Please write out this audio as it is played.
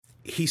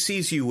He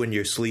sees you when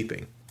you're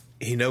sleeping.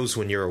 He knows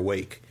when you're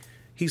awake.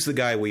 He's the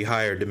guy we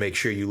hired to make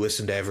sure you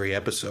listen to every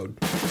episode.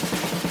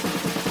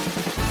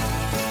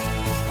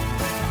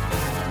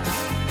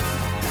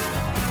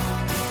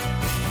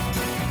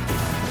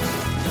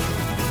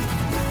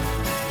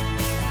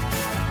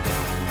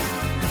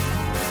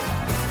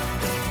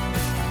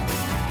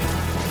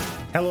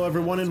 Hello,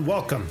 everyone, and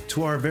welcome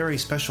to our very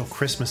special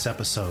Christmas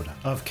episode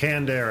of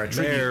Canned Air, a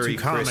tribute to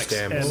comics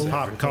and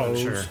pop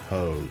culture.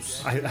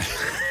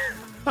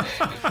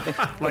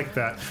 I like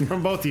that.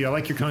 From both of you. I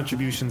like your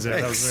contributions there.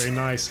 Thanks. That was very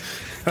nice.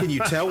 Can you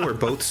tell we're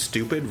both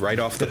stupid right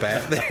off the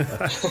bat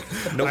there?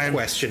 No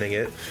questioning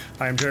it.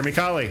 I am Jeremy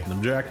Colley.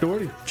 I'm Jack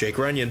Doherty. Jake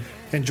Runyon.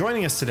 And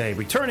joining us today,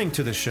 returning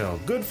to the show,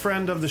 good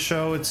friend of the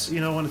show. It's,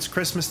 when it's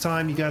Christmas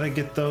time, you got to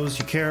get those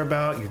you care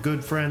about, your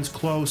good friends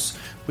close.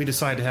 We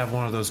decided to have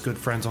one of those good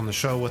friends on the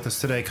show with us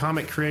today,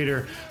 comic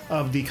creator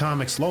of the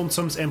comics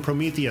Lonesomes and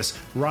Prometheus,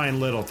 Ryan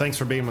Little. Thanks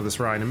for being with us,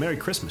 Ryan, and Merry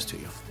Christmas to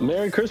you.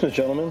 Merry Christmas,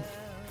 gentlemen.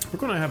 We're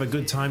going to have a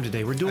good time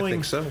today. We're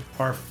doing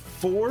our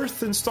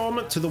fourth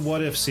installment to the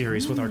What If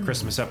series with our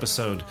Christmas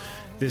episode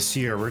this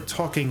year. We're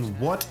talking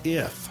what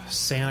if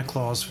Santa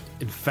Claus,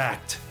 in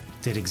fact,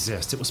 did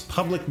exist. It was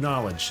public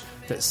knowledge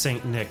that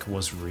St. Nick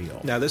was real.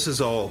 Now, this is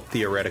all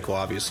theoretical,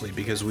 obviously,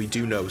 because we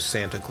do know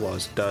Santa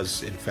Claus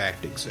does, in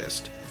fact,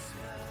 exist.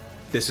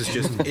 This is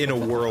just in a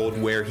world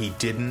where he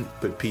didn't,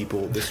 but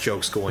this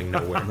joke's going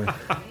nowhere.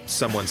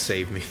 Someone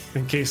save me.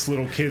 In case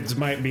little kids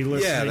might be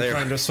listening,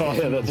 trying to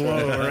soften the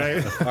blow,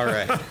 right? All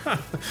right.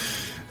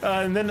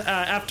 And then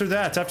after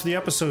the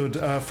episode,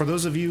 for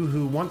those of you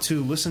who want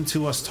to listen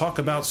to us talk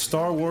about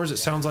Star Wars, it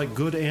sounds like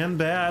good and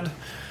bad,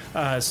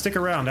 stick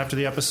around after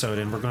the episode,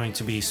 and we're going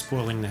to be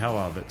spoiling the hell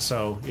out of it.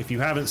 So if you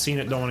haven't seen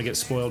it, don't want to get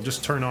spoiled,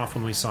 just turn off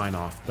when we sign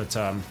off. But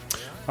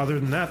other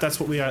than that, that's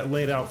what we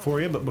laid out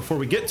for you. But before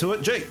we get to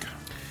it, Jake.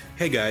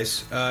 Hey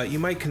guys, you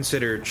might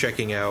consider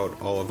checking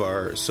out all of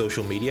our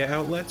social media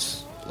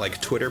outlets, like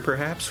Twitter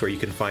perhaps, where you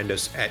can find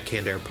us at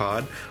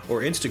CannedAirPod,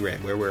 or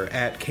Instagram, where we're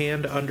at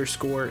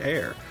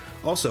canned_air.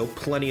 Also,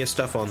 plenty of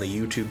stuff on the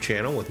YouTube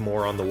channel with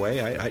more on the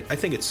way. I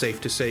think it's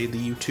safe to say the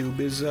YouTube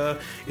is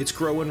it's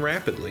growing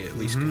rapidly, at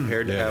least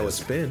compared to how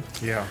it's been.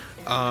 Yeah.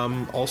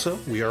 Also,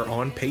 we are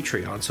on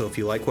Patreon, so if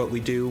you like what we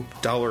do,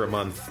 $1 a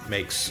month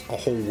makes a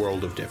whole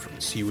world of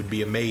difference. You would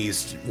be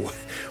amazed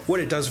what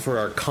it does for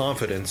our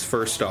confidence,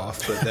 first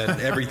off, but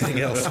then everything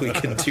else we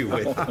can do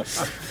with.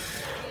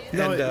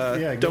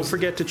 Don't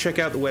forget to check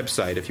out the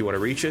website if you want to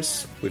reach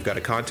us. We've got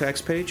a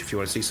contacts page. If you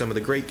want to see some of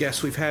the great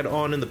guests we've had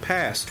on in the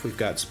past, we've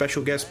got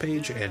special guest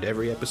page and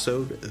every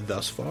episode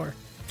thus far.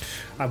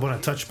 I want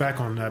to touch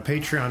back on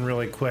Patreon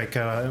really quick.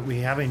 We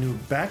have a new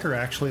backer,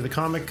 actually. The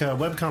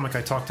webcomic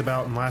I talked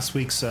about in last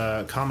week's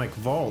Comic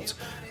Vault,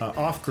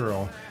 Off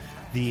Girl,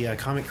 the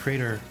comic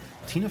creator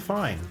Tina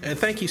Fine. And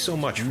thank you so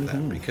much for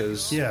that,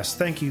 because... Yes,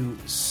 thank you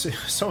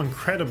so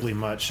incredibly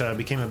much.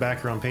 Became a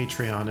backer on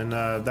Patreon, and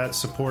that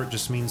support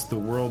just means the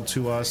world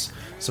to us.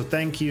 So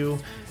thank you.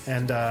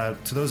 And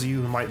to those of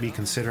you who might be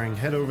considering,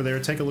 head over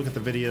there, take a look at the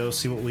video,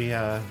 see what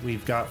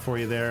we've got for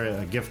you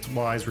there,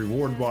 gift-wise,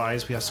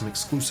 reward-wise. We have some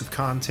exclusive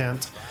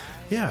content.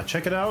 Yeah,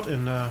 check it out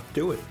and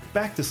do it.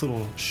 Back this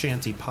little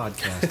shanty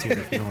podcast here,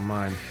 if you don't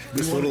mind.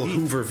 This little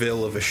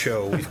Hooverville of a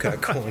show we've got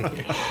going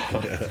here.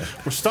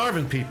 We're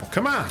starving people.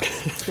 Come on.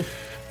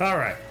 All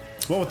right.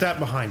 Well, with that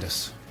behind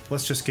us,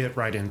 let's just get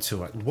right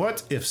into it.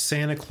 What if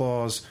Santa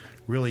Claus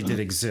really did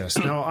exist?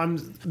 Now,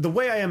 the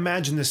way I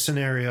imagine this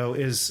scenario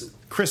is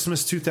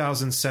Christmas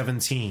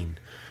 2017.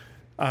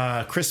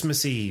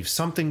 Christmas Eve.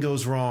 Something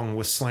goes wrong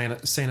with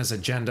Santa's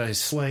agenda. His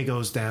sleigh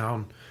goes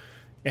down,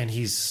 and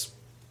he's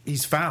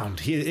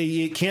found.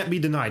 He can't be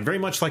denied. Very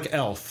much like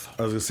Elf.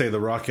 I was going to say the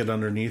rocket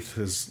underneath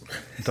has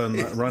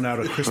run out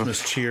of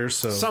Christmas cheer.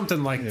 So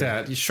something like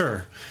that,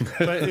 sure.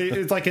 But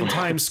it's like in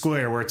Times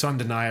Square where it's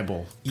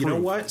undeniable. You know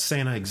what?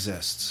 Santa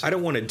exists. I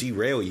don't want to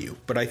derail you,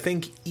 but I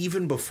think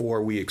even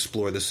before we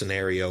explore the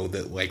scenario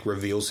that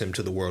reveals him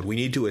to the world, we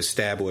need to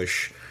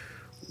establish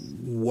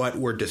what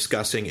we're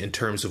discussing in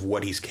terms of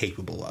what he's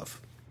capable of.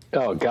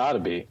 Oh, gotta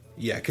be.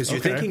 Yeah, because you're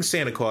thinking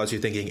Santa Claus,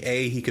 you're thinking,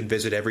 A, he can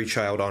visit every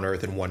child on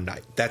Earth in one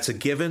night. That's a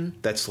given.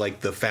 That's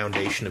like the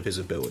foundation of his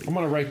ability. I'm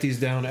going to write these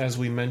down as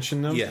we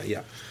mention them.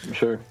 Yeah.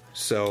 Sure.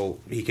 So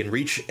he can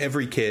reach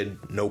every kid,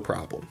 no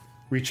problem.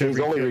 He's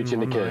only reaching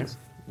the kids.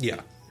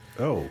 Yeah.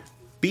 Oh.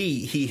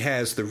 B, he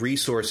has the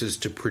resources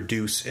to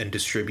produce and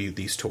distribute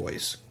these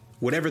toys.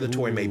 Whatever the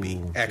toy may be.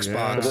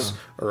 Xbox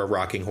or a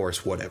rocking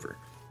horse, whatever.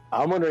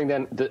 I'm wondering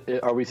then,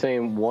 are we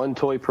saying one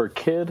toy per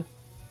kid?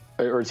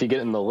 Or is he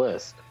getting the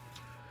list?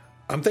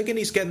 I'm thinking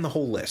he's getting the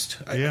whole list.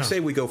 I say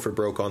we go for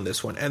broke on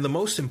this one. And the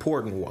most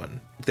important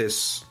one,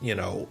 this,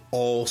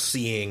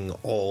 all-seeing,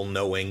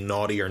 all-knowing,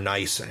 naughty or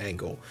nice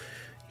angle,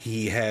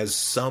 he has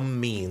some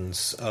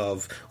means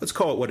of, let's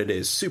call it what it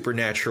is,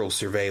 supernatural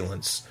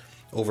surveillance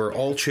over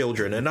all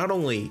children, and not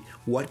only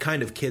what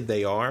kind of kid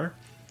they are,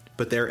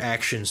 but their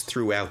actions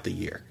throughout the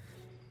year.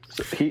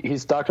 So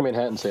he's Dr.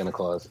 Manhattan Santa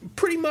Claus.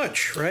 Pretty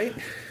much, right?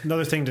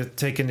 Another thing to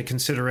take into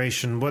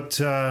consideration, what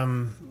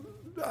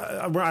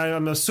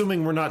I'm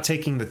assuming we're not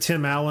taking the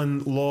Tim Allen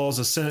laws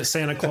of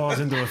Santa Claus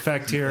into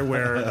effect here,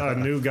 where a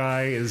new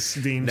guy is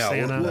deemed No,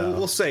 Santa.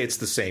 we'll say it's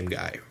the same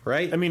guy,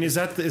 right? I mean, is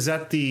that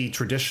the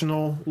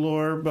traditional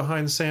lore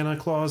behind Santa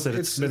Claus? That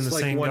it's been the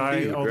like same one guy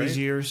dude, all right? these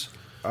years?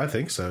 I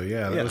think so.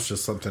 Yeah, that Yeah. was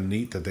just something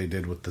neat that they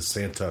did with the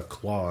Santa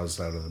Claus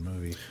out of the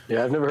movie.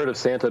 Yeah, I've never heard of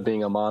Santa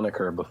being a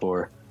moniker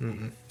before.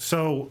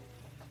 So,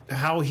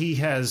 how he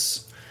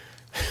has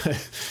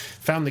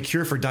found the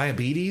cure for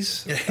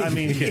diabetes? I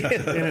mean,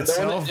 in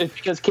itself. It's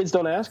because kids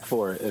don't ask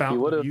for it. If Fountain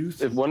you would of have,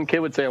 youth. if one kid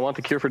would say, "I want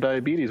the cure for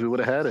diabetes," we would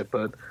have had it.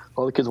 But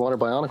all the kids wanted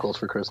Bionicles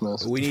for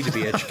Christmas. We need to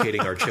be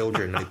educating our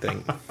children, I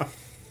think.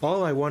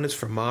 All I want is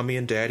for mommy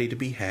and daddy to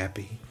be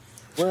happy.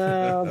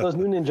 Well, those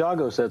new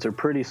Ninjago sets are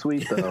pretty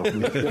sweet, though.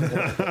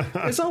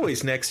 It's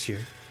always next year.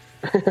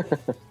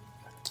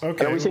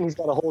 Okay. Are we saying he's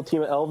got a whole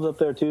team of elves up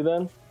there too?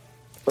 Then,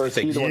 or is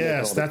he the one that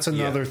Yes, built it? that's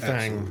another Yeah,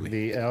 thing. absolutely.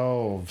 The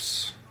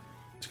elves.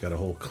 It's got a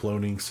whole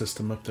cloning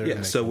system up there.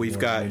 Yeah, so making we've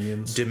more got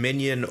minions.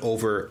 dominion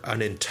over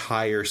an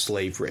entire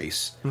slave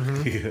race,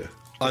 Yeah.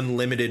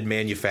 unlimited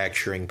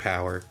manufacturing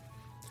power.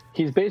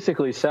 He's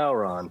basically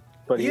Sauron,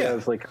 but he Yeah.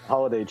 has like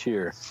holiday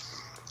cheer.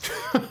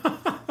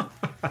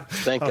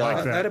 Thank God.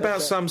 like That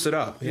about sums it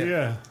up.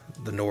 Yeah.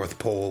 The North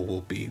Pole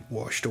will be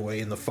washed away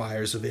in the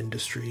fires of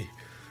industry.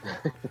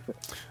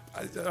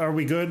 Are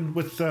we good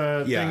with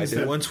Yeah, things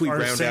that once we our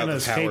round Santa out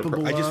is the power,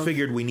 capable I just of?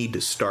 figured we need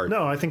to start.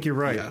 No, I think you're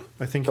right. Yeah.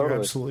 I think you're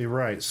Totally. absolutely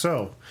right.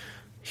 So,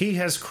 he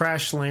has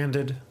crash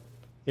landed.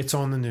 It's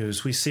on the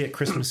news. We see it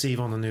Christmas Eve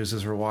on the news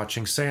as we're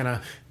watching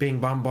Santa being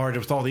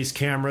bombarded with all these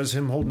cameras,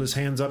 him holding his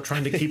hands up,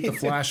 trying to keep the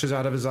flashes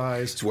out of his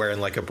eyes. He's wearing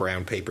like a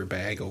brown paper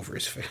bag over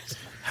his face.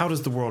 How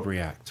does the world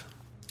react?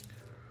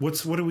 What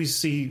do we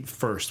see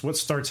first? What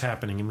starts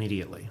happening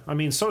immediately? I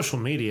mean, social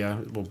media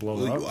will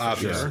blow up. For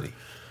Obviously. sure.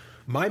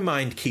 My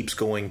mind keeps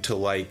going to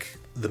like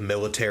the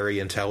military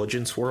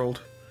intelligence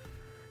world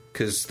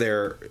because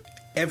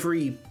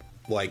every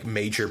like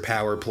major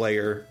power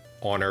player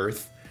on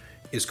Earth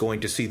is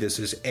going to see this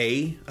as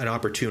A, an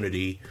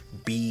opportunity,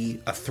 B,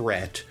 a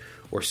threat,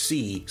 or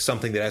C,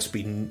 something that has to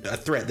be a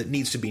threat that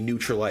needs to be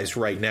neutralized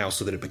right now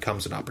so that it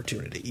becomes an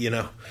opportunity, you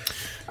know?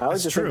 I would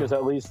That's just true. think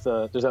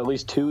there's at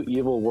least two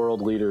evil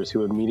world leaders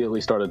who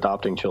immediately start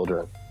adopting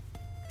children.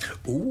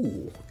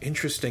 Ooh,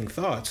 interesting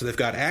thought. So they've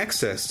got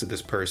access to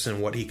this person,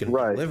 what he can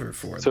Right. deliver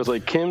for them. So it's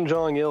like Kim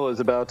Jong Il is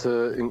about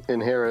to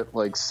inherit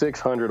like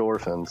 600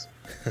 orphans.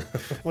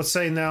 Let's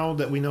say now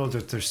that we know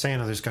that there's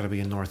Santa, there's got to be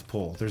a North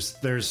Pole.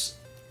 There's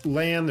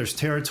land, there's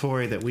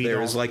territory that we There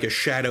don't. is like a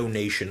shadow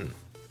nation.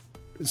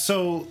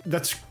 So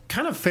that's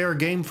kind of fair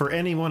game for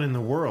anyone in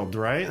the world,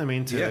 right? I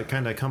mean, to Yeah.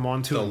 kind of come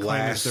onto The and claim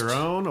last as their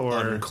own, or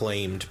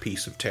unclaimed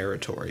piece of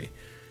territory.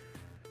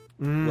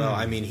 Well,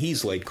 I mean,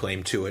 he's laid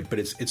claim to it, but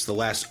it's the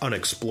last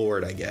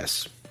unexplored, I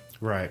guess.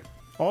 right.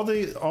 All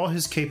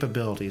his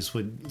capabilities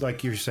would,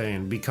 like you're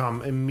saying,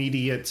 become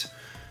immediate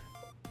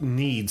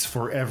needs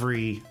for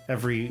every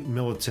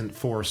militant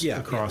force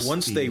across.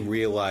 Once the, they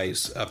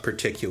realize a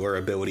particular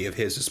ability of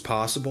his is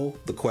possible,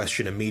 the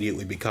question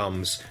immediately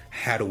becomes,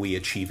 how do we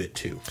achieve it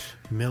too?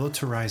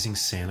 militarizing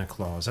Santa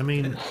Claus. I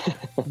mean,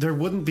 there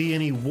wouldn't be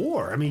any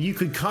war. I mean, you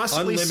could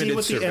constantly see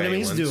what the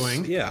enemy's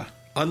doing. Yeah.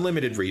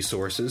 Unlimited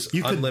resources.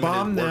 You could unlimited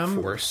bomb them,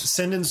 workforce.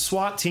 send in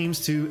SWAT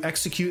teams to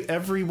execute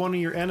every one of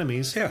your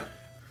enemies. Yeah.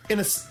 In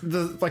a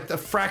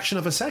fraction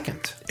of a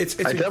second. It's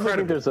I definitely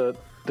think incredible.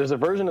 there's a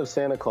version of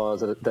Santa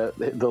Claus that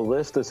the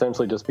list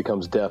essentially just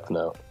becomes Death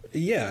Note.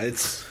 Yeah,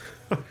 it's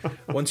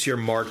once you're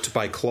marked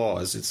by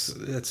claws,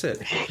 that's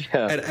it.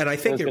 Yeah, And I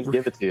think it's it gonna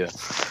give it to you.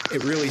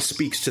 it really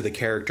speaks to the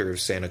character of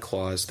Santa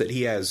Claus that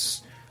he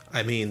has,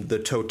 I mean, the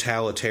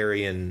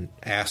totalitarian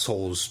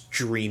asshole's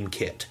dream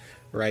kit,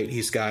 right?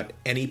 He's got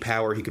any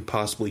power he could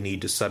possibly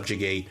need to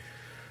subjugate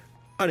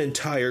an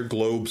entire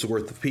globe's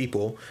worth of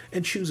people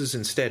and chooses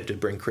instead to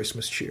bring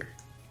Christmas cheer.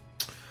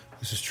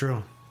 This is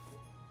true.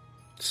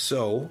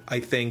 So I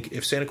think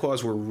if Santa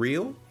Claus were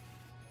real,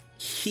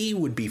 he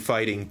would be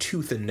fighting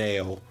tooth and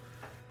nail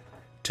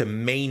to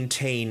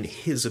maintain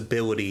his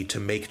ability to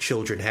make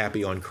children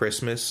happy on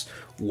Christmas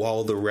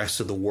while the rest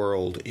of the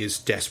world is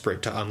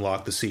desperate to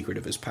unlock the secret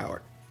of his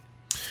power.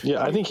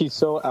 Yeah, I think he's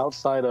so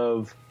outside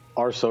of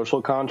our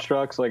social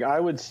constructs. Like, I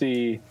would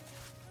see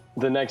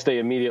the next day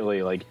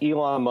immediately, like,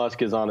 Elon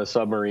Musk is on a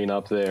submarine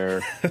up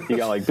there. You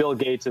got, like, Bill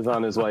Gates is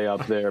on his way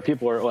up there.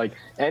 People are, like,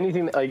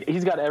 anything. Like,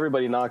 he's got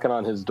everybody knocking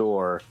on his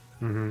door.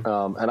 And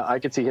I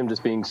could see him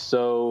just being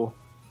so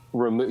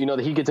removed. You know,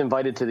 that he gets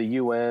invited to the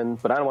UN,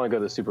 but I don't want to go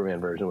to the Superman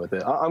version with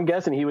it. I'm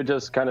guessing he would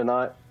just kind of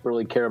not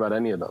really care about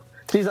any of them.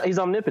 He's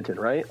omnipotent,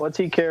 right? What's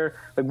he care?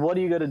 Like, what are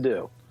you going to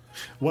do?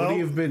 Well, Would he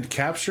have been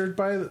captured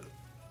by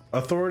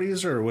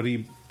authorities, or would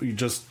he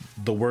just,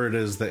 the word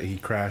is that he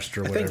crashed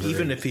or I whatever? think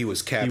even if he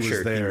was captured,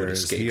 he, there. would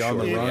Is escape. he on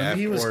the shortly run? if after.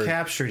 he was or-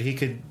 captured, he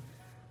could,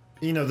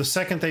 the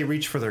second they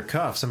reach for their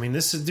cuffs. I mean,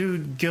 this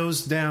dude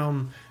goes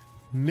down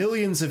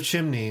millions of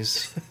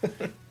chimneys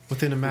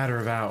within a matter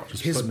of hours.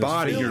 His putting his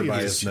body finger by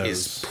is, his nose.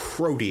 is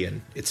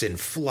protean. It's in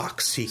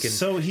flux. He can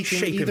So he can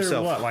shape either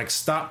himself. like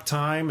stop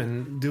time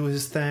and do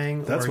his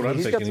thing. That's or what I'm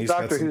he's- He's got thinking. some He's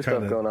got Doctor some Who stuff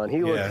kinda- going on. He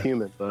yeah. looks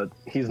human, but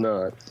he's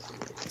not.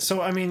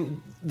 So I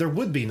mean, there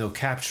would be no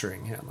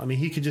capturing him. I mean,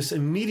 he could just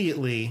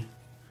immediately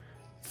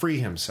free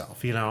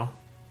himself. You know.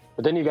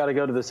 But then you got to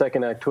go to the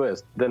second act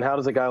twist. Then how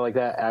does a guy like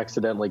that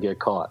accidentally get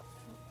caught?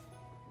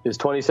 Is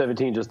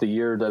 2017 just the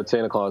year that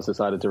Santa Claus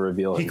decided to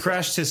reveal He him?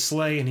 crashed his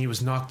sleigh and he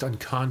was knocked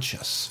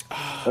unconscious.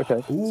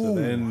 Okay. So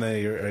then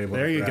they are able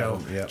There to you grab go.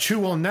 him. Yep.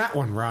 Chew on that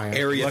one, Ryan.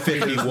 Area Luckily,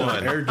 there's no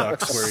 51. air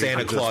ducts where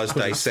Santa you can Claus just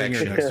put his finger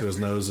dissection. next to his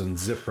nose and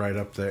zip right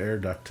up the air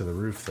duct to the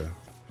roof, though.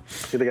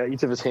 Yeah, they got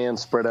each of his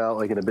hands spread out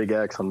like in a big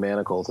X on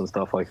manacles and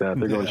stuff like that.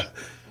 They're going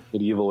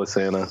medieval with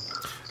Santa.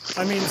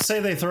 I mean,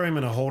 say they throw him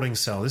in a holding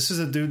cell. This is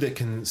a dude that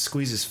can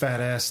squeeze his fat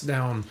ass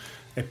down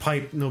a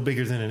pipe no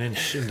bigger than an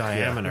inch in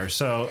diameter.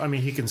 So, I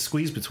mean, he can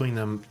squeeze between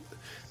them.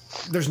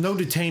 There's no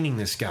detaining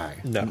this guy.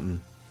 No.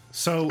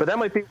 So, But that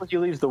might be when he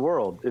leaves the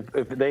world.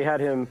 If they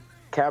had him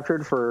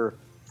captured for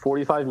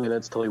 45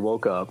 minutes till he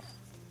woke up,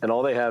 and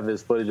all they have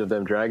is footage of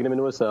them dragging him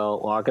into a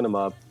cell, locking him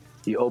up.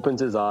 He opens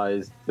his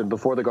eyes, and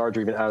before the guards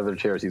are even out of their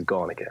chairs, he's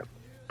gone again.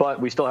 But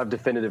we still have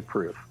definitive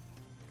proof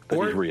that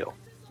Or- he's real.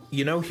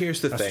 You know,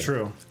 here's the That's thing.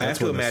 true. I have That's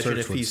to where the imagine search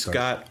if would he's start.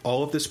 got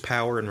all of this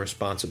power and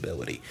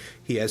responsibility,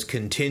 he has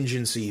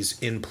contingencies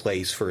in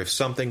place for if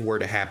something were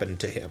to happen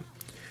to him.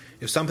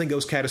 If something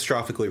goes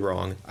catastrophically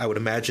wrong, I would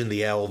imagine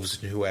the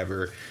elves and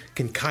whoever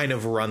can kind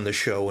of run the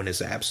show in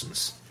his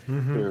absence.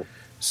 Yeah.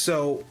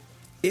 So,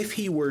 if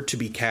he were to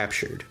be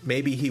captured,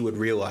 maybe he would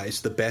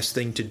realize the best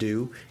thing to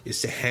do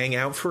is to hang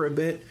out for a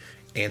bit,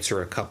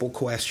 answer a couple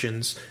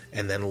questions,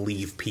 and then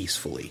leave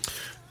peacefully.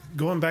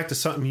 going back to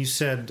something you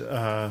said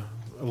a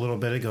little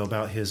bit ago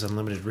about his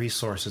unlimited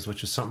resources,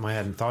 which is something I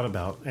hadn't thought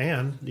about,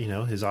 and, you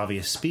know, his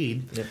obvious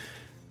speed,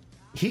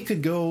 he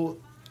could go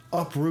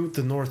uproot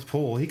the North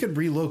Pole. He could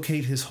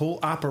relocate his whole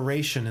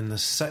operation in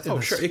the Oh,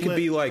 sure. It could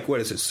be like,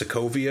 what is it,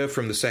 Sokovia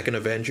from the second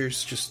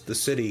Avengers? Just the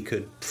city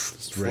could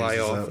fly raises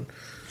off. up.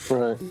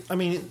 Right. I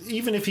mean,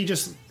 even if he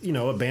just, you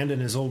know,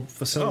 abandoned his old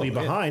facility Oh,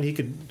 yeah. behind, he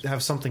could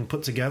have something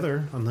put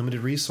together,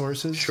 unlimited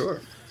resources.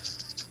 Sure.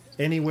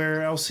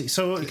 Anywhere else.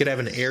 So, You could have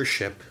an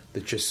airship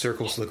that just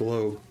circles the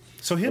globe.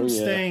 so him Oh,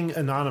 yeah. staying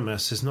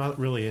anonymous is not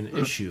really an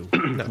issue.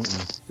 No.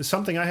 It's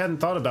something I hadn't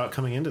thought about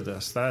coming into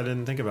this. I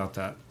didn't think about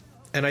that.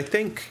 And I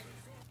think,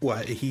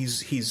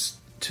 he's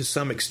to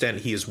some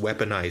extent, he has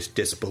weaponized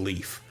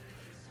disbelief.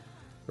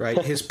 Right?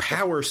 His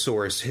power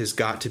source has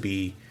got to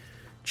be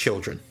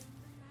children.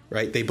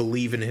 Right? They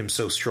believe in him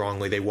so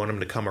strongly, they want him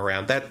to come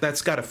around.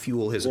 That's got to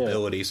fuel his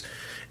abilities.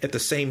 At the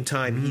same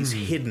time, he's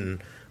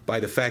hidden by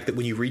the fact that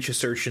when you reach a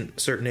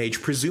certain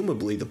age,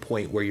 presumably the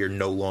point where you're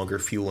no longer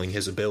fueling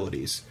his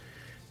abilities,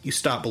 you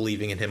stop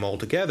believing in him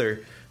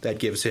altogether. That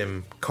gives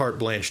him carte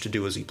blanche to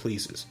do as he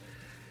pleases.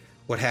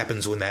 What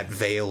happens when that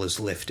veil is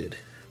lifted?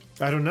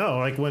 I don't know.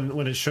 Like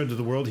when it showed to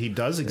the world he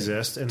does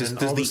exist, and then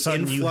all Does of a the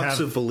sudden you influx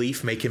have of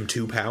belief make him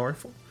too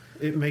powerful?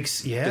 it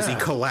makes Does he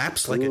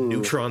collapse like a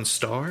neutron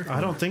star?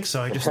 I don't think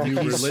so. I just think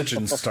he's,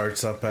 Religion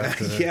starts up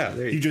after that. Yeah,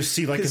 there you just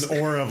see like an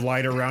aura of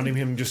light around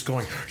him just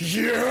going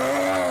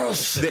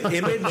yes. the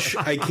image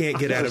I can't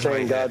get out of my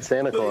Saying head. God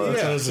Santa Claus.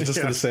 I was just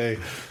going to say,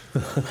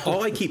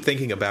 All I keep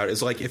thinking about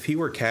is like if he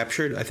were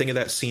captured, I think of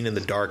that scene in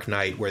The Dark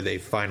Knight where they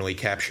finally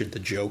captured the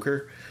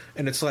Joker,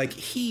 and it's like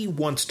he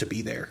wants to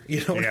be there.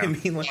 You know what I Yeah.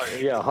 mean? Like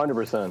Yeah,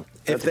 100%.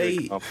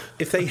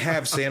 if they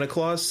have Santa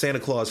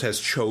Claus has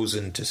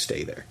chosen to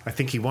stay there. I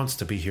think he wants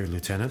to be here,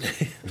 Lieutenant.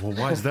 Well,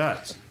 why's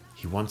that?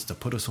 He wants to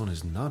put us on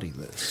his naughty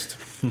list.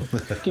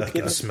 I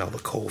can smell the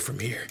coal from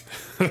here.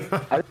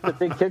 I think the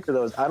big kicker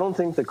though is I don't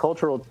think the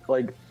cultural,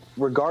 like,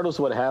 regardless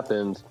of what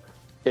happens,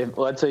 if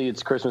let's say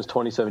it's Christmas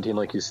 2017,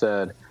 like you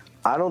said,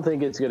 I don't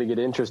think it's going to get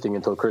interesting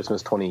until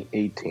Christmas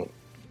 2018.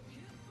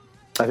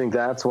 I think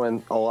that's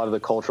when a lot of the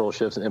cultural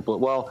shifts and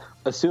influence. Well,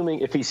 assuming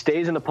if he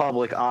stays in the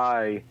public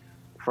eye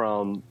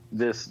from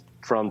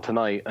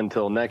tonight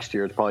until next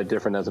year, it's probably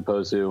different as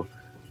opposed to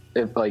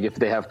if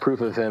they have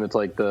proof of him, it's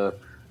like the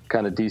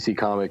kind of DC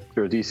comic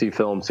or DC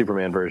film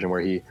Superman version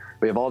where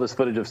we have all this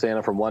footage of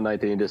Santa from one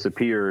night, then he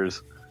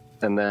disappears,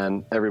 and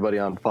then everybody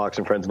on Fox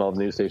and Friends and all the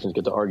news stations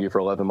get to argue for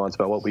 11 months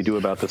about what we do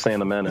about the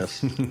Santa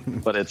menace.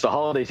 But it's the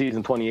holiday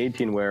season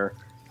 2018 where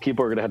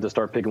people are going to have to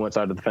start picking what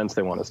side of the fence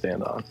they want to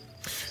stand on.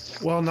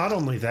 Well, not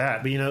only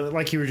that, but, you know,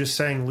 like you were just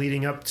saying,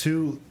 leading up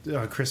to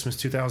Christmas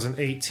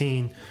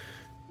 2018,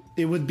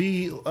 it would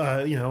be, you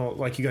know,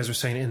 like you guys were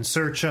saying, in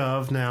search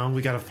of. Now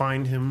we got to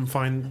find him,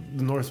 find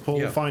the North Pole,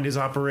 Yeah. find his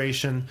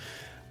operation.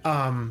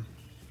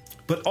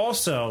 But But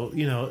also,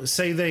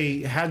 say they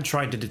had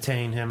tried to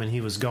detain him and he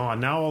was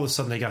gone. Now all of a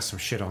sudden they got some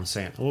shit on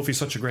Santa. Well, if he's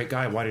such a great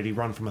guy, why did he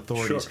run from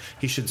authorities? Sure.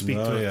 He should speak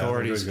to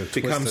authorities. It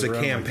becomes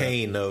a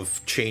campaign of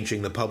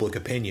changing the public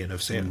opinion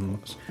of Santa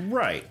Claus.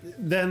 Right.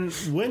 Then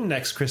when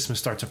next Christmas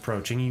starts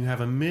approaching, you have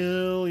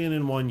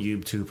 1,000,001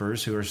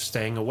 YouTubers who are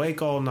staying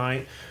awake all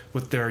night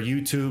with their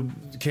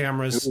YouTube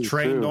cameras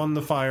trained on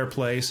the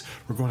fireplace.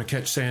 We're going to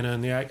catch Santa in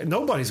the act.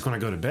 Nobody's going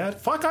to go to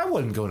bed. Fuck, I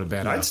wouldn't go to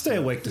bed. I'd stay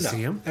awake to see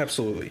him.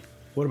 Absolutely.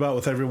 What about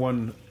with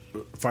everyone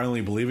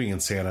finally believing in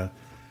Santa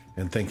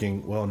and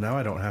thinking, well, now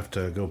I don't have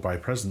to go buy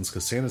presents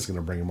because Santa's going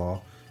to bring them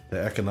all? The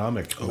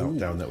economic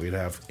meltdown that we'd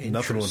have.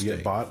 Nothing would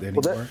get bought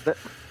anymore. Well,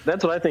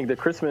 that's what I think. That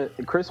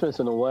Christmas,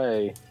 in a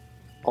way,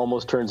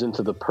 almost turns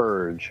into the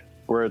purge,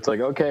 where it's like,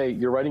 okay,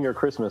 you're writing your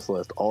Christmas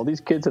list. All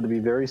these kids have to be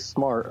very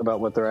smart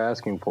about what they're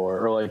asking for.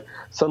 Or like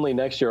suddenly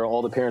next year,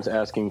 all the parents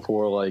asking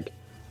for like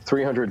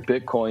 300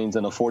 Bitcoins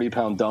and a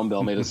 40-pound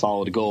dumbbell made of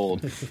solid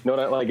gold.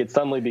 It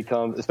suddenly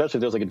becomes, especially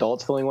if there's like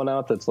adults filling one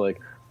out that's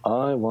like,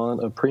 I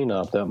want a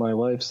prenup that my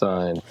wife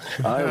signed.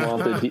 I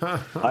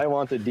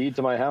want the deed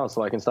to my house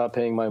so I can stop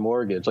paying my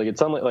mortgage. Like it's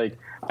suddenly like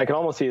I can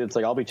almost see it's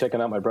like I'll be checking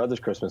out my brother's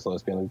Christmas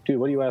list, being like, dude,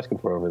 what are you asking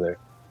for over there?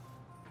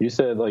 You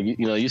said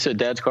you said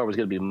Dad's car was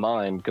going to be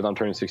mine because I'm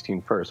turning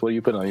 16 first. What are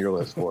you putting on your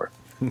list for?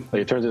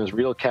 Like it turns into this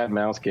real cat and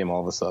mouse game all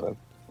of a sudden.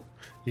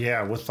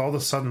 Yeah, with all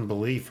the sudden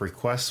belief,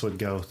 requests would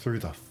go through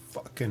the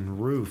fucking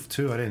roof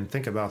too. I didn't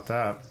think about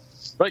that.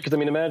 Right, because I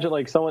mean, imagine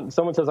like someone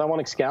says, "I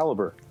want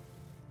Excalibur."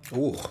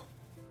 Ooh.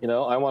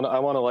 I want a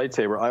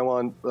lightsaber. I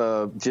want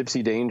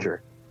Gypsy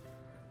Danger.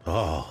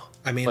 Oh,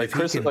 I mean, like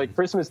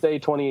Christmas Day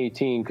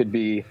 2018 could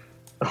be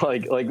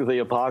like the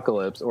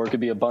apocalypse, or it could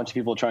be a bunch of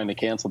people trying to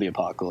cancel the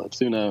apocalypse.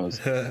 Who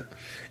knows?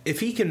 If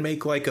he can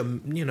make like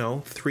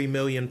 3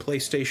 million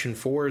PlayStation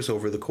 4s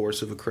over the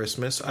course of a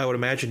Christmas, I would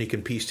imagine he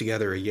can piece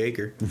together a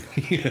Jaeger.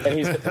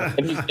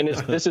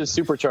 This is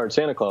supercharged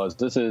Santa Claus.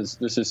 This is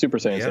Super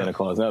Saiyan Santa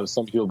Claus. Now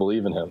some people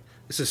believe in him.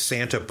 This is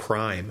Santa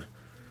Prime,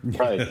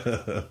 right?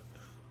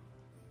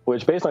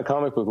 Which, based on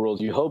comic book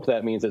rules, you hope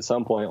that means at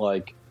some point,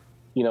 like,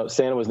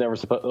 Santa was never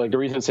supposed. Like the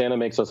reason Santa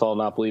makes us all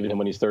not believe in him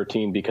when he's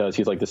 13 because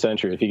he's like the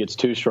century. If he gets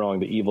too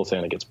strong, the evil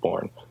Santa gets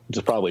born, which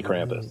is probably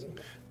Krampus.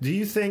 Do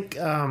you think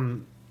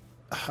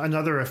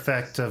another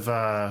effect of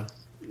on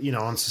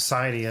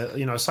society,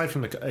 aside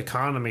from the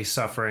economy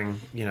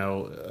suffering,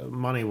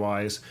 money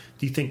wise,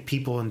 do you think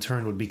people in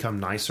turn would become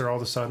nicer all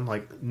of a sudden,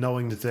 like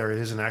knowing that there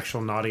is an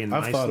actual naughty and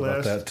nice list? I've thought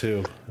about that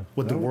too.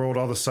 Would the world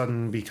all of a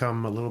sudden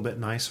become a little bit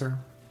nicer?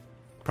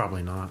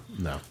 Probably not.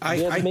 No.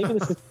 Maybe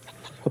this is.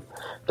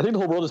 I think the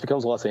whole world just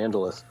becomes Los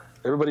Angeles.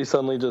 Everybody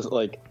suddenly just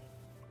like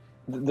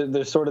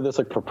there's sort of this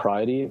like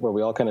propriety where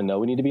we all kind of know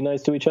we need to be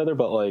nice to each other,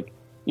 but like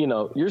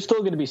you're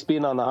still going to be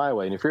speeding on the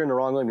highway, and if you're in the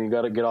wrong lane and you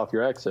got to get off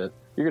your exit,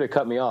 you're going to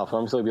cut me off.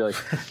 And I'm still going to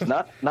be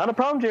like, not a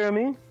problem,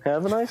 Jeremy.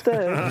 Have a nice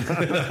day.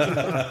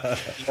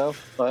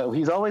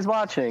 He's always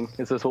watching.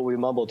 It's just what we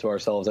mumble to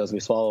ourselves as we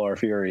swallow our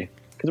fury,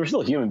 because we're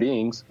still human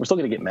beings. We're still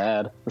going to get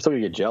mad. We're still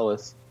going to get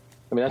jealous.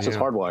 I mean, that's just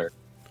hardwired.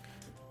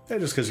 Yeah,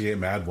 just because you get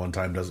mad one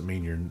time doesn't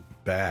mean you're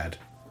bad.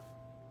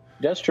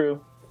 That's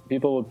true.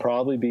 People would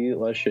probably be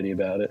less shitty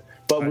about it.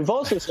 But we've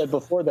also said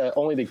before that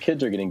only the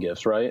kids are getting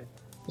gifts, right?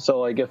 So,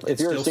 like, if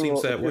you're a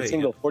single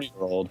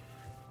 40-year-old,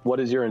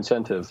 what is your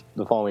incentive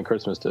the following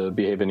Christmas to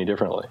behave any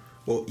differently?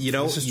 Well,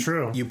 this is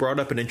true. You brought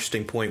up an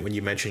interesting point when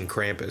you mentioned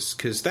Krampus,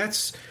 because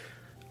that's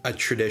a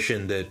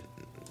tradition that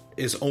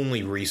is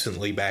only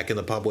recently back in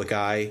the public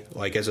eye,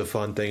 like as a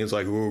fun thing. It's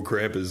like, ooh,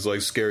 Krampus is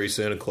like scary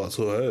Santa Claus,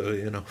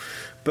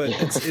 But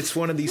it's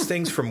one of these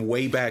things from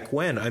way back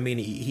when. I mean,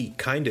 he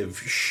kind of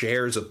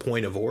shares a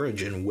point of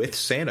origin with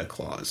Santa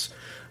Claus.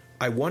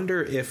 I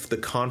wonder if the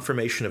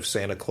confirmation of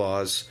Santa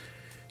Claus,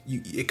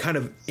 it kind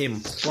of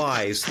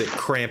implies that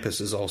Krampus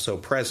is also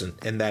present,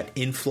 and that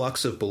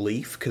influx of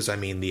belief, because I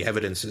mean the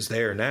evidence is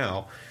there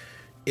now,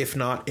 if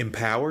not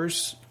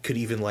empowers, could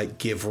even like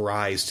give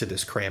rise to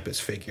this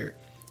Krampus figure.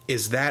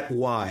 Is that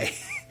why?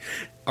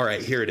 All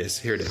right, here it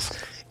is.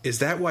 Is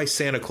that why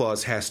Santa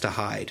Claus has to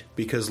hide?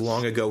 Because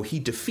long ago he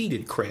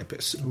defeated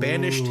Krampus,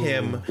 banished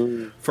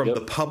him from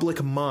the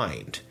public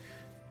mind,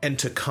 and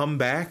to come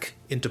back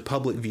into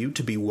public view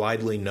to be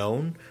widely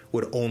known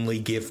would only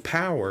give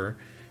power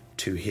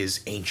to his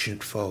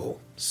ancient foe.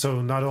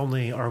 So not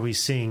only are we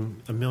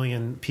seeing 1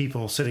 million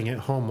people sitting at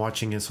home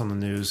watching this on the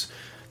news,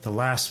 the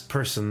last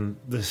person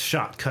the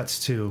shot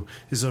cuts to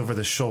is over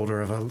the shoulder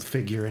of a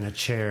figure in a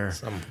chair.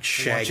 Some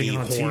shaggy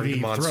watching it on horned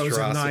TV, monstrosity.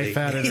 throws a knife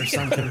at it or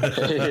something.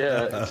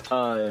 Yeah, it's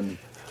time.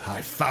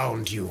 I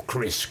found you,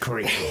 Chris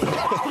Kringle.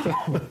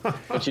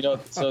 But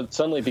so it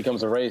suddenly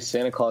becomes a race.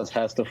 Santa Claus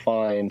has to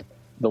find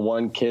the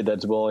one kid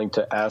that's willing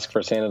to ask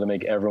for Santa to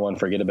make everyone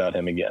forget about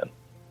him again.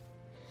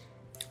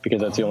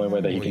 Because that's the only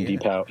way that he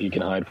can he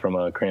can hide from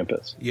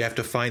Krampus. You have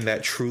to find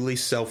that truly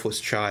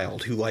selfless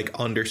child who like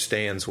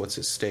understands what's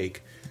at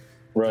stake.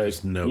 Right.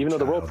 Even though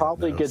the world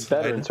probably gets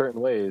better in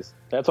certain ways.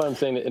 That's why I'm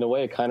saying that in a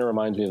way it kind of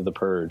reminds me of The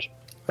Purge.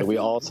 Like we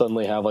all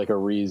suddenly have like a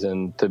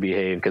reason to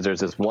behave because there's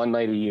this one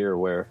night a year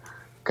where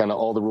kind of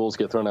all the rules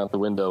get thrown out the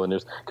window,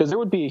 and because there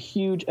would be a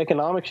huge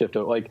economic shift,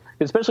 like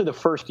especially the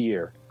first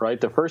year, right?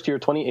 The first year,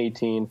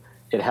 2018,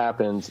 it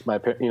happens.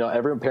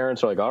 Every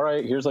parents are like, all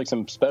right, here's like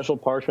some special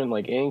parchment,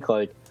 like ink,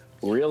 like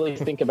really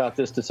think about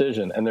this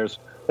decision. And there's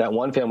that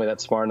one family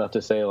that's smart enough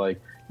to say,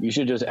 like, you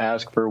should just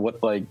ask for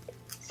what, like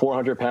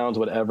 400 pounds,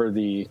 whatever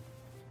the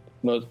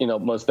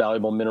most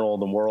valuable mineral in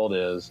the world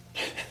is,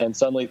 and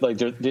suddenly, like,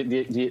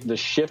 the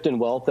shift in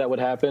wealth that would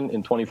happen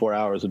in 24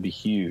 hours would be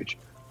huge.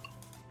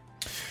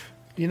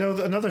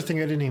 Another thing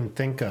I didn't even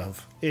think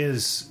of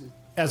is,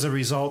 as a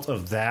result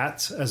of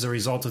that, as a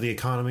result of the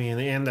economy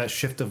and that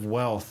shift of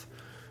wealth,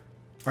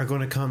 are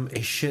going to come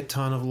a shit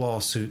ton of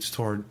lawsuits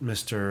toward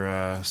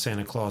Mr.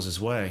 Santa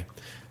Claus's way.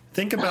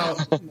 Think about,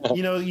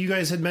 you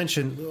guys had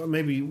mentioned,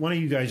 maybe one of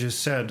you guys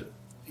just said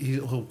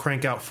he'll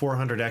crank out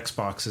 400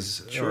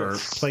 Xboxes or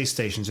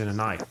PlayStations in a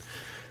night.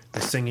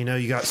 This thing, you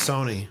got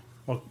Sony.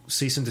 Well,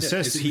 cease and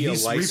desist.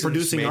 He's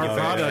reproducing our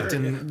product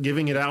and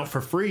giving it out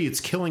for free.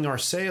 It's killing our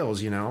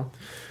sales,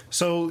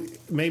 So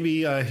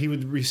maybe he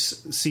would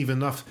receive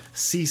enough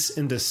cease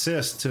and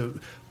desist to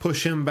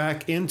push him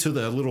back into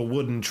the little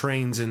wooden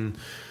trains and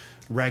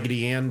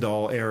Raggedy Ann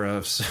doll era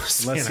of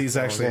Santa Unless he's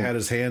Claus. actually had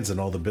his hands in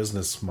all the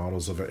business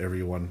models of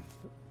everyone.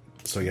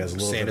 So he has a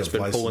little Santa's bit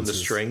of been pulling the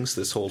licenses. strings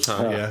this whole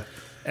time. Yeah.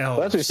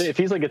 Well, that's what you say. If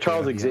he's like a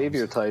Charles Yeah,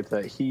 Xavier type,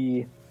 that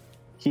he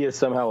is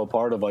somehow a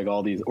part of like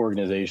all these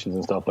organizations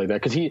and stuff like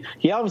that, because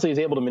he obviously is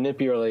able to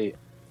manipulate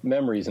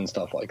memories and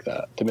stuff like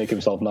that to make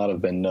himself not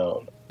have been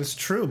known. It's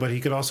true, but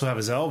he could also have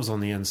his elves on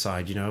the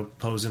inside,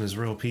 posing as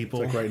real people.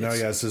 Like right now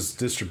he has his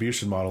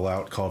distribution model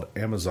out called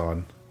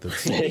Amazon.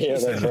 That's Yeah,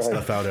 that's sending right.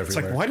 stuff out It's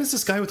everywhere. like, why does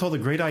this guy with all the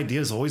great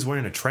ideas always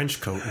wearing a trench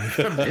coat? And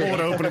you pull it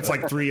open, it's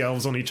like 3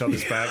 elves on each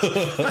other's backs.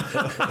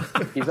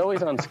 He's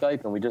always on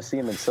Skype, and we just see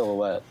him in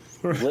silhouette,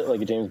 lit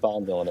like a James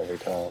Bond villain every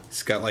time.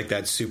 He's got like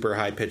that super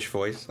high pitched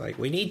voice. Like,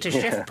 we need to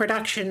shift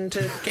production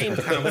to game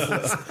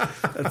consoles.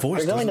 That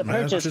voice We're going to doesn't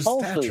match purchase his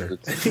Whole stature.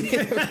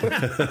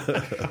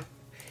 Foods.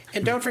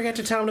 And don't forget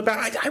to tell him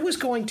about. I was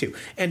going to.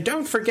 And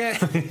don't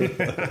forget.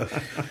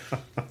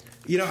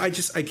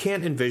 I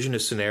can't envision a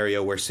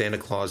scenario where Santa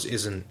Claus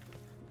isn't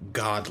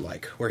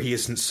godlike, where he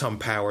isn't some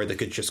power that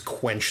could just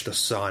quench the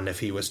sun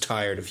if he was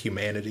tired of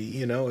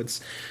humanity.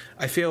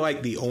 I feel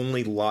like the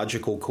only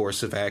logical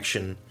course of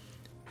action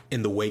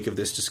in the wake of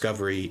this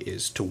discovery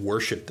is to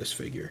worship this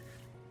figure.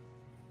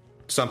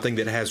 Something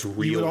that has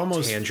real,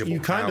 tangible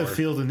you kind power. of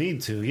feel the need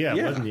to, yeah,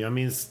 wouldn't you? I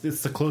mean, it's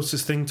the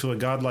closest thing to a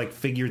godlike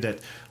figure that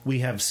we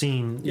have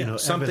seen,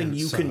 something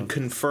you evidence can of.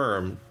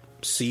 confirm,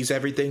 sees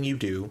everything you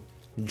do,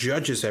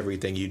 judges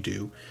everything you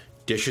do,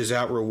 dishes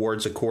out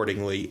rewards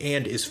accordingly,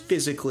 and is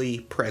physically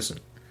present,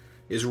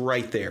 is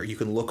right there. You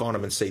can look on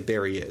him and say,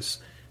 there he is.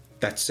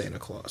 That's Santa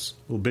Claus.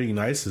 Well, being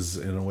nice is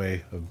in a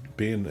way of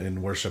being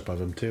in worship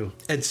of him too.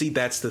 And see,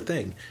 that's the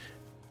thing.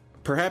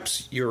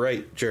 Perhaps you're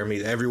right,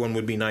 Jeremy, everyone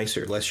would be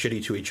nicer, less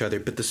shitty to each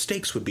other, but the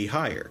stakes would be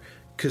higher.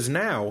 Because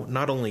now,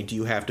 not only do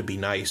you have to be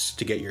nice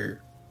to get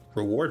your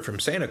reward from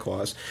Santa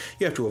Claus,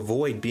 you have to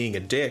avoid being a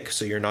dick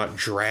so you're not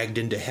dragged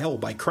into hell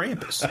by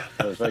Krampus.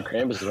 That's right,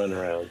 Krampus is running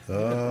around.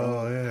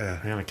 Oh yeah.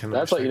 Man, I can't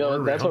That's what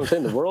understand that's what I'm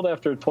saying. The world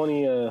after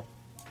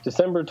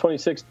December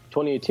 26,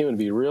 2018 would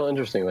be real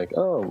interesting. Like,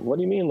 oh, what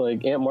do you mean?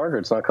 Like, Aunt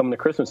Margaret's not coming to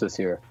Christmas this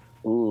year?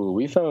 Ooh,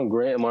 we found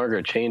Aunt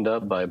Margaret chained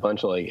up by a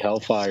bunch of like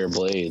hellfire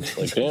blades.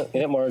 Like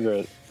Aunt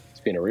Margaret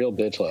was being a real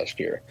bitch last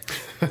year.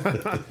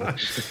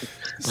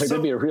 Like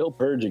there'd be a real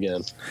purge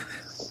again.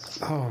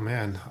 Oh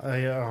man,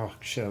 I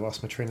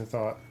lost my train of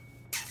thought.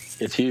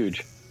 It's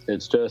huge.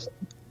 It's just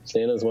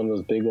Santa's one of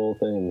those big old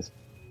things.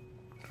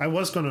 I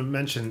was going to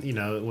mention,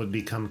 it would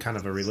become kind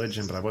of a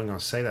religion, but I wasn't going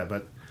to say that.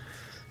 But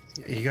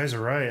you guys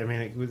are right. I mean,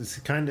 it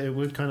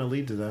would kind of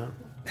lead to that.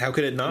 How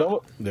could it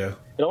not? Yeah.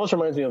 It almost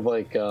reminds me of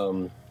like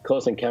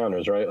Close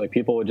Encounters, right? Like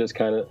people would just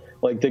kind of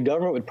like the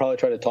government would probably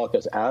try to talk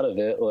us out of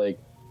it. Like,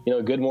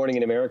 Good Morning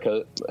in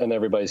America, and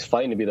everybody's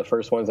fighting to be the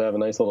first ones to have a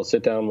nice little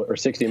sit down, or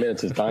 60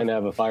 Minutes is time to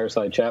have a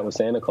fireside chat with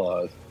Santa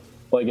Claus.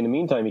 Like in the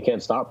meantime, you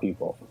can't stop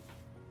people,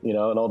 and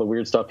all the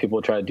weird stuff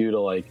people try to do to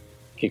like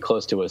get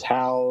close to his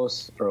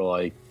house or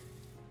like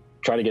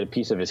try to get a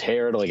piece of his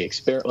hair to like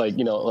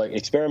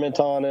experiment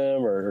on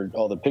him, or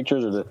all the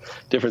pictures or the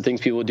different things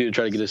people would do to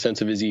try to get a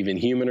sense of is he even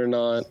human or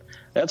not.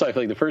 That's why I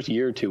feel like the first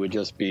year or two would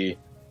just be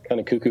kind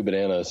of cuckoo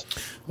bananas.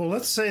 Well,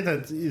 let's say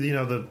that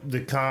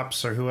the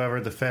cops or whoever,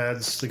 the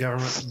feds, the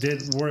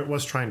government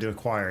was trying to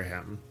acquire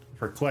him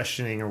for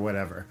questioning or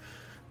whatever.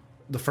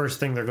 The first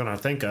thing they're going to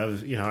think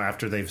of,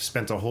 after they've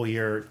spent a whole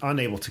year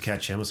unable to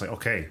catch him, is like,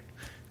 okay,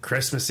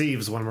 Christmas Eve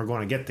is when we're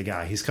going to get the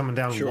guy. He's coming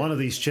down one of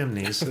these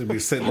chimneys. They'd be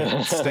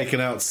sitting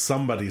staking out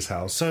somebody's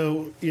house.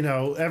 So,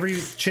 every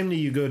chimney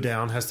you go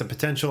down has the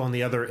potential on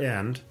the other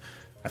end,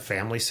 a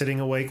family sitting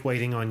awake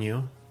waiting on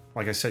you.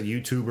 Like I said,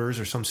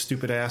 YouTubers or some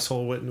stupid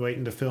asshole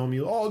waiting to film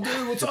you. Oh,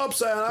 dude, what's up,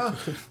 Santa?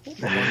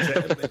 A bunch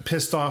of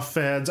pissed off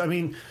feds. I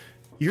mean,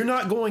 you're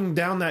not going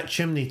down that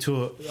chimney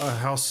to a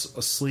house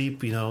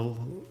asleep,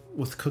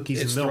 with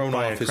cookies It's and milk thrown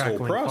by off a his whole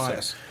crackling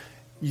process. fire.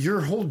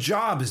 your whole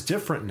job is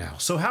different now.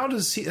 So how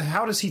does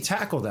he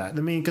tackle that?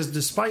 I mean, because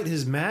despite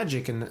his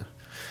magic and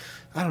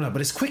I don't know,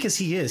 but as quick as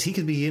he is, he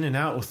could be in and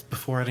out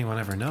before anyone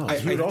ever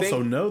knows. You would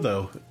also know,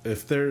 though,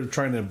 if they're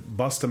trying to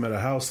bust him at a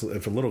house,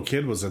 if a little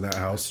kid was in that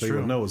house, they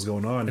would know what's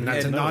going on. And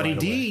that's a naughty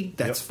deed.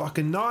 That's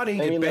fucking naughty.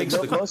 I mean, you also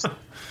got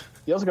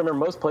to remember,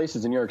 most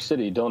places in New York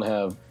City don't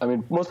have, I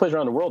mean, most places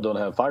around the world don't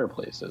have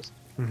fireplaces.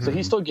 Mm-hmm. So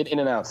he still get in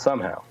and out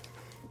somehow.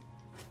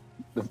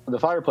 The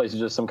fireplace is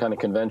just some kind of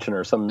convention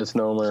or some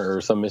misnomer or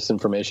some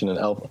misinformation. And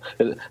elf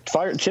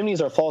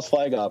chimneys are false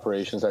flag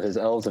operations that his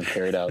elves have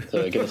carried out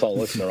to get us all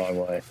looking the wrong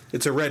way.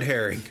 It's a red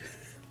herring.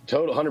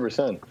 Total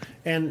 100%.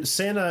 And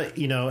Santa,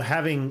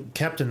 having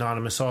kept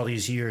anonymous all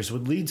these years,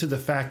 would lead to the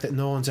fact that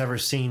no one's ever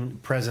seen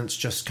presents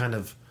just kind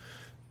of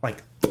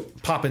like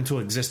pop into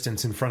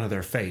existence in front of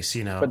their face,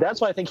 But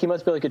that's why I think he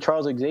must be like a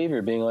Charles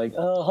Xavier, being like,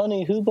 "Oh,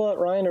 honey, who bought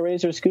Ryan a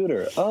Razor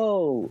scooter?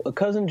 Oh, a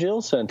cousin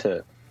Jill sent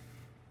it."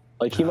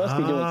 Like he must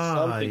be doing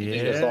something to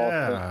get us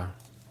all,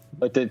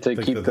 like to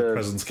keep the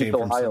presents came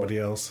from somebody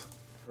else,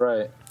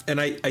 right? And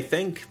I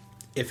think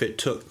if it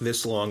took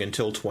this long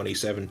until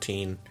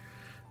 2017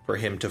 for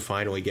him to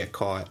finally get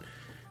caught,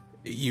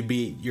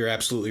 you're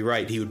absolutely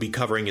right. He would be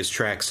covering his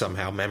tracks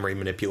somehow, memory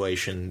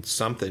manipulation,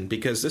 something,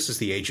 because this is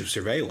the age of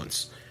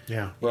surveillance.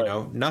 Yeah,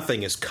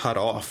 nothing is cut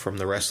off from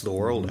the rest of the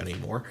world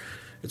anymore.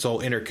 It's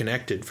all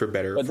interconnected for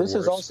better. But this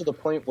is also the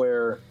point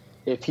where,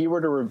 if he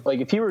were to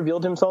if he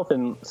revealed himself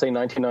in, say,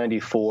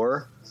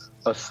 1994,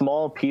 a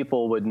small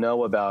people would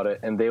know about it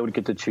and they would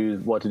get to choose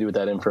what to do with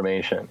that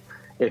information.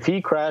 If he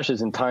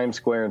crashes in Times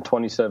Square in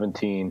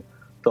 2017,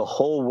 the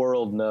whole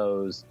world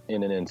knows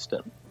in an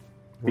instant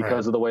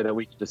because of the way that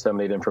we can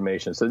disseminate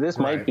information. So this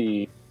might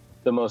be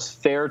the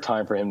most fair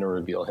time for him to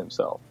reveal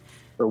himself.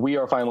 Or we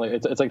are finally.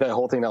 It's like that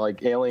whole thing that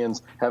like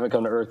aliens haven't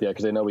come to Earth yet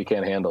because they know we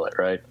can't handle it,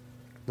 right?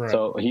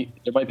 So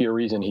there might be a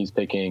reason he's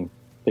picking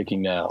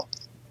now.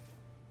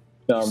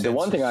 The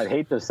one thing I'd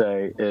hate to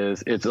say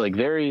is it's like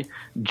very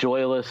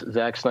joyless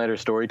Zack Snyder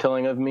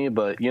storytelling of me,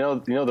 but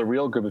the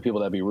real group of people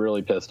that'd be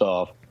really pissed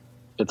off.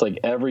 It's like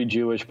every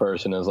Jewish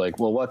person is like,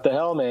 well, what the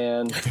hell,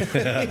 man?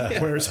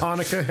 Where's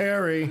Hanukkah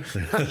Harry?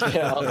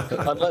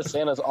 Unless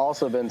Santa's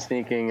also been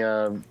sneaking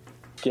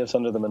gifts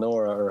under the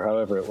menorah or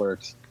however it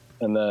works.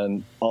 And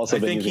then also, I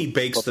think he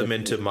bakes them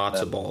into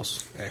matzo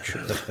balls,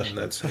 actually, and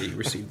that's how you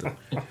receive them.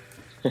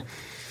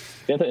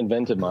 Santa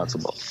invented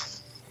matzo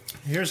balls.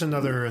 Here's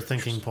another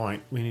thinking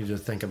point we need to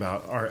think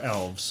about: our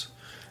elves.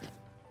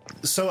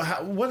 So,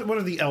 what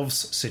are the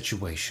elves'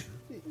 situation?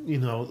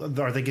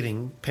 Are they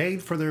getting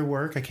paid for their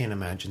work? I can't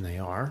imagine they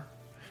are.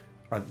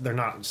 They're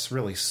not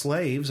really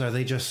slaves. Are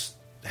they just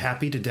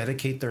happy to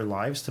dedicate their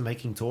lives to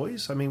making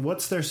toys? I mean,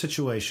 what's their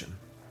situation?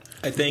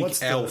 I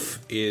think elf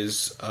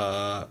is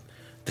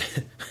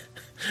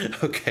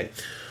okay.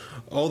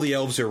 All the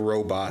elves are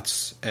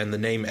robots, and the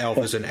name elf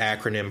is an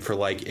acronym for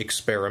like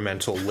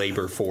experimental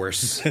labor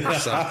force or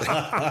something.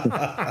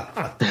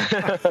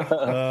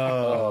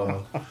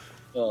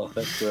 Oh,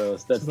 that's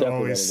gross. That's definitely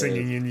always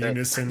singing in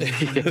unison.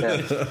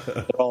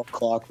 They're all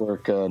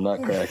clockwork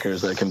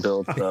nutcrackers that can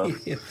build stuff.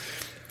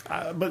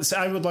 But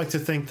I would like to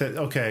think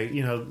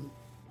that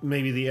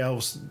maybe the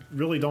elves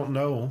really don't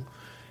know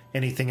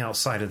anything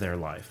outside of their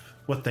life,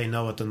 what they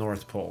know at the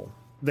North Pole.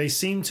 They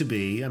seem to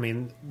be. I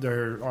mean,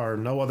 there are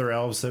no other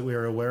elves that we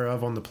are aware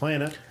of on the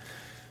planet.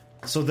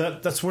 So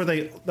that's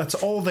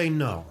all they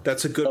know.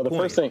 That's a good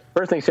point.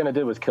 First thing Santa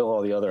did was kill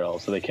all the other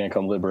elves so they can't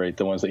come liberate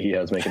the ones that he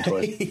has making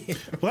toys.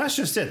 Well, that's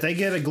just it. They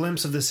get a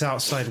glimpse of this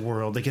outside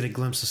world. They get a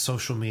glimpse of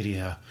social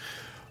media.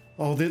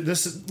 Oh,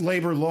 this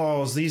labor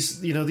laws.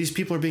 These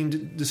people are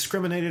being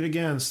discriminated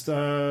against.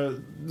 They're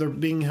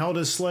being held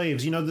as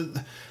slaves.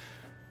 The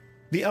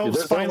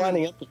elves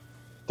finally.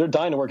 They're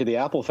dying to work at the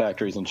Apple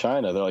factories in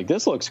China. They're like,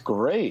 this looks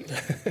great.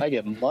 I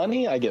get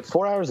money. I get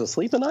 4 hours of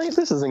sleep a night.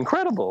 This is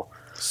incredible.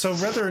 So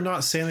whether or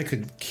not Santa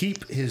could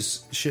keep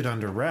his shit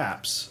under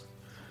wraps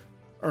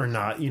or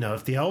not,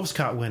 if the elves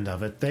caught wind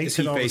of it, they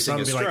could all of a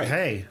sudden be like,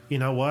 hey, you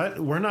know what?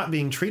 We're not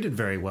being treated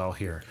very well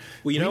here.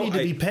 Well, we need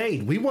to be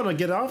paid. We want to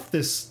get off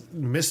this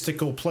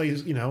mystical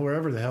place,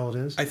 wherever the hell it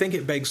is. I think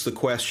it begs the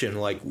question,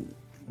 like,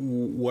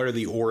 what are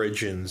the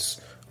origins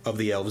of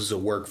the elves as a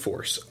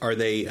workforce? Are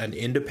they an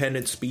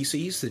independent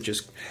species that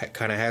just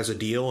kind of has a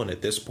deal, and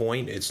at this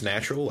point it's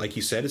natural? Like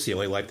you said, it's the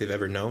only life they've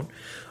ever known.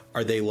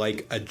 Are they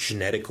like a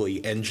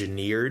genetically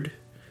engineered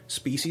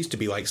species to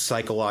be like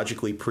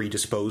psychologically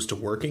predisposed to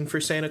working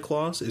for Santa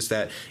Claus? Is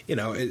that,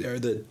 are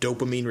the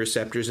dopamine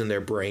receptors in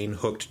their brain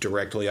hooked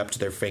directly up to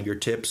their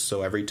fingertips,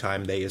 so every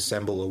time they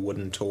assemble a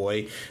wooden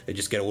toy they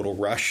just get a little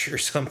rush or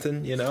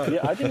something? Yeah,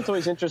 I think it's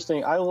always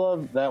interesting. I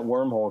love that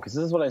wormhole, because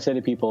this is what I say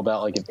to people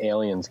about like if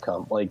aliens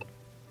come, like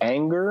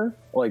anger,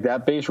 like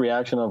that base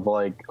reaction of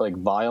like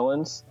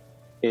violence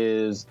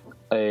is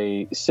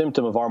a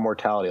symptom of our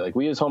mortality. Like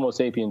we as Homo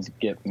sapiens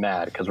get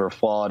mad because we're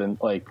flawed, and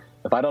like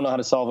if I don't know how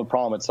to solve a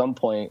problem, at some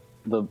point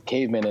the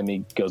caveman in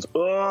me goes,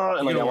 ugh,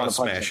 and like I want to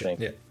punch something.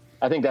 Yeah.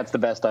 I think that's the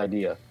best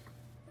idea.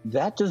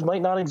 that just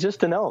might not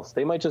exist in elves.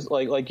 They might just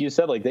like you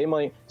said, like they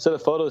might, instead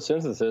of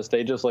photosynthesis,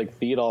 they just like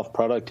feed off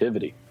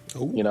productivity,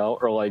 you know,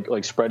 or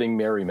like spreading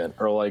merriment,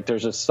 or like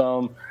there's just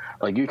some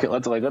like you can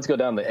let's go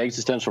down the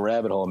existential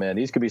rabbit hole, man.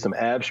 These could be some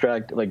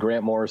abstract like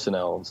Grant Morrison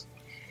elves.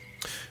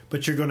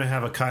 But you're going to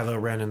have a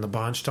Kylo Ren in the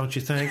bunch, don't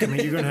you think? I mean,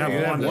 you're going to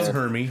have one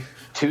Hermie.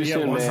 Too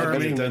soon, one man.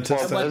 Hermie.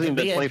 Hasn't even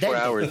been 24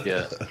 hours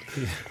yet.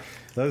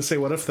 Let's say,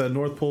 what if the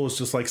North Pole is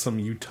just like some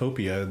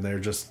utopia and they're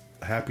just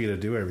happy to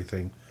do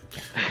everything?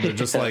 They're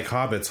just like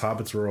hobbits.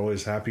 Hobbits were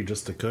always happy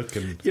just to cook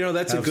and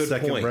that's have a good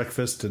second point.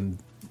 Breakfast and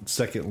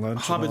second lunch.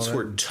 Hobbits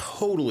were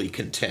totally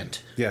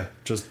content. Yeah,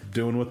 just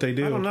doing what they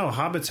do. I don't know.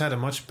 Hobbits had a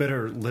much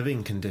better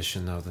living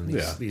condition, though, than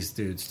these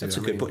dudes do. That's a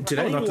good point. Did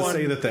Not to anyone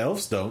say that the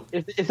elves don't.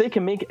 If they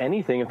can make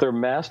anything, if they're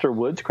master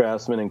woods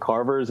craftsmen and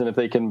carvers, and if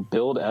they can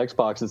build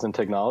Xboxes and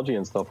technology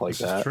and stuff like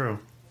This that, is true.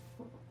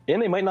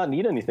 and they might not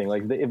need anything.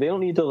 Like if they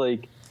don't need to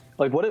like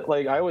what if,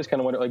 like I always kind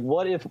of wonder, like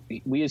what if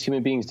we as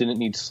human beings didn't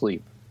need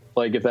sleep?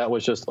 Like if that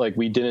was just like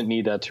we didn't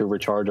need that to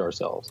recharge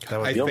ourselves.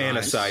 That would I be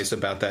fantasize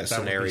about that That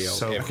would be scenario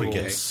so every cool.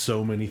 day.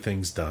 So many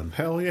things done.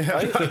 Hell yeah.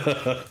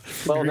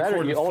 Well, that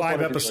or recording you almost 5 want to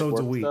do, episodes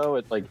a work, week. though.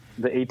 It's like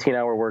the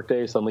 18-hour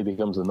workday suddenly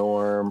becomes the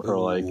norm, or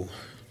like,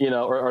 you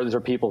know, or there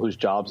are people whose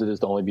jobs it is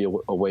to only be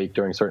awake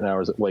during certain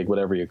hours, like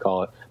whatever you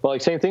call it. But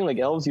like same thing, like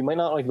elves, you might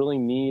not like really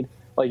need.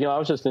 Like, you know, I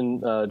was just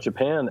in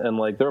Japan, and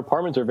like their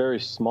apartments are very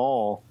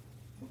small,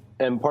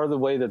 and part of the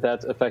way that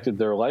that's affected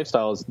their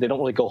lifestyle is they don't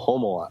really go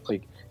home a lot.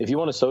 Like if you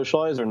want to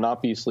socialize or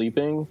not be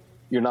sleeping,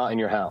 you're not in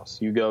your house.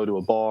 You go to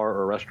a bar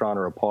or a restaurant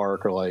or a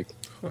park, or like,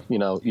 you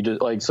know, you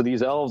just like, so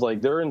these elves,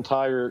 like their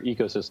entire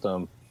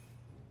ecosystem,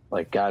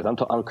 like guys,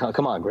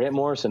 come on, Grant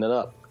Morrison it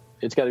up.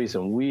 It's got to be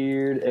some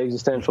weird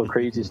existential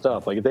crazy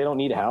stuff. Like if they don't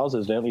need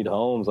houses, they don't need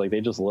homes, like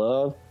they just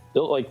love,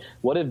 like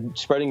what if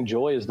spreading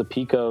joy is the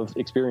peak of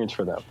experience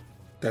for them?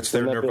 That's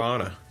their Wouldn't that be-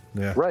 nirvana.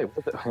 Yeah. Right.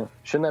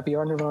 Shouldn't that be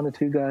our nirvana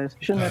too, guys?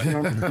 Shouldn't that be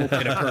our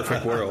nirvana? In a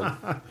perfect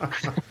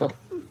world.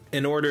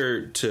 In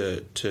order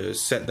to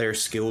set their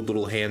skilled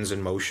little hands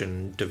in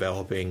motion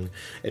developing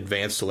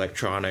advanced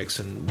electronics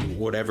and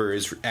whatever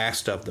is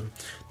asked of them,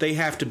 they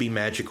have to be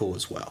magical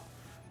as well.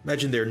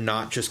 Imagine they're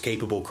not just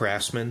capable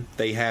craftsmen.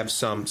 They have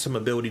some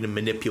ability to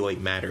manipulate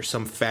matter,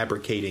 some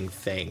fabricating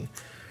thing.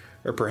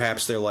 Or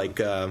perhaps they're like...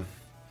 no,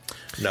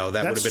 that would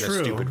have That's been a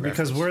true, stupid reference.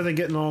 because where are they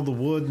getting all the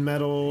wood,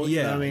 metal?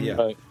 you know what I mean, yeah.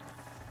 Right.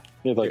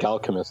 Yeah, like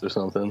alchemists or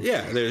something.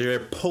 Yeah, they're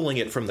pulling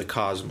it from the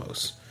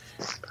cosmos.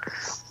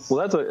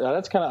 Well,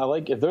 that's kind of, I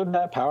like, if they're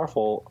that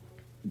powerful,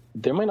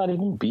 there might not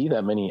even be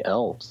that many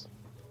elves.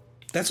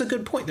 That's a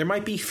good point. There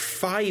might be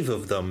 5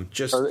 of them.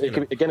 Just Or it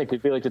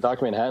could be like the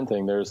Dr. Manhattan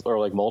thing. Or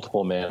like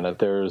Multiple Man, that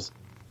there's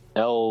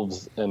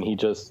elves, and he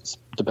just,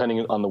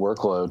 depending on the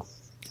workload.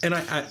 And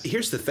I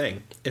here's the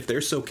thing: if they're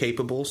so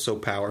capable, so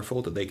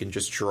powerful that they can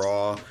just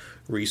draw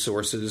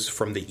resources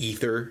from the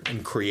ether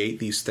and create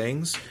these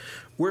things,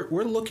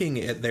 we're looking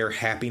at their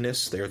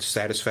happiness, their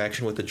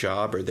satisfaction with the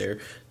job, or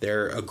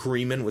their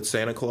agreement with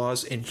Santa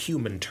Claus in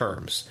human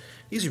terms.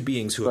 These are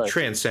beings who have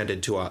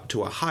transcended to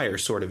a higher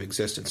sort of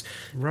existence.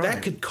 Right.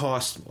 That could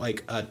cost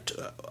like a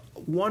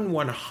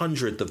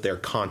 1/100th of their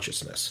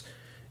consciousness.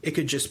 It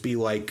could just be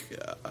like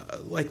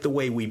the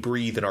way we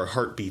breathe and our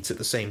heart beats at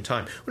the same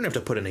time. We don't have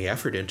to put any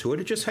effort into it.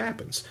 It just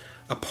happens.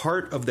 A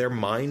part of their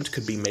mind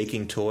could be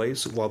making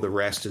toys while the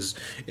rest is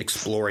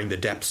exploring the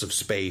depths of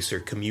space or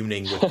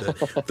communing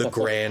with the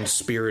grand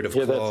spirit of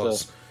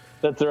Claus.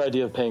 That's their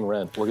idea of paying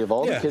rent. We'll give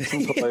all the kids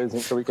some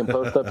toys so we can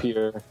post up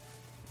here.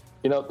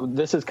 You know,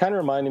 this is kind of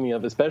reminding me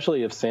of,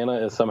 especially if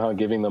Santa is somehow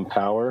giving them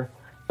power,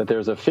 that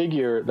there's a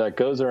figure that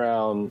goes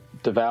around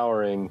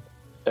devouring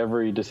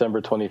every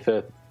December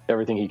 25th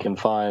everything he can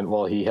find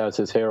while he has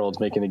his heralds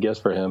making the gifts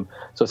for him.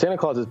 So Santa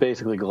Claus is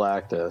basically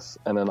Galactus,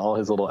 and then all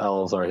his little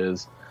elves are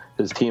his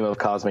team of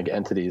cosmic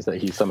entities that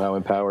he somehow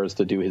empowers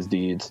to do his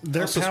deeds.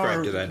 I'll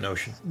subscribe to that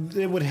notion.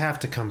 It would have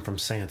to come from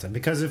Santa,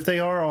 because if they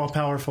are all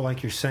powerful,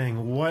 like you're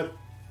saying, what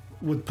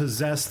would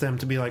possess them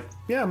to be like,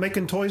 yeah,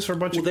 making toys for a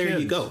bunch of kids? There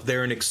you go.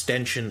 They're an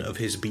extension of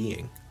his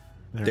being.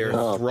 They're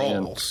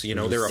thralls. You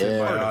know, they're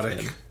a part of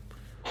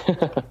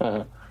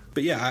him.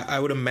 But yeah, I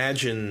would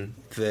imagine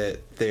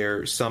that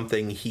they're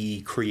something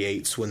he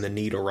creates when the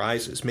need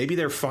arises. Maybe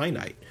they're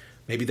finite.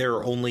 Maybe there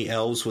are only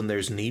elves when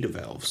there's need of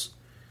elves.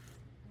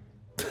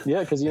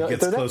 Yeah, because, you know,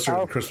 it gets closer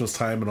to Christmas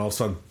time, and all of a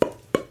sudden,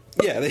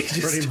 yeah, they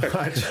just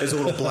there's a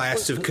little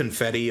blast of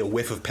confetti, a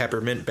whiff of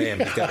peppermint, bam,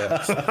 you got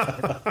elves.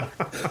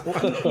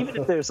 Well, even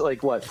if there's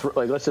like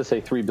let's just say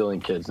 3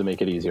 billion kids to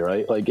make it easy,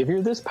 right? Like if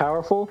you're this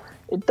powerful,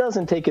 it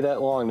doesn't take you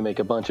that long to make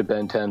a bunch of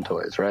Ben 10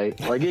 toys, right?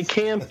 Like it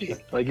can't be.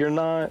 Like you're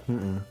not.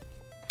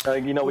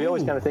 You know, we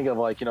always kind of think of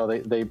like, you know,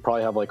 they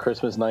probably have like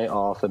Christmas night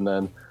off, and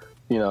then,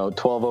 you know,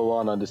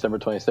 12:01 on December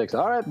 26th.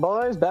 All right,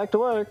 boys, back to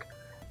work.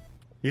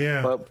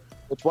 Yeah. But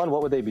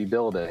what would they be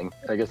building?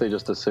 I guess they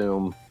just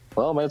assume,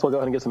 well, might as well go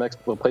ahead and get some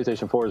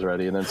PlayStation 4s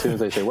ready. And then as soon as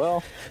they say,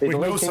 well, we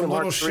know some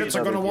little shits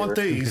are going to want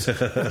these. They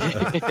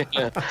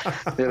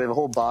have a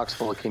whole box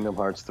full of Kingdom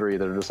Hearts 3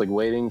 that are just like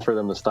waiting for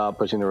them to stop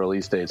pushing the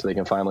release date so they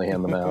can finally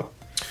hand them out.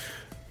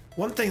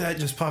 One thing that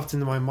just popped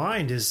into my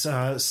mind is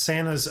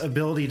Santa's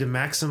ability to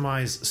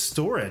maximize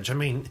storage. I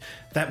mean,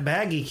 that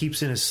bag he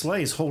keeps in his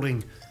sleigh is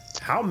holding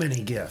how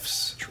many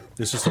gifts?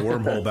 It's just a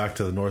wormhole back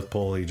to the North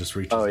Pole. He just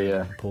reaches in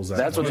and pulls that.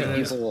 That's what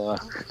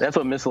that's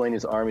what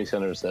Miscellaneous Army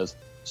Center says.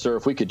 Sir,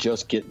 if we could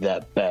just get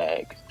that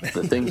bag,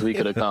 the things we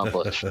could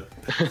accomplish.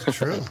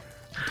 True.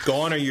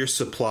 Gone are your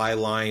supply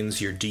lines,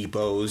 your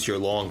depots, your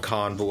long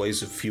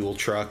convoys of fuel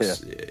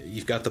trucks. Yeah.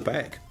 You've got the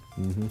bag.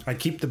 I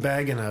keep the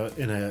bag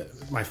in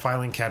my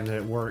filing cabinet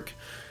at work.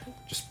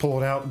 Just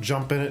pull it out,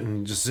 jump in it,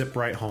 and just zip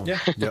right home. Yeah.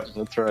 Yep.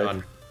 That's right.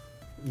 Done.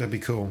 That'd be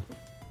cool.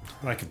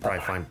 I could probably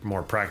find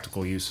more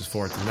practical uses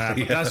for it than that.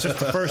 But that's just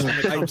the first thing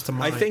that comes to I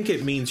mind. think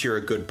it means you're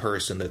a good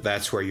person,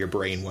 that's where your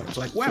brain went. It's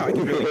like, wow, I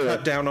can really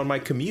cut down on my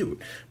commute.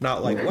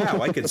 Not like,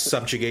 wow, I could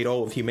subjugate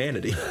all of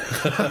humanity.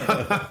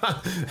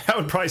 that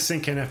would probably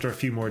sink in after a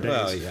few more days.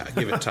 Well, yeah,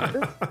 give it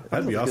time.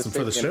 That'd be awesome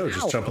for the show.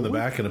 Just jump in the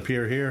back and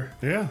appear here.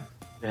 Yeah.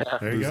 There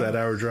you Lose go. that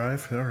hour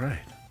drive. All right.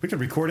 We could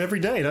record every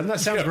day. Doesn't that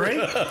sound great?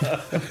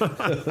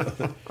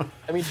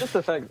 I mean, just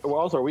the fact. Well,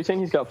 also, are we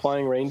saying he's got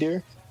flying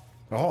reindeer?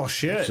 Oh,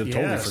 shit. Totally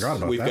yes. forgot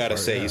about We've that got to part,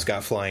 say yeah. he's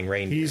got flying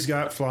reindeer. He's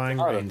got flying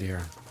reindeer.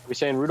 Are we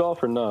saying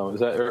Rudolph or no?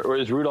 Is that or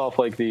is Rudolph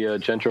like the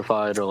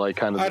gentrified or like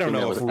kind of? I don't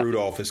know if with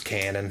Rudolph is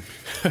canon.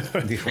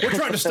 We're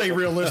trying to stay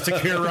realistic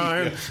here,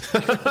 Ryan.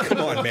 Come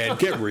on, man,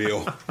 get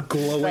real.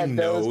 Glowing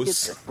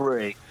nose.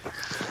 Break.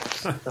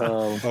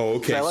 Oh,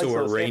 okay, I like so a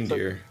those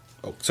reindeer.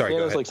 Oh, sorry, Yeah,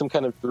 go it's ahead. like some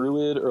kind of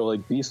druid or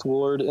like beast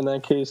ward in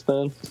that case.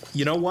 Then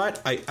You know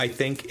what? I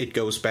think it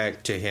goes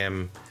back to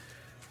him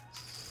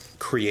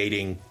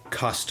creating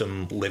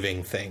custom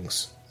living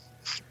things.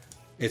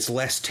 It's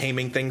less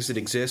taming things that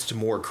exist,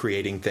 more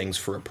creating things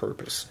for a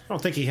purpose. I don't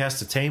think he has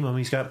to tame them.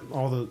 He's got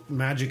all the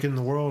magic in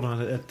the world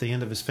on it at the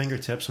end of his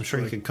fingertips. I'm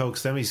sure he could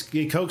coax them.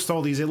 He coaxed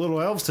all these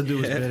little elves to do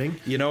his bidding.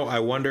 You know,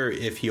 I wonder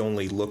if he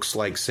only looks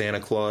like Santa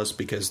Claus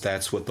because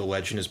that's what the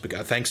legend has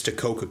become. Thanks to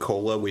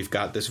Coca-Cola, we've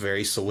got this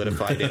very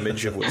solidified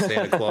image of what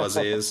Santa Claus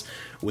is.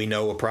 We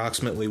know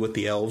approximately what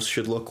the elves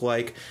should look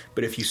like,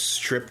 but if you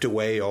stripped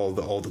away all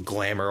the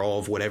glamour, all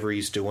of whatever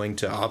he's doing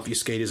to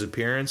obfuscate his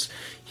appearance,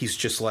 he's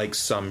just like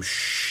some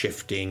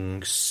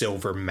shifting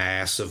silver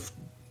mass of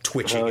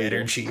twitching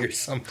energy or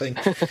something.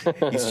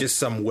 He's just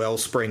some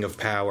wellspring of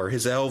power.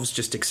 His elves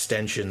just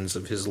extensions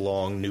of his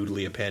long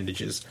noodly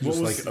appendages.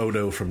 Just like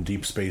Odo from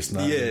Deep Space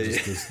Nine. Yeah,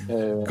 Just this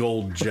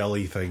gold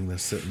jelly thing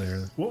that's sitting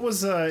there. What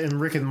was in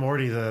Rick and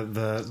Morty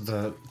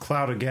the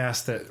cloud of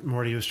gas that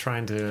Morty was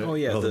trying to? Oh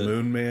yeah, Oh, the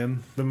Moon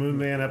Man. The Moon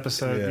Man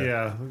episode,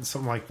 Yeah.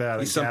 something like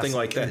that. He's something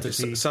like that,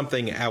 just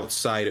something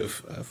outside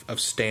of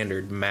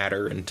standard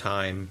matter and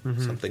time,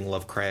 something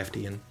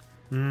Lovecraftian.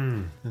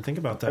 And think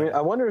about that. I mean,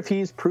 I wonder if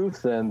he's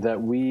proof then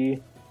that we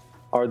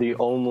are the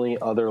only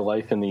other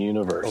life in the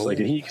universe. Like,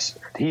 did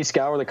he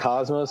scour the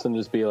cosmos and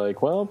just be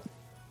like, well,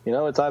 you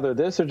know, it's either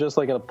this or just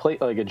like a plate,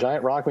 like a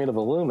giant rock made of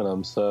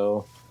aluminum.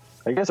 So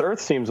I guess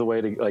Earth seems a way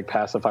to like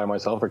pacify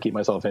myself or keep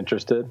myself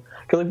interested.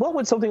 Because like, what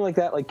would something like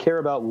that like care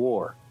about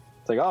war?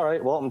 It's like, all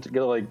right, well, I'm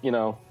gonna like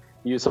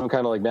use some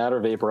kind of like matter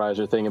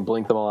vaporizer thing and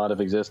blink them all out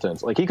of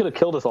existence. Like he could have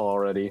killed us all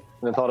already and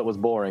then thought it was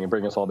boring and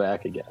bring us all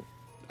back again.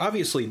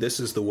 Obviously,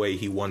 this is the way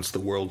he wants the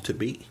world to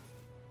be.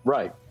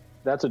 Right.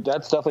 That's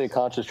definitely a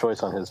conscious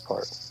choice on his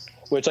part.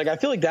 Which, like, I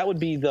feel like that would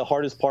be the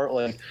hardest part.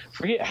 Like,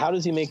 forget how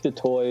does he make the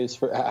toys?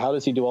 How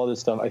does he do all this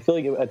stuff? I feel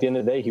like at the end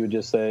of the day, he would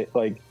just say,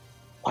 like,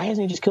 why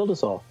hasn't he just killed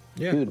us all?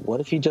 Yeah. Dude, what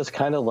if he just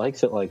kind of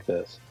likes it like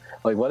this?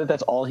 Like, what if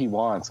that's all he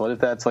wants? What if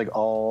that's, like,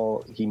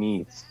 all he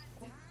needs?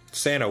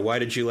 Santa, why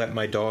did you let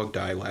my dog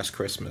die last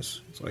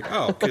Christmas? It's like,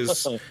 oh,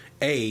 because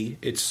A,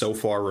 it's so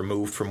far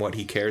removed from what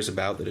he cares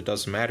about that it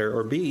doesn't matter,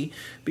 or B,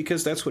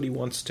 because that's what he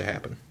wants to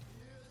happen.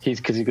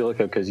 Because he could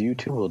look up, because you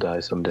too will die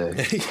someday.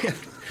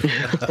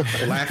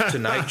 Laugh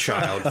tonight,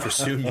 child, for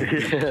soon you'll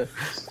be.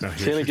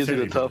 Santa gives you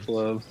the tough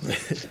love.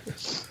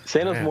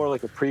 Santa's more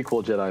like a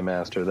prequel Jedi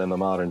Master than the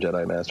modern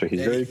Jedi Master.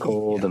 He's very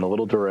cold and a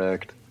little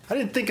direct. I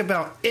didn't think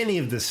about any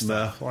of this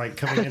stuff like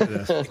coming into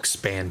this.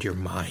 Expand your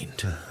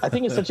mind. I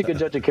think it's such a good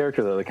judge of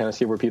character, though, to kind of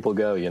see where people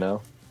go, you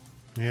know?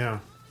 Yeah.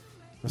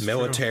 That's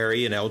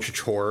Military and Eldritch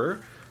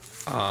Horror.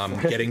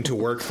 Getting to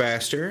work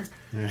faster.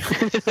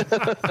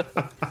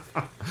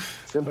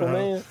 Simple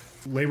man.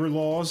 Labor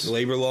laws.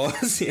 Labor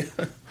laws, yeah.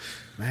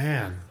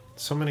 Man,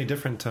 so many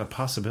different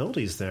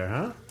possibilities there, huh?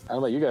 I don't know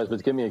about you guys, but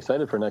it's getting me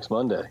excited for next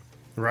Monday.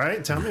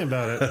 Right? Tell me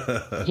about it.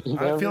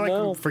 I feel like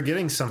I'm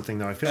forgetting something,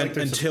 though. I feel like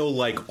there's Until,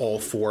 like, all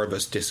four of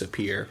us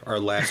disappear. Our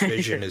last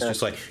vision is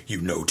just like,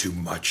 you know too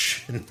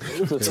much.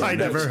 I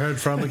never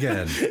Heard from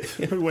again.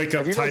 wake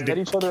up you guys tied met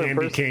to each other in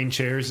candy person? cane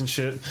chairs and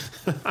shit.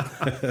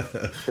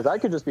 Because I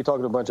could just be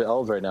talking to a bunch of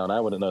elves right now, and I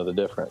wouldn't know the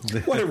difference.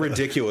 What a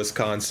ridiculous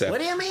concept.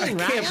 What do you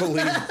mean, I can't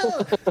believe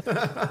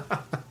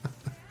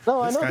No,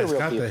 I know guy's they're real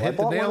got people. hit I the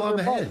bought nail one on of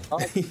the their head.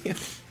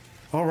 books.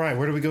 All right,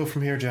 where do we go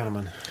from here,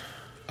 gentlemen?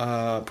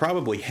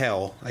 probably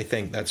hell. I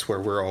think that's where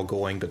we're all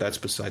going, but that's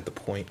beside the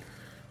point.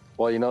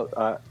 Well, you know,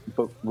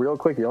 but real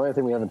quick, the only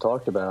thing we haven't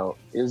talked about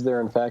is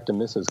there, in fact, a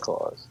Mrs.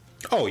 Claus?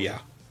 Oh, yeah.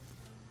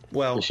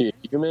 Well, Is she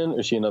human?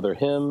 Is she another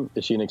him?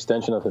 Is she an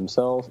extension of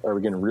himself? Are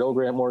we getting real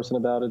Grant Morrison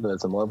about it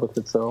that's in love with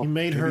itself? He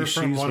made her Maybe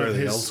from she's one where of the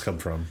his. elves come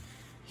from.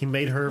 He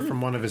made her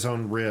from one of his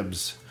own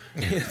ribs.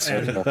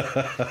 And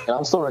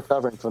I'm still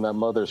recovering from that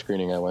Mother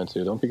screening I went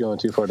to. Don't be going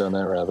too far down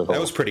that rabbit hole.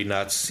 That was pretty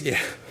nuts. Yeah.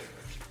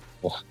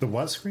 The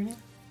what screening?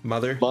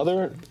 Mother?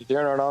 Mother? The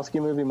Darren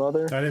Aronofsky movie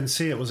Mother? I didn't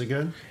see it. Was it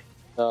good?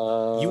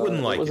 You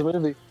wouldn't like It was it. a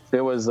movie. It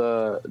was,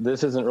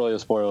 this isn't really a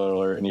spoiler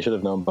alert, and you should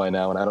have known by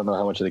now, and I don't know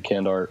how much of the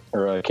Candare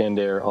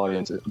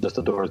audience just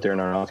adores Darren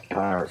Aronofsky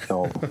art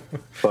film.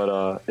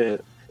 But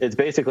it's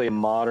basically a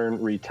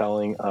modern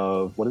retelling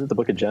of, what is it, the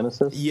Book of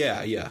Genesis?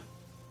 Yeah, yeah.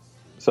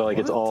 So, like,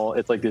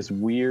 it's like this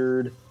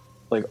weird,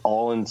 like,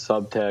 all in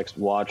subtext,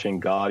 watching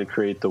God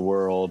create the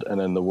world, and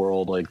then the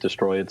world, like,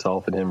 destroy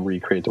itself, and him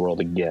recreate the world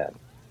again.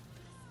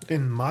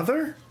 In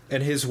Mother?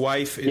 And his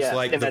wife is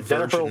like in the that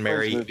Jennifer Virgin Lawrence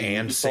Mary movie,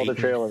 and you saw the Satan.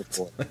 trailer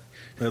for it.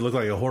 It looked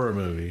like a horror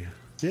movie.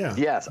 Yeah.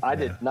 Yes, I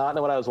did not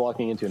know what I was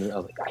walking into, and I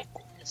was like, I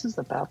think this is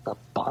about the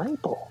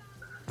Bible.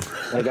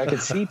 Like, I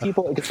could see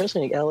people, like,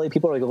 especially in LA,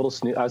 people are like a little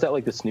snooty. I was at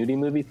like the snooty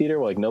movie theater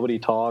where like nobody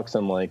talks,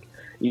 and like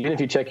even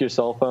if you check your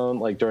cell phone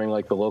like during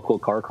like the local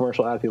car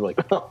commercial ad, people are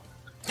like, oh,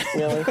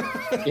 really?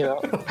 You know?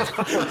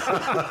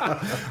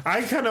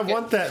 I kind of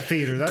want that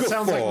theater. That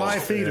sounds like my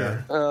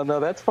theater. No,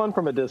 that's fun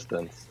from a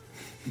distance.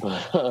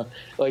 But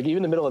like even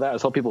in the middle of that, I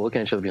saw people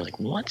looking at each other, being like,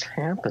 "What's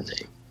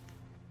happening?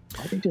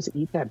 Why don't they just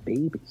eat that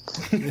baby?"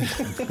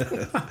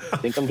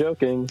 Think I'm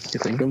joking? You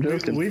think I'm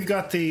joking? We've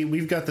got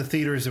the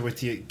theaters with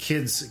the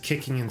kids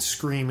kicking and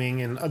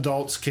screaming and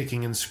adults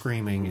kicking and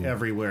screaming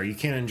everywhere. You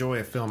can't enjoy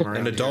a film around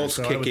And adults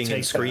here, so I would kicking take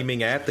and that.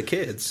 screaming at the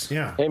kids.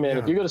 Yeah. Hey man,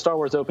 yeah. if you go to Star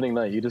Wars opening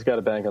night, you just got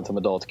to bank on some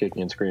adults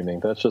kicking and screaming.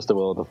 That's just the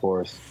will of the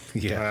Force.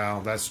 Yeah.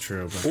 Well, that's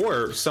true. But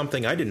Or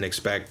something I didn't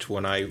expect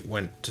when I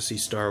went to see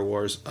Star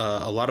Wars,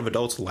 a lot of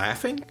adults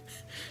laughing,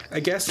 I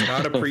guess,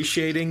 not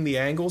appreciating the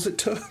angles it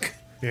took.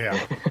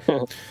 yeah.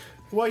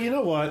 Well, you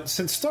know what?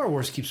 Since Star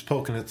Wars keeps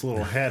poking its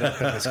little head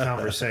up in this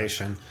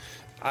conversation,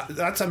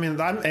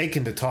 I'm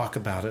aching to talk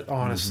about it,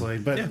 honestly.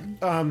 But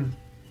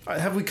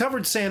have we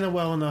covered Santa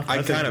well enough?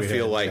 I kind of we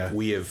feel have, like yeah.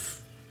 we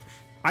have.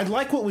 I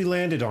like what we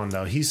landed on,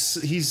 though.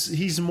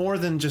 He's more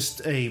than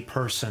just a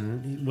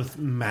person with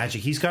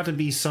magic. He's got to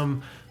be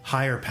some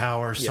higher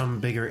power, some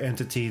bigger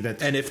entity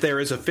that. And if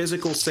there is a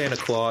physical Santa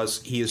Claus,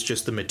 he is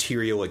just the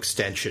material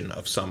extension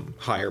of some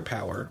higher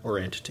power or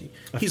entity.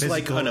 He's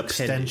like physical an appendage.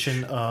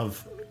 extension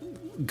of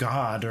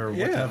God or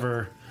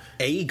whatever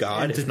A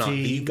god, if not the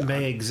entity god.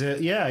 may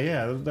exist.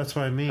 Yeah, that's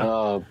what I mean.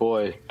 Oh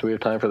boy, do we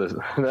have time for this?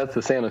 That's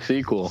the Santa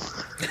sequel.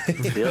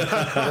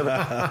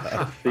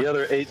 The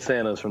other 8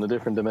 Santas from the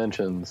different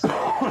dimensions.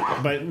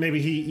 But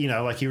maybe he,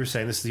 like you were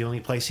saying, this is the only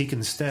place he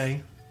can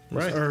stay,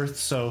 Right. Earth.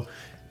 So,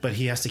 but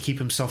he has to keep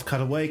himself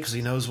cut away because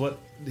he knows what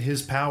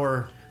his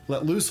power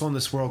let loose on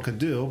this world could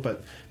do.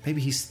 But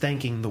maybe he's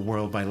thanking the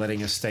world by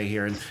letting us stay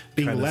here and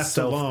being Kinda left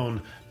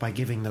alone by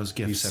giving those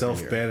gifts. He every year.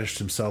 self-banished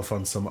himself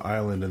on some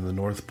island in the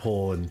North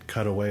Pole and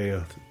cut away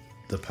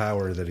the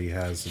power that he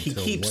has He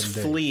until keeps one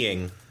day.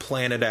 fleeing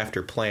planet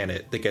after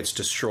planet that gets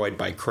destroyed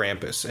by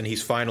Krampus, and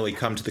he's finally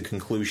come to the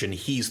conclusion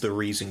he's the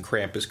reason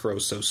Krampus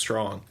grows so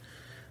strong.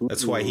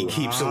 That's why he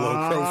keeps a low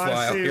I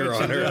profile see here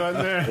what on you're doing Earth.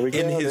 there. There we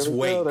In go, his there we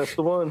go, wake. that's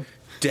the one.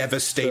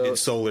 Devastated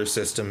solar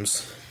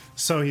systems.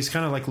 So he's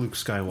kind of like Luke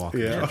Skywalker.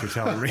 Yeah. What you're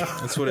telling me.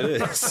 That's what it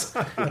is.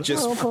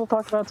 Just We'll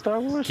talk about Star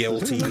Wars.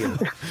 guilty. And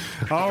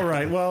All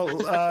right.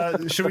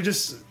 Well, should we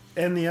just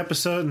end the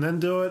episode and then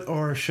do it,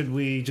 or should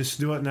we just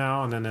do it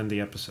now and then end the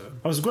episode?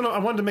 I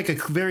wanted to make a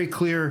very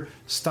clear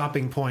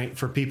stopping point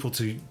for people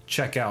to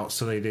check out,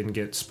 so they didn't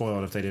get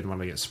spoiled if they didn't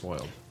want to get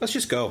spoiled. let's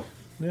just go.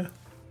 Yeah.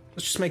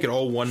 Let's just make it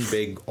all one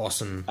big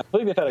awesome. I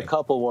believe they've had a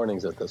couple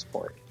warnings at this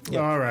point.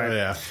 All right. Oh,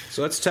 yeah.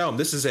 So let's tell them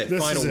this is it.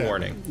 This Final is it.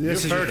 warning.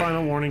 This is your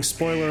final warning.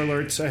 Spoiler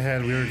alerts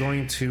ahead.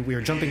 We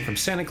are jumping from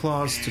Santa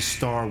Claus to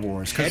Star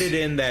Wars. 'Cause- Edit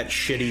in that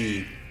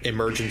shitty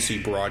emergency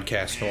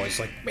broadcast noise,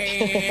 like.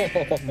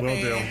 Will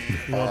do.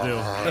 Will do.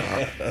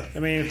 I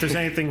mean, if there's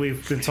anything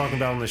we've been talking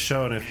about on the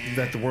show, and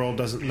that the world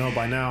doesn't know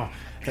by now,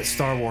 that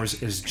Star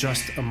Wars is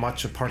just as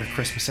much a part of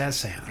Christmas as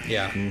Santa.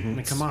 Yeah. I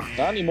mean, come on.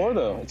 Not anymore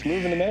though. It's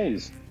moving to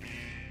Maze.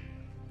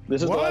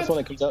 This is What? the last one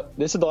that comes out.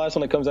 This is the last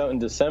one that comes out in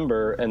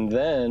December, and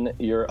then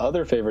your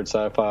other favorite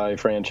sci-fi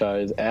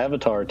franchise,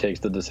 Avatar, takes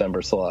the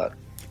December slot.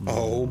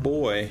 Oh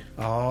boy.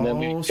 Oh,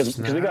 Because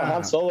we got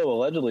Han snap. Solo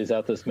allegedly is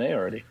out this May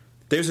already.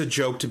 There's a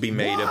joke to be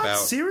made What? about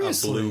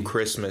Seriously? a blue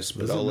Christmas,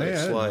 but Doesn't I'll let it matter.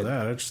 I didn't know slide.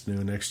 that. I just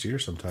knew next year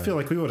sometime. I feel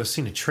like we would have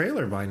seen a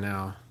trailer by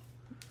now.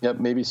 Yep,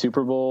 maybe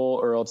Super Bowl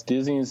or else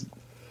Disney's.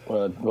 This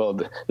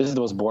is the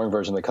most boring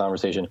version of the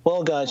conversation.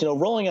 Well, guys,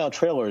 rolling out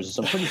trailers is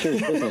some pretty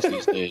serious business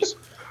these days.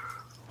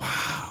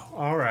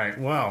 All right,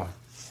 well,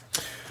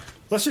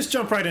 let's just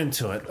jump right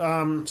into it.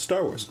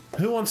 Star Wars.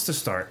 Who wants to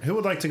start? Who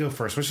would like to go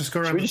first? Let's just go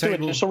around Should we the just do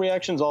table. initial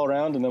reactions all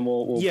around, and then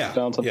we'll Yeah,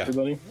 bounce on yeah.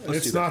 everybody?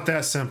 It's not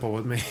that simple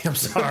with me. I'm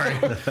sorry.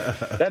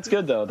 That's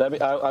good though.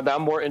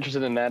 I'm more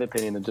interested in that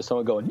opinion than just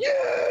someone going,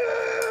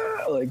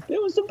 "Yeah, like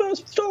it was the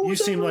best Star Wars."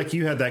 You seem ever." like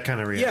you had that kind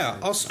of reaction. Yeah,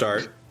 I'll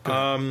start.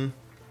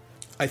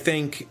 I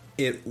think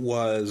it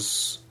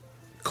was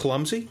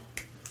clumsy.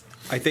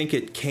 I think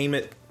it came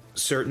at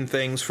certain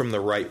things from the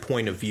right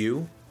point of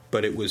view,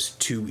 but it was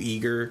too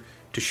eager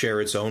to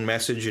share its own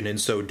message, and in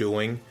so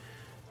doing,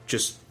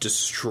 just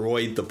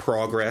destroyed the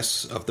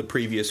progress of the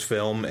previous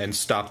film and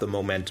stopped the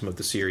momentum of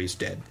the series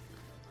dead.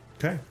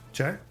 Okay,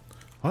 Jack?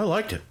 I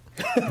liked it.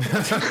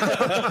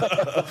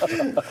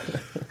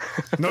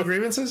 No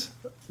grievances?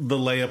 The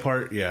Leia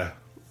part, yeah.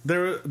 There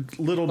were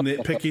little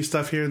nitpicky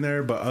stuff here and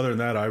there, but other than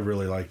that, I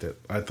really liked it.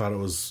 I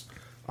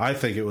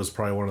think it was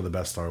probably one of the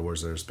best Star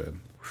Wars there's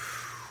been.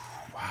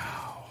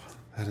 Wow.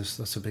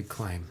 That's a big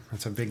claim.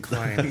 That's a big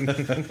claim.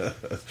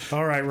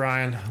 All right,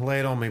 Ryan, lay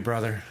it on me,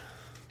 brother.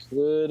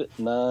 Could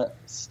not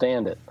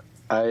stand it.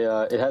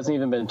 It hasn't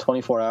even been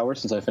 24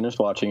 hours since I finished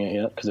watching it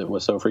yet because it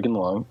was so freaking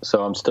long.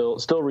 So I'm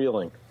still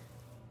reeling,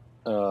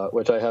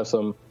 which I have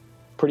some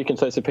pretty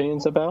concise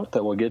opinions about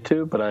that we'll get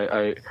to. But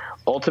I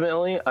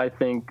ultimately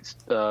think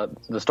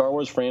the Star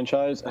Wars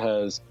franchise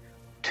has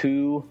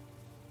two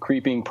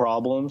creeping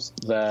problems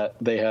that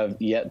they have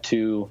yet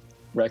to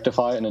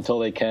rectify, and until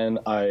they can,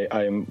 I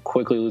am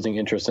quickly losing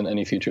interest in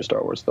any future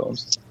Star Wars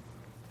films.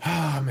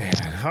 Oh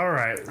man! All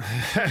right.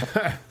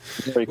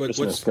 Merry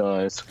Christmas,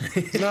 guys.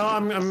 No,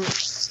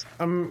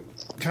 I'm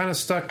kind of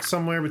stuck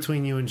somewhere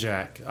between you and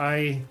Jack.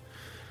 I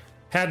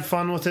had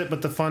fun with it,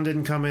 but the fun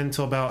didn't come in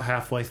until about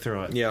halfway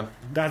through it. Yeah,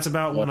 that's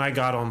about when I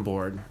got on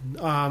board.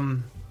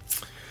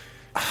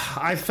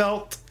 I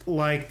felt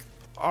like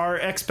our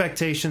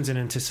expectations and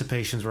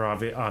anticipations were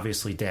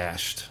obviously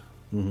dashed.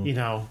 Mm-hmm. You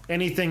know,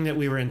 anything that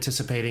we were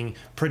anticipating,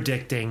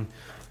 predicting,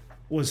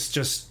 was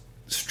just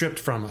stripped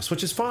from us,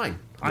 which is fine.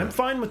 Yeah. I'm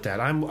fine with that.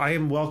 I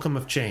am welcome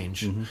of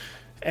change, mm-hmm.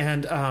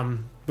 and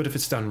but if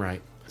it's done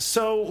right.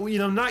 So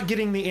not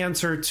getting the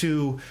answer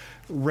to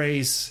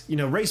Rey's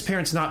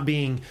parents not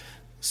being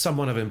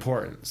someone of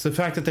importance, the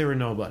fact that they were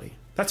nobody,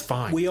 that's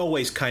fine. We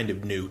always kind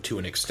of knew to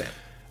an extent.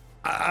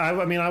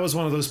 I mean, I was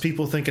one of those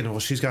people thinking, well,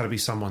 she's got to be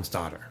someone's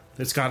daughter.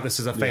 This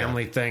is a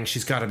family thing.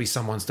 She's got to be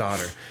someone's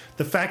daughter.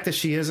 The fact that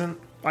she isn't,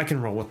 I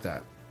can roll with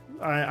that.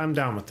 I'm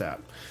down with that.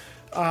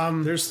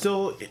 There's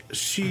still,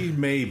 she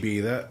may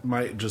be. That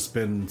might just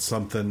been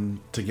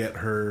something to get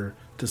her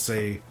to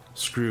say,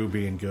 screw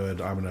being good.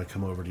 I'm going to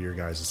come over to your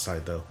guys'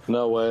 side, though.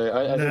 No way.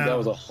 I think that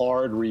was a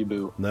hard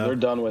reboot. No. They're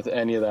done with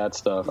any of that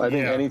stuff. I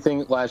think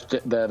anything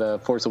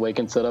that Force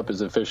Awakens set up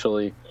is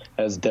officially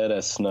as dead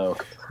as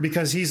Snoke.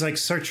 Because he's like,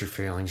 search your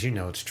feelings. You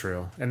know it's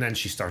true. And then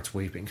she starts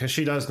weeping because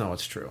she does know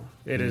it's true.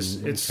 It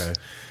is. It's okay.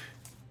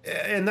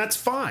 And that's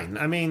fine.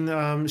 I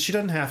mean, she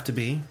doesn't have to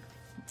be.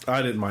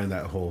 I didn't mind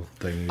that whole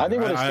thing either. I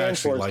think what it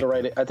stands for is the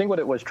right. I think what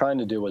it was trying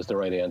to do was the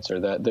right answer.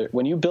 That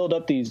when you build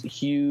up these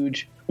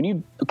huge, when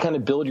you kind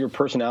of build your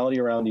personality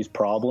around these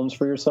problems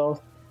for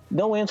yourself,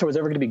 no answer was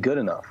ever going to be good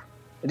enough.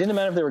 It didn't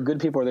matter if they were good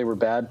people or they were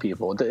bad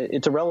people.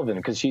 It's irrelevant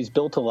because she's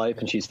built to life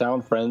and she's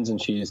found friends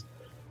and she's,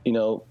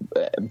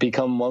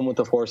 become one with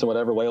the Force in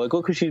whatever way. Like,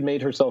 look who she's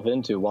made herself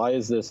into. Why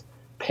is this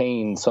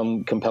pain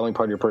some compelling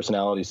part of your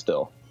personality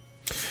still?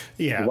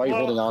 Yeah. Why are you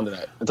holding on to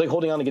that? It's like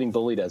holding on to getting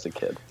bullied as a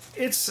kid.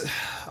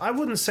 I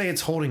wouldn't say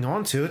it's holding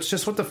on to. It's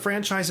just what the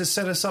franchise has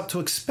set us up to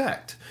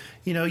expect.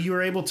 You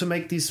were able to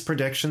make these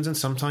predictions, and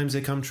sometimes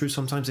they come true,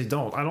 sometimes they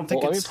don't. I don't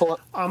think it's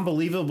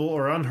unbelievable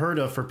or unheard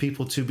of for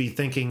people to be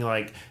thinking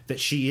like that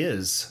she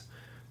is.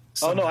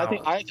 Somehow. Oh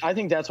no, I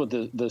think that's what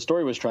the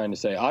story was trying to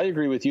say. I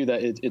agree with you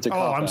that it's a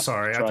cop-out. Oh, I'm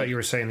sorry. I thought you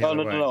were saying the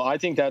other way. No. I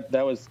think that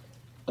was.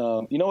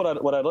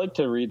 What I'd like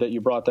to read that you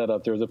brought that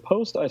up. There was a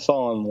post I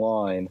saw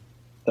online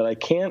that I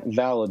can't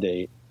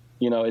validate.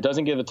 It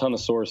doesn't give a ton of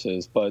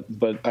sources, but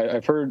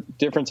I've heard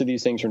different of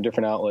these things from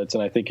different outlets,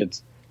 and I think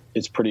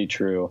it's pretty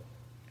true.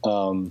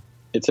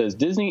 It says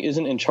Disney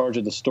isn't in charge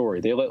of the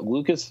story. They let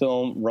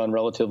Lucasfilm run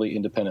relatively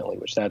independently,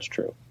 which that's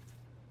true.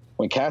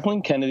 When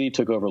Kathleen Kennedy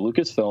took over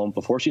Lucasfilm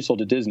before she sold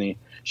to Disney,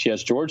 she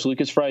asked George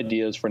Lucas for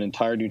ideas for an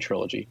entire new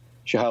trilogy.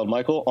 She hired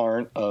Michael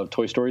Arndt of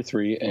Toy Story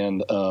 3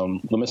 and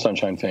Limited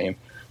Sunshine fame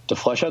to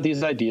flesh out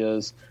these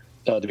ideas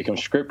to become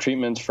script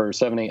treatments for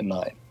 7, 8, and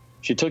 9.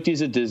 She took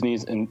these at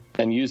Disney's and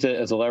used it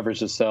as a leverage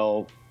to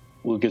sell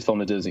Lucasfilm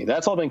to Disney.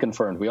 That's all been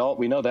confirmed. We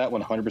know that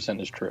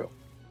 100% is true.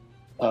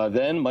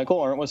 Then Michael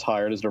Arndt was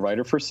hired as the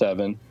writer for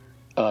 7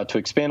 to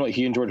expand what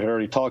he and George had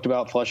already talked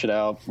about, flesh it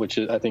out, which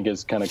I think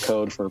is kind of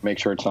code for make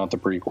sure it's not the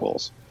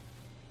prequels.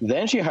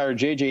 Then she hired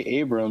J.J.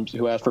 Abrams,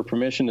 who asked for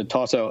permission to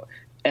toss out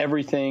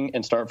everything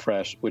and start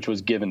fresh, which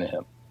was given to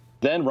him.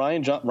 Then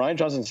Ryan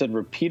Johnson said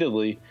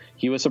repeatedly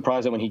he was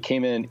surprised that when he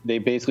came in, they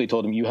basically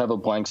told him, you have a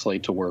blank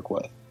slate to work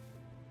with.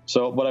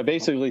 So what I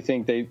basically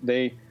think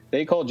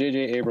they called J.J.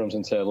 Abrams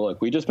and said,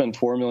 look, we just spent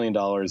 $4 million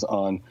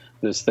on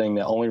this thing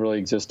that only really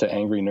exists to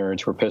angry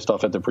nerds who are pissed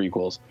off at the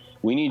prequels.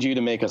 We need you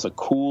to make us a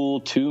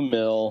cool $2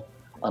 million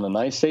on a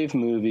nice, safe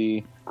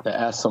movie that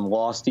asks some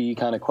lofty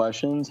kind of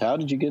questions. How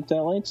did you get that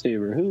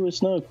lightsaber? Who is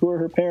Snoke? Who are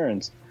her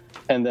parents?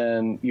 And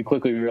then you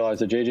quickly realize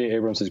that J.J.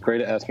 Abrams is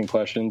great at asking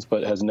questions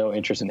but has no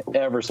interest in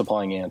ever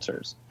supplying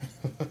answers.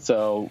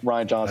 So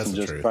Ryan Johnson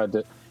just tried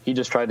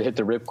to hit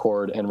the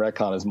ripcord and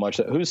retcon as much.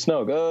 Who's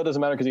Snoke? Oh, it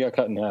doesn't matter because he got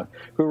cut in half.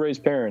 Who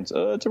raised parents?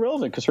 It's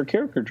irrelevant because her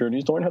character journey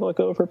is to learn how to let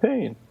go of her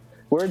pain.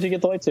 Where'd you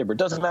get the lightsaber? It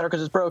doesn't matter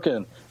because it's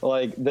broken.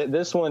 Like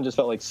this one just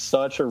felt like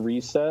such a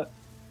reset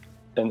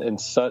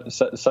and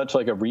such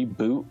like a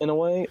reboot in a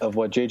way of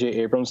what J.J.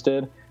 Abrams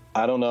did.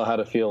 I don't know how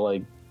to feel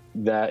like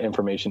that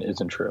information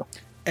isn't true.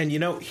 And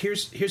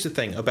here's the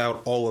thing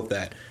about all of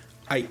that.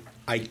 I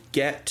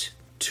get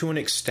to an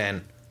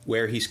extent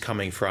where he's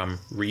coming from,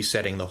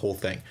 resetting the whole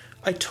thing.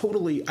 I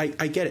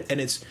get it, and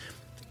it's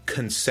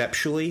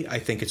conceptually, I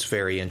think it's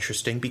very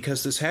interesting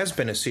because this has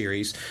been a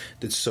series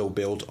that's so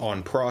built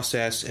on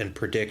process and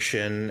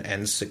prediction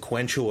and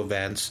sequential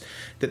events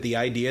that the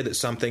idea that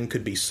something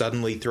could be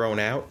suddenly thrown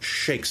out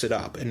shakes it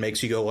up and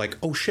makes you go like,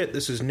 oh shit,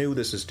 this is new,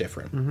 this is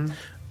different. Mm-hmm.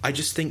 I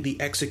just think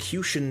the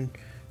execution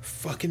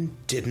fucking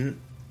didn't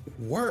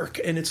work.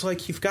 And it's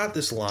like you've got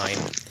this line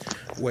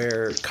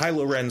where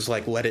Kylo Ren's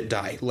like, let it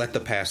die, let the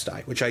past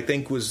die, which I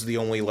think was the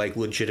only like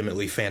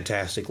legitimately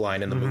fantastic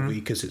line in the movie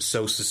because it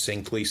so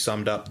succinctly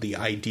summed up the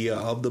idea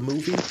of the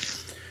movie.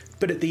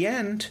 But at the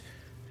end,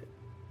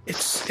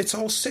 it's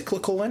all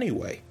cyclical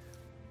anyway.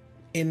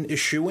 In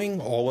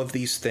eschewing all of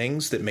these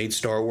things that made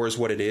Star Wars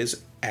what it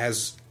is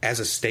as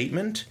a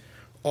statement,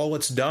 all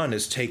it's done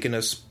is taken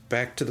us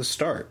back to the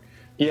start.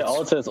 Yeah,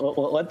 all it says,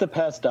 let the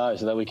past die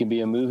so that we can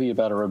be a movie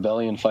about a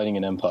rebellion fighting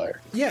an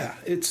empire. Yeah,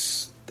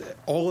 it's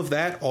all of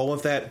that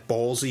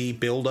ballsy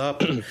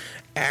build-up,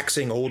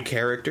 axing old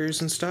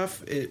characters and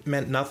stuff, it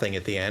meant nothing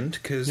at the end,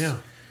 because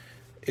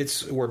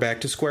we're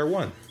back to square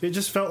one. It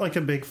just felt like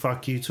a big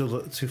fuck you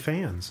to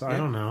fans. I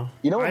don't know.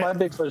 You know what my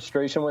big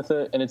frustration with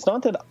it, and it's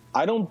not that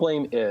I don't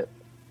blame it,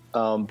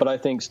 but I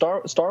think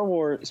Star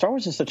Wars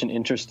is such an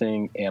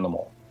interesting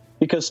animal.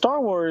 Because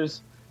Star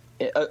Wars...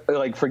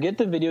 like forget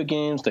the video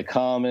games, the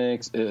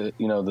comics, even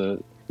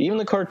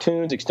the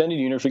cartoons, extended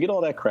universe. Forget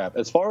all that crap.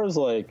 As far as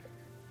like,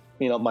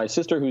 my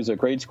sister who's a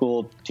grade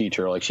school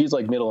teacher, like she's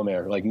like middle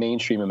America, like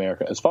mainstream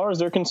America. As far as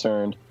they're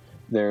concerned,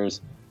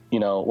 there's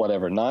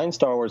 9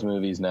 Star Wars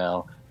movies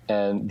now,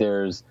 and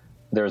there's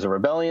a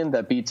rebellion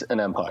that beats an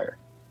empire.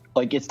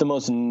 Like it's the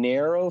most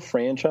narrow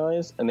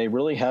franchise, and they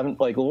really haven't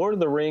like Lord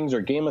of the Rings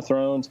or Game of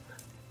Thrones.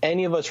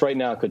 Any of us right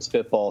now could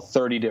spitball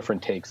 30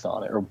 different takes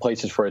on it or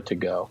places for it to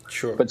go.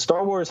 Sure. But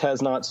Star Wars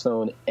has not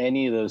sown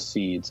any of those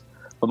seeds.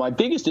 But my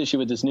biggest issue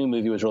with this new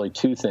movie was really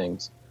 2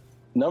 things.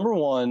 Number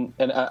one,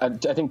 and I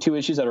think 2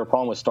 issues that are a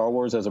problem with Star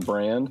Wars as a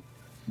brand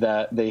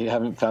that they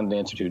haven't found an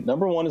answer to.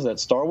 Number one is that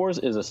Star Wars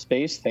is a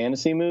space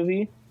fantasy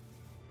movie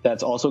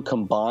that's also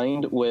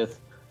combined with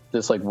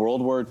this like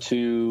World War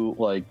II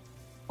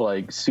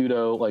like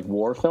pseudo like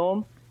war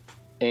film,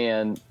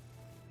 and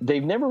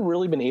they've never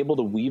really been able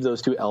to weave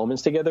those 2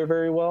 elements together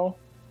very well.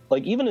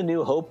 Like even A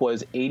New Hope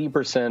was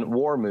 80%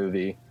 war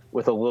movie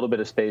with a little bit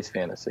of space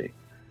fantasy.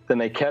 Then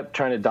they kept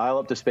trying to dial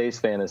up the space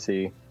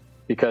fantasy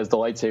because the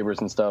lightsabers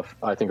and stuff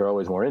I think are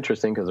always more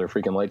interesting because they're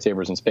freaking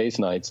lightsabers and space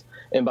knights.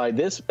 And by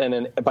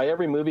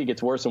every movie it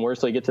gets worse and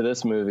worse till you get to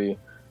this movie,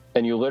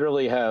 and you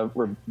literally have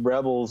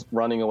rebels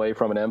running away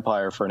from an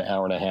empire for an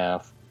hour and a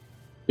half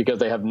because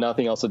they have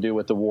nothing else to do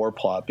with the war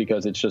plot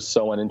because it's just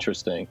so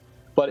uninteresting.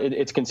 But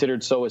it's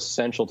considered so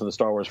essential to the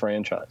Star Wars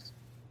franchise.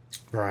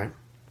 Right.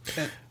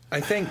 I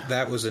think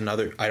that was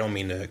another... I don't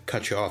mean to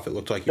cut you off. It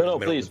looked like you were in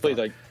the middle please.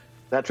 Like,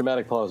 that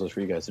dramatic pause was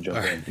for you guys to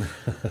jump in.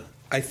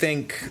 I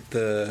think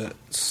the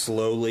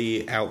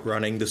slowly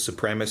outrunning the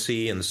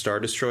supremacy and the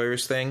Star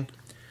Destroyers thing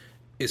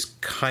is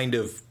kind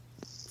of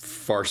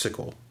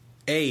farcical.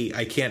 A,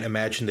 I can't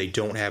imagine they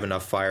don't have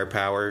enough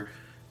firepower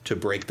to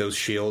break those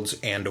shields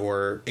and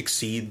or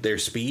exceed their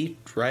speed,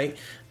 right?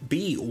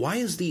 B, why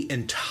is the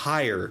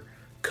entire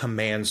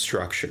command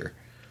structure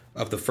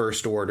of the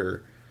First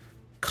Order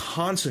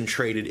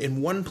concentrated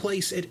in one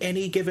place at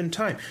any given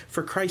time?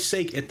 For Christ's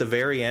sake, at the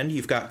very end,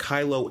 you've got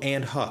Kylo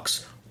and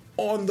Hux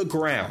on the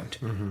ground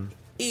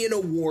in a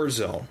war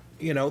zone.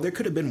 There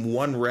could have been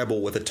one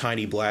rebel with a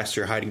tiny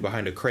blaster hiding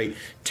behind a crate.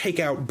 Take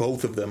out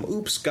both of them.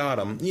 Oops, got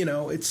him.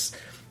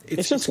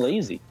 It's just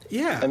lazy.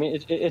 Yeah. I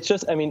mean, it's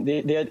just, I mean,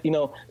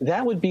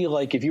 that would be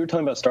like if you were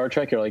talking about Star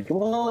Trek, you're like,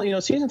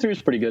 well, season 3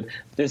 is pretty good.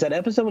 There's that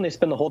episode when they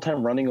spend the whole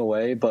time running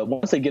away, but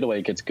once they get away,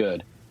 it gets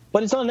good.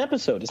 But it's not an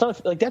episode. It's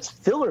not like that's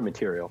filler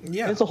material.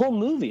 Yeah. It's a whole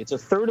movie. It's a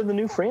third of the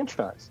new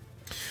franchise.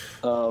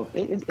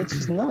 It's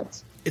just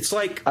nuts. It's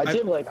like I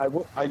you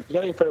gotta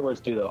give credit where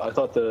it's due though. I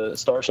thought the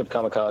Starship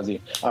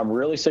Kamikaze. I'm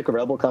really sick of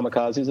Rebel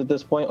Kamikazes at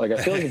this point. Like I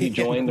feel like if you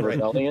join the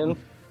Rebellion,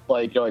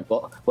 like you're like,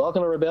 well,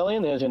 welcome to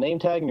Rebellion. There's your name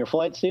tag and your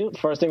flight suit.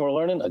 First thing we're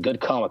learning, a good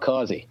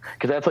kamikaze,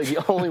 because that's like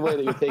the only way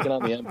that you're taking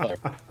on the Empire.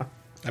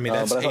 I mean,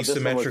 that's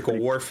asymmetrical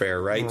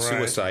warfare, right?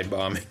 Suicide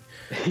bombing.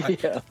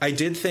 Yeah. I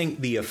did think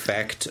the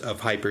effect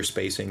of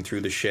hyperspacing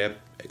through the ship,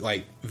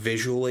 like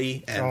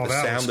visually, and the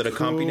sound that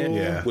accompanied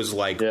it was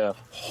like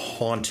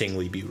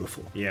hauntingly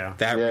beautiful. Yeah,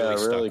 that really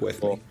stuck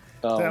with me.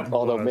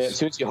 Although, man, as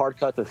soon as you hard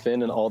cut the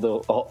fin and all the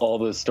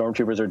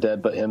stormtroopers are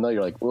dead, but him though,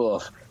 you're like,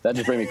 ugh, that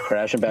just bring me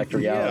crashing back to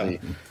reality.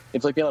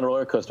 It's like being on a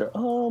roller coaster.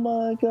 Oh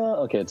my god!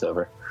 Okay, it's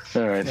over.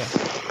 All right. Yeah.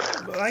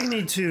 I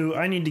need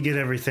to get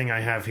everything I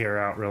have here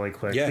out really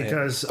quick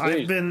because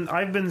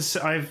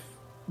I've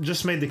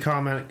just made the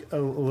comment a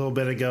little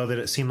bit ago that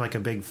it seemed like a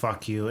big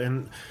fuck you,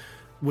 and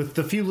with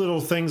the few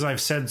little things I've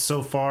said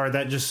so far,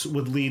 that just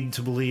would lead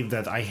to believe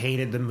that I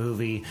hated the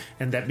movie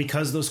and that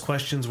because those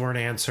questions weren't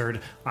answered,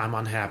 I'm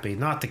unhappy.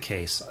 Not the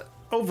case.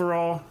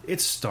 Overall,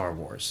 it's Star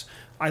Wars.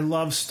 I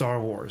love Star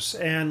Wars,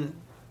 and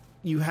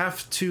you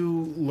have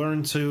to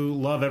learn to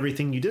love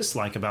everything you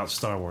dislike about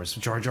Star Wars.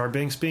 Jar Jar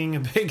Binks being a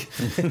big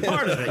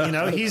part of it. You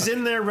know, he's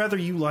in there whether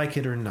you like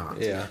it or not.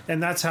 Yeah.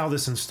 And that's how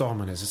this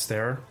installment is. It's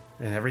there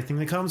and everything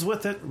that comes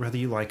with it, whether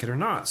you like it or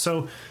not.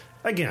 So,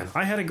 again,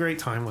 I had a great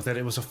time with it.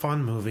 It was a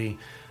fun movie.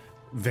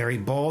 Very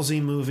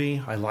ballsy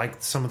movie. I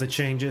liked some of the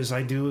changes.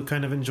 I do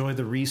kind of enjoy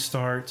the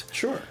restart.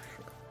 Sure.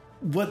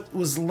 What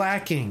was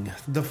lacking,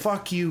 the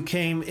fuck you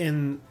came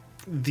in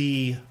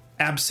the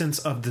absence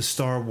of the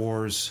Star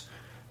Wars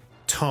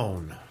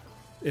tone,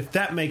 if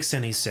that makes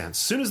any sense.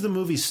 As soon as the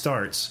movie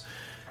starts,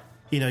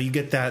 you know, you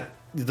get that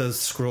the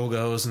scroll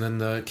goes and then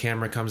the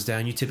camera comes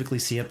down. You typically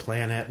see a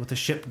planet with a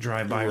ship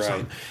drive by or Right.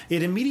 something.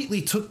 It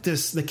immediately took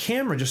this, the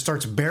camera just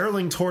starts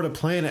barreling toward a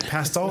planet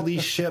past all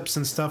these ships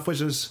and stuff,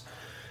 which is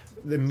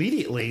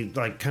immediately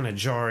like kind of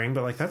jarring,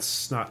 but like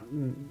that's not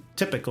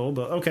typical,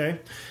 but okay.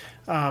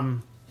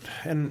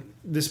 And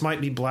this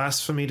might be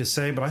blasphemy to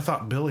say, but I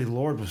thought Billy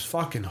Lord was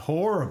fucking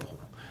horrible.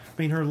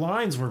 I mean, her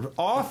lines were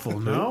awful,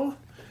 no?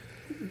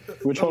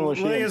 Which one was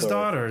she? Leia's I'm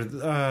daughter,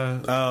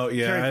 sorry. Oh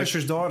yeah, Carrie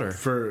Fisher's daughter.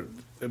 For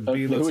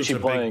being who was such she a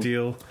playing? big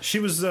deal. She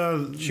was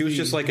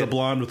just like The a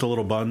blonde with the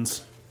little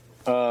buns.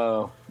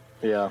 Oh,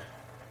 yeah.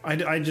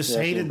 I just Yeah,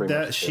 she hated didn't bring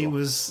that much she skill.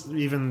 was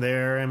even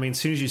there. I mean, as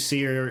soon as you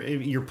see her,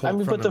 you're pulled I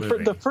mean, from but the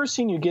movie. the first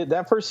scene you get,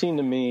 that first scene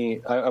to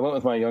me, I went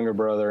with my younger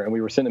brother and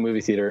we were sitting in the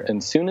movie theater, and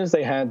as soon as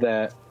they had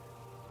that,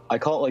 I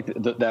call it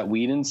like that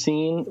Whedon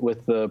scene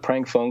with the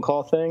prank phone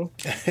call thing.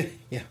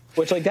 yeah.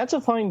 Which, like, that's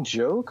a fine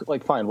joke.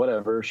 Like, fine,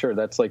 whatever, sure.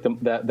 That's like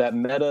that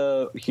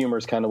meta humor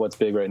is kind of what's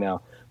big right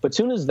now. But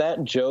soon as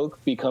that joke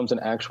becomes an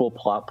actual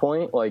plot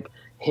point, like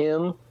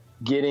him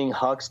getting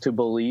Hux to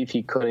believe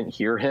he couldn't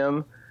hear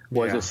him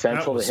was Yeah,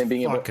 essential that to him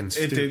being able. fucking It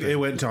stupid. it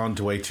went on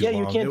to way too Yeah, long.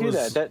 you can't It do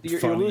was that. You're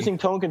funny. losing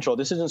tone control.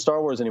 This isn't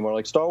Star Wars anymore.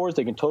 Like Star Wars,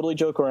 they can totally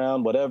joke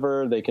around,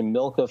 whatever. They can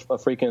milk a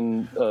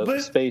freaking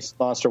But- space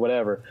monster,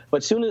 whatever.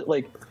 But soon as,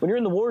 like, when you're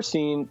in the war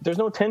scene, there's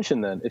no tension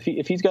then.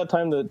 If he's got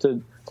time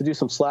to do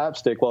some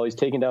slapstick while he's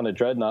taking down a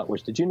dreadnought,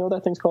 which, did you know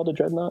that thing's called a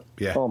dreadnought?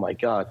 Yeah. Oh my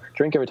God.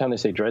 Drink every time they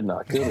say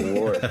dreadnought. Good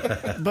Lord.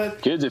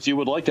 But Kids, if you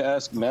would like to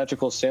ask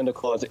magical Santa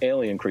Claus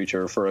alien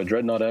creature for a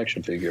dreadnought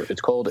action figure,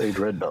 it's called a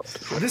dreadnought.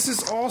 this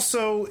is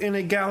also in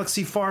a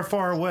galaxy far,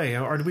 far away.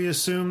 Or do we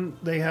assume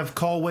they have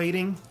call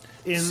waiting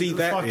in See, the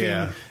that- fucking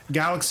yeah.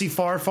 galaxy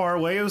far, far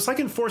away? It was like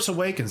in Force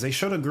Awakens. They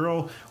showed a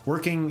girl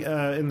working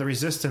in the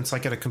Resistance,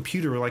 like at a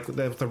computer, like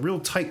with a real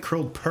tight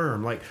curled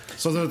perm. Like,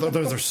 so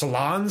those are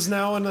salons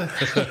now in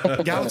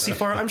the galaxy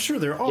far. I'm sure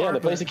there are. Yeah, they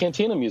play but- the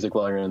Cantina music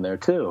while you're in there,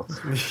 too.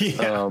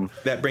 yeah.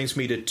 That brings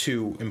me to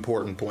two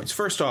important points.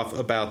 First off,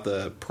 about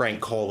the prank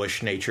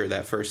call-ish nature of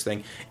that first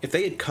thing. If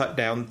they had cut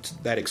down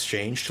that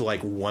exchange to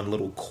like one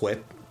little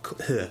quip,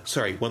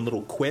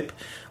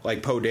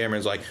 like Poe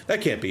Dameron's like,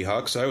 that can't be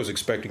Hux. I was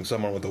expecting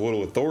someone with a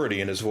little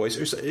authority in his voice.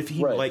 Or so, if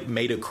he Right. like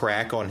made a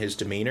crack on his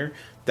demeanor,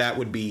 that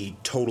would be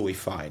totally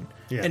fine.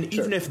 Yeah, and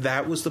sure. even if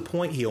that was the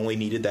point, he only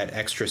needed that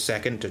extra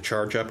second to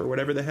charge up or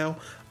whatever the hell,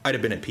 I'd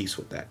have been at peace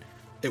with that.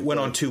 It went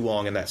on too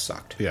long and that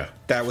sucked. Yeah.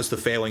 That was the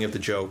failing of the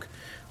joke.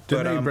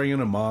 Didn't But, they bring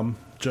in a mom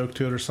joke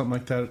to it or something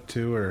like that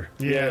too? Or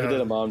Yeah, he did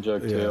a mom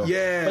joke, too.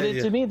 Yeah, But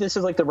yeah. to me, this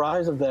is like the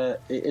rise of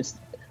that. It's,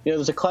 you know,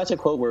 there's a classic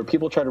quote where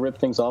people try to rip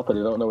things off, but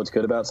they don't know what's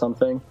good about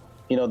something.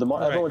 You know,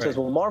 everyone says,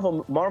 right.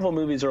 "Well, Marvel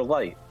movies are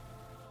light,"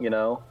 you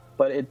know,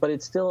 but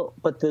it's still.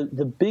 But the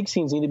big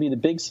scenes need to be the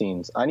big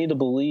scenes. I need to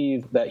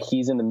believe that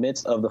he's in the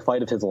midst of the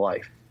fight of his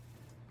life.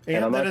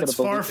 And I'm that not it's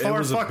gonna far, believe- It far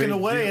was a fucking big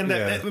away, deal, and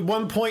that yeah. at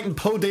one point in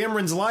Poe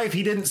Dameron's life,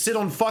 he didn't sit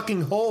on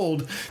fucking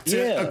hold to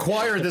Yeah.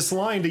 acquire this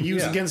line to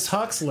use Yeah. against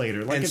Hux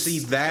later. Like, And it's, see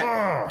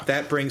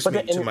that brings But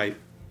me the- to and- my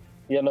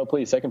Yeah, no,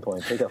 please. Second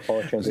point. Take that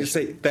follow to transition.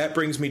 say that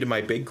brings me to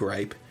my big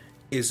gripe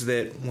is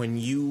that when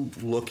you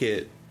look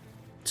at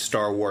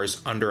Star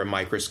Wars under a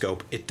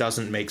microscope, it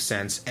doesn't make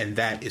sense, and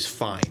that is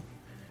fine.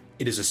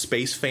 It is a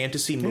space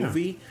fantasy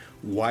movie.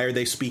 Why are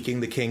they speaking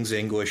the King's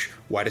English?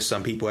 Why do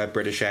some people have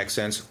British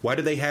accents? Why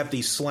do they have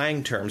these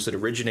slang terms that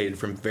originated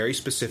from very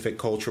specific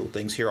cultural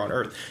things here on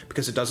Earth?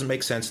 Because it doesn't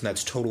make sense, and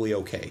that's totally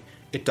okay.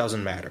 It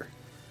doesn't matter.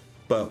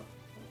 But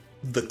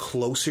the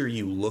closer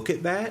you look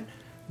at that,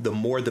 the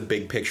more the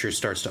big picture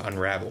starts to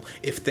unravel.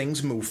 If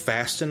things move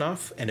fast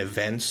enough and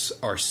events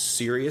are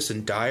serious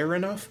and dire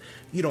enough,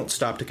 you don't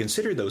stop to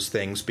consider those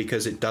things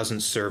because it doesn't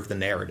serve the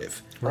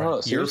narrative.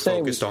 Oh, so you're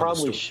saying we focused on the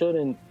probably story.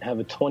 shouldn't have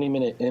a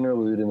 20-minute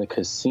interlude in the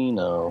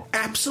casino?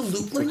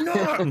 Absolutely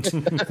not.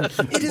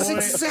 It is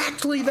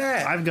exactly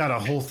that. I've got a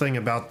whole thing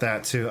about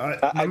that too.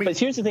 I mean, But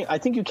here's the thing: I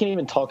think you can't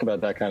even talk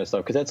about that kind of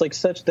stuff because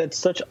that's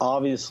such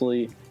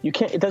obviously you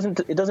can't. It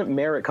doesn't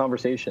merit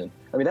conversation.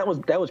 I mean, that was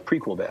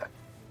prequel bad.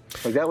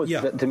 Like that was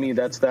Yeah. to me.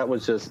 That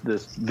was just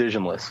this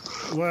visionless.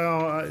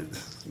 well,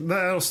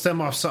 that'll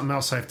stem off something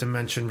else I have to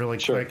mention really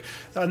Sure. quick.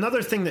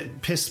 Another thing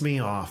that pissed me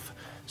off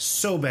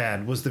so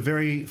bad was the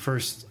very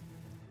first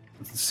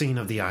scene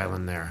of the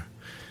island there.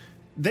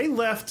 They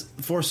left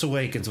Force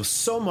Awakens with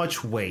so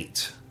much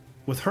weight.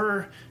 With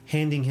her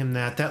handing him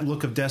that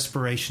look of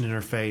desperation in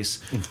her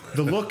face,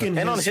 the look in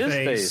his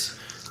face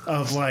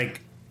of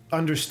like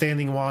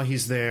understanding while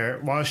she's there,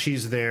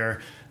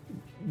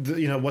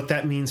 what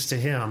that means to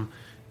him.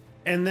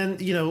 And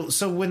then,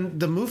 so when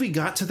the movie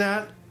got to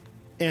that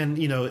and,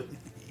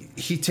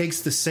 he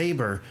takes the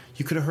saber,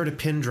 you could have heard a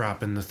pin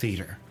drop in the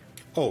theater.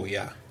 Oh,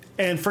 yeah.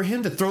 And for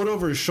him to throw it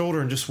over his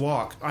shoulder and just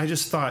walk, I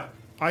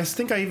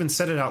think I even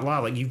said it out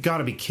loud, like, you've got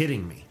to be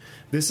kidding me.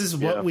 This is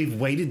what we've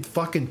waited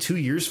fucking 2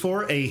 years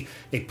for? A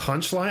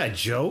punchline? A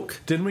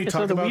joke? Didn't we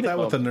talk about that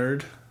with the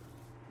nerd?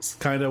 It's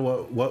kind of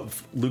what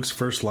Luke's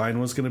first line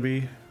was going to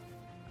be.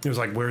 It was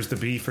like, where's the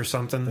beef or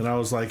something? And I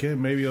was like,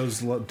 maybe it was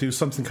do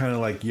something kind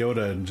of like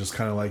Yoda and just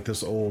kind of like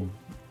this old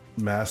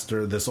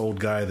master, this old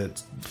guy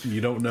that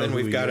you don't know. Then who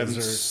we've he got him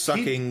is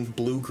sucking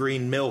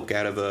blue-green milk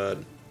out of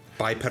a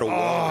bipedal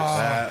walrus.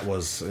 That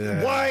was...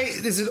 Yeah. Why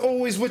is it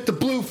always with the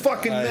blue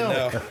fucking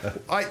milk?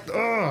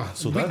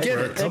 So that's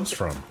where it comes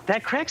from.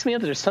 That cracks me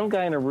up. There's some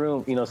guy in a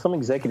room, some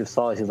executive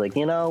saw it. He's like,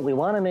 we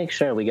want to make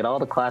sure we get all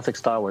the classic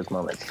Star Wars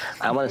moments.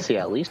 I want to see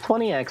at least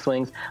 20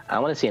 X-Wings. I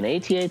want to see an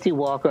AT-AT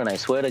Walker, and I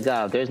swear to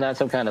God, if there's not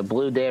some kind of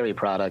blue dairy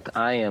product,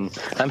 I'm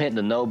hitting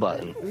the no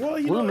button.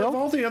 Well, of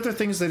all the other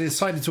things they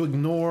decided to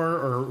ignore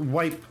or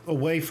wipe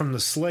away from the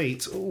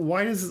slate,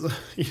 why is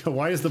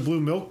the blue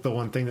milk the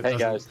one thing that Hey,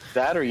 guys,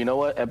 that or you know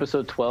what?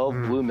 Episode 12,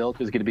 blue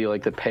milk is going to be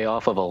like the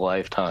payoff of a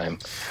lifetime.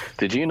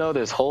 Did you know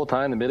this whole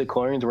time the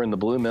midichlorians were in the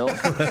blue milk?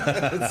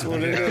 That's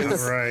what it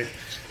is. Right.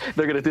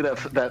 They're going to do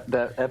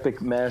that epic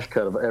mash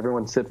cut of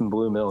everyone sipping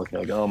blue milk.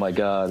 Like, oh my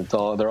God,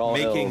 they're all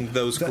making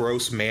those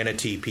gross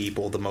manatee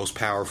people the most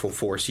powerful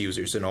Force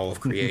users in all of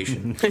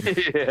creation.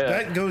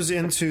 That goes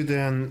into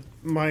then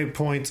my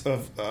point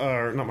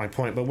not my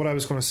point, but what I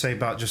was going to say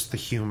about just the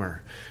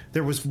humor.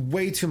 There was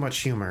way too much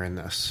humor in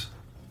this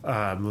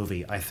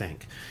movie, I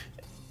think.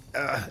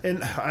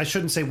 And I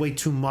shouldn't say way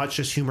too much,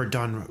 just humor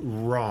done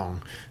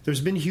wrong. There's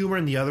been humor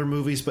in the other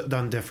movies, but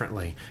done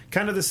differently.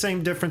 Kind of the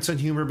same difference in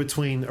humor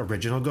between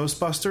original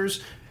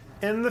Ghostbusters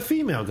and the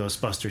female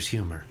Ghostbusters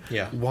humor.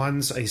 Yeah.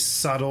 One's a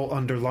subtle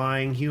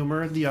underlying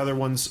humor, the other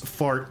one's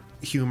fart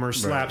humor,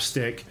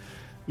 slapstick,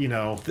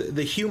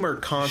 The humor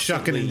constantly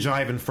shucking and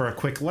jiving for a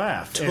quick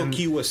laugh. took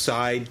you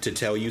aside to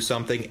tell you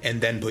something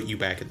and then put you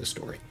back in the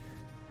story.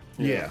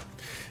 Yeah.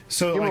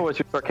 So humor was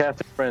your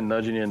sarcastic friend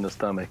nudging you in the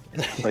stomach,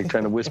 like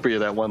trying to whisper you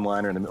that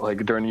one-liner,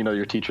 like during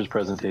your teacher's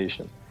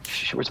presentation.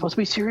 Shh, we're supposed to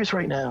be serious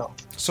right now.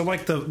 So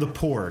like the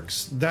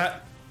Porgs,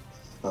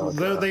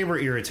 they were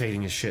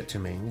irritating as shit to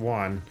me.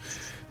 One,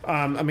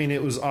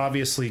 it was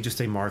obviously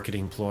just a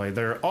marketing ploy.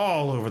 They're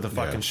all over the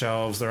fucking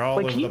shelves. They're all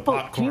over the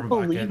popcorn Can you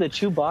believe that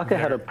Chewbacca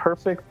had a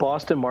perfect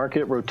Boston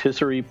Market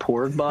rotisserie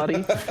Porg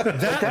body?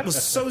 That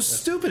was so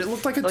stupid. It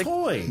looked like a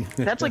toy.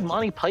 That's like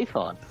Monty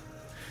Python.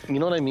 You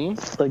know what I mean?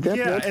 Like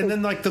that, and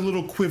then like the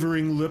little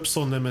quivering lips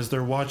on them as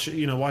they're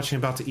watching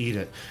about to eat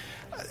it.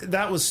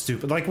 That was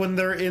stupid. Like when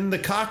they're in the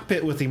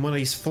cockpit with him when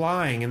he's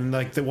flying, and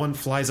like the one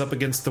flies up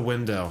against the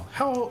window.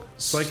 How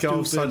it's like all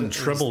of a sudden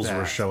tribbles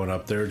were showing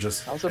up there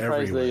just I'm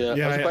surprised everywhere.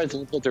 I'm surprised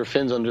they put their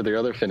fins under their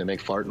other fin to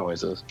make fart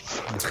noises.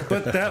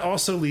 But that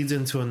also leads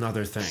into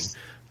another thing.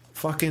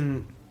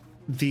 Fucking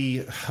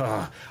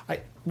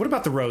what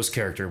about the Rose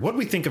character? What do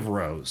we think of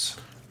Rose?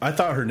 I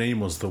thought her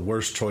name was the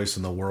worst choice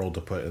in the world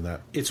to put in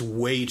that. It's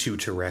way too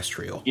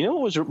terrestrial. You know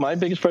what was my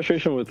biggest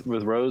frustration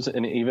with Rose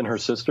and even her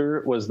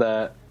sister was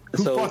that...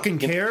 Who fucking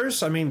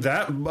cares? I mean,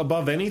 that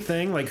above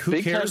anything. Like,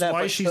 who cares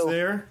why she's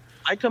there?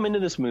 I come into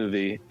this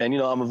movie, and,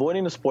 I'm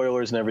avoiding the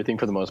spoilers and everything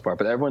for the most part,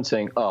 but everyone's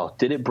saying, oh,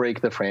 did it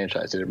break the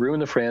franchise? Did it ruin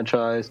the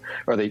franchise?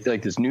 Or are they,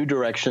 like, this new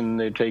direction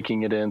they're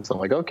taking it in? So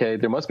I'm like, okay,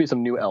 there must be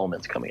some new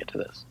elements coming into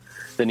this.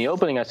 Then the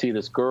opening, I see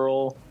this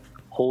girl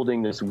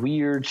holding this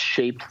weird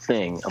shaped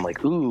thing. I'm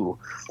like, ooh,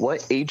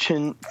 what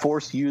ancient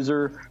Force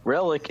user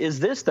relic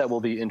is this that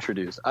will be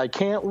introduced? I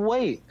can't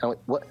wait. I'm like,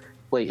 what?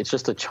 Wait, it's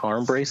just a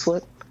charm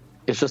bracelet?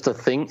 It's just a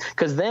thing?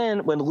 Because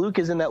then when Luke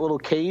is in that little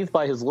cave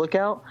by his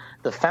lookout,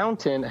 the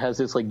fountain has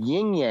this like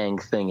yin-yang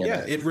thing in it.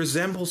 Yeah, it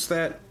resembles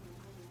that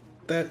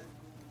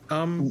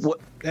emblem.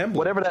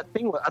 Whatever that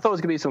thing was. I thought it was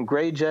going to be some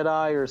gray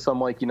Jedi or some,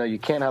 like, you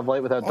can't have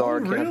light without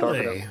dark. Really? Can't have dark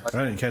without light.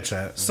 I didn't catch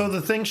that. So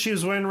the thing she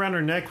was wearing around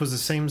her neck was the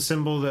same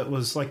symbol that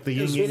was like the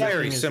yin It's yang.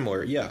 very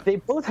similar, yeah. They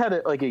both had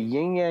a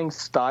yin yang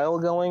style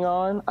going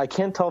on. I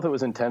can't tell if it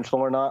was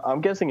intentional or not. I'm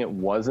guessing it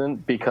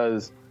wasn't,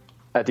 because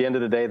at the end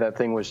of the day, that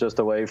thing was just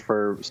a way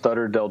for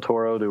Stutter Del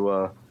Toro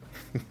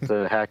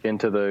to hack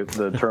into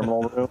the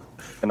terminal room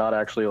and not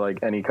actually like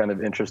any kind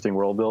of interesting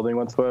world building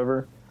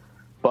whatsoever.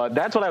 But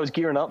that's what I was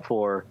gearing up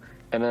for.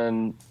 And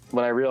then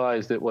when I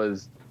realized it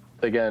was,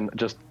 again,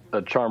 just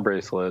a charm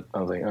bracelet,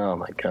 I was like, oh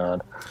my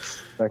God,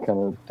 that kind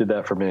of did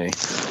that for me.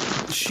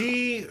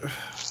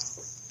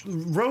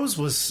 Rose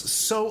was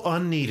so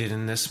unneeded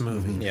in this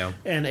movie. Yeah.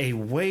 And a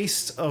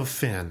waste of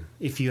Finn,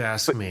 if you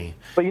ask me.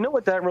 But you know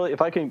what, that really,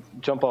 if I can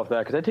jump off that,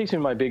 because that takes me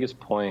to my biggest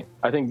point.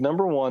 I think,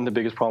 number one, the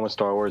biggest problem with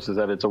Star Wars is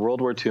that it's a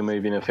World War II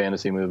movie and a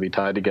fantasy movie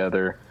tied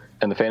together.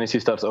 and the fantasy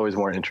stuff's always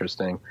more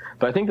interesting.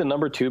 But I think the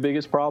number 2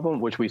 biggest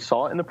problem, which we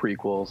saw in the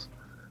prequels,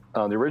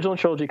 the original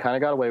trilogy kind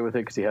of got away with it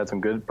because he had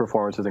some good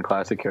performances and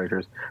classic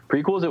characters.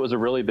 Prequels, it was a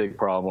really big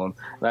problem.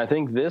 And I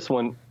think this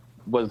one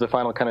was the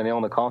final kind of nail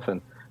in the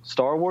coffin.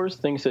 Star Wars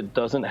thinks it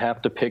doesn't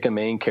have to pick a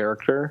main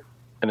character,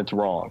 and it's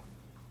wrong.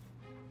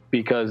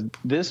 Because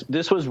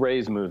this was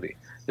Rey's movie.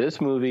 This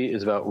movie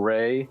is about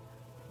Rey.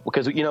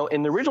 Because,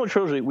 in the original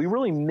trilogy, we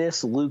really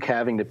miss Luke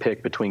having to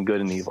pick between good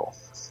and evil.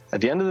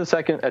 At the end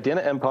of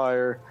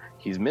Empire,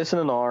 he's missing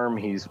an arm.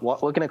 He's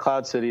looking at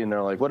Cloud City, and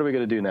they're like, what are we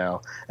going to do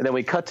now? And then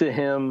we cut to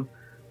him,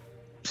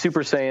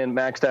 Super Saiyan,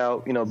 maxed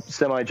out,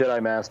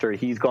 semi-Jedi Master.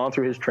 He's gone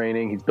through his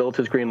training. He's built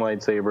his green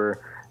lightsaber,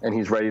 and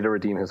he's ready to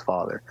redeem his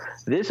father.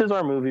 This is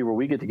our movie where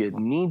we get to get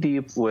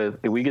knee-deep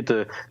we get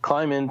to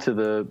climb into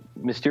the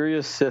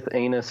mysterious Sith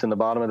anus in the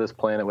bottom of this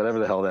planet, whatever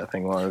the hell that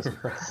thing was,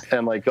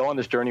 and, go on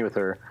this journey with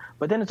her.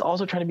 But then it's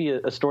also trying to be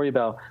a story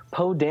about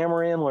Poe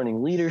Dameron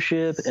learning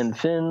leadership, and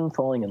Finn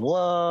falling in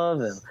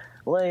love, and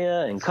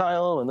Leia and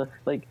Kylo,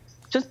 and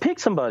just pick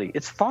somebody.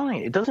 It's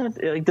fine. It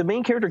doesn't the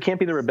main character can't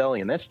be the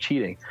rebellion. That's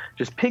cheating.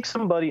 Just pick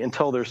somebody and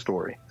tell their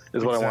story.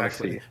 Is what I want to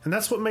see. And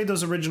that's what made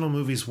those original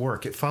movies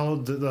work. It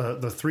followed the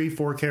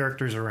 3-4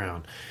 characters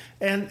around.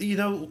 And,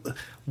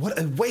 what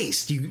a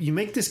waste. You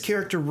make this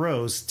character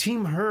Rose,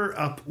 team her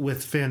up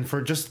with Finn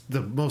for just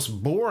the most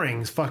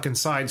boring fucking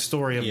side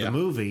story of the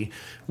movie,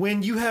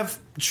 when you have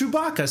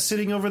Chewbacca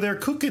sitting over there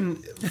cooking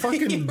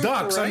fucking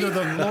ducks under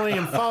the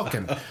Millennium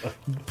Falcon.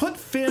 Put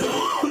Finn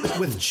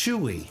with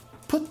Chewie.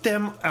 Put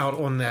them out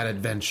on that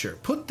adventure.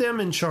 Put them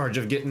in charge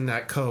of getting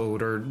that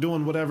code or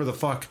doing whatever the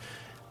fuck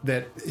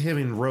that him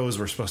and Rose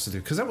were supposed to do,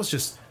 because that was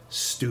just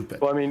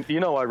stupid. Well, I mean, you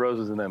know why Rose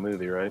was in that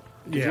movie, right?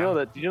 Yeah.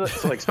 You know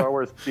that Star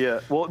Wars? Yeah.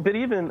 Well, but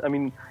even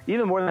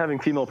more than having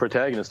female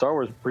protagonists, Star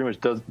Wars pretty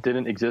much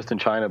didn't exist in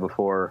China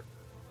before,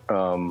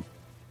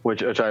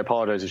 which I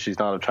apologize if she's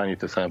not of Chinese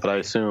descent, but I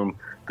assume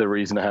the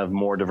reason to have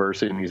more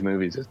diversity in these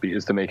movies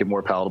is to make it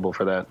more palatable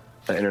for that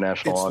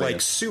international audience.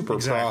 It's super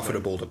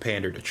profitable to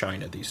pander to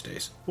China these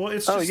days. Well,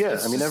 it's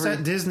just,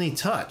 that Disney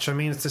touch. I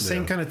mean, it's the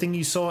same kind of thing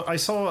you saw.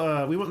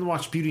 We went and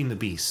watched Beauty and the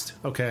Beast.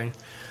 Okay,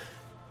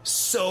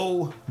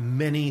 so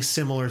many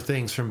similar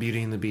things from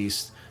Beauty and the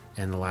Beast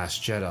and The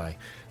Last Jedi.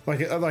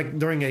 Like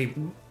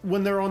during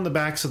when they're on the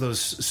backs of those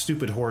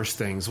stupid horse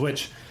things,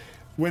 which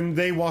when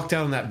they walked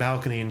out on that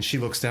balcony and she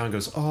looks down and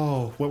goes,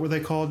 "Oh, what were they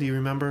called? Do you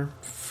remember?"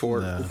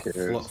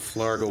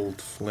 Flargle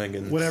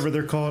flagons. Whatever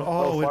they're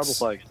called.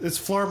 It's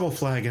Flarble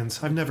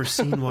flagons. I've never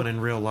seen one in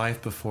real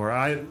life before.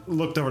 I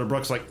looked over to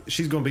Brooks like,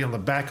 she's going to be on the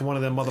back of one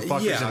of them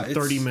motherfuckers in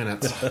 30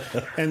 minutes.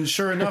 And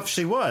sure enough,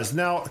 she was.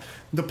 Now,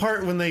 the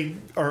part when they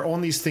are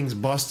on these things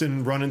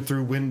busting, running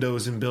through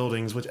windows and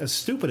buildings, which, as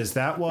stupid as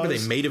that was. Are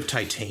they made of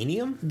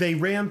titanium? They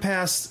ran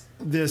past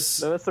this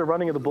that's the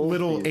running of the bull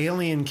little scene.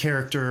 Alien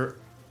character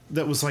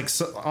that was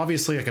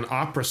obviously like an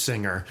opera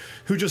singer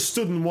who just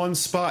stood in one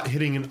spot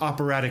hitting an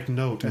operatic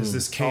note as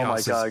this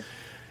chaos. Oh my God.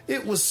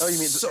 It was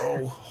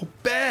so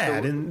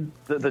bad. And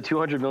the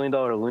 $200 million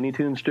Looney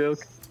Tunes joke?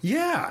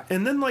 Yeah.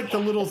 And then the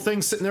little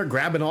thing sitting there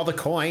grabbing all the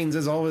coins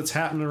as all that's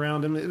happening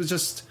around him. It was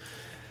just,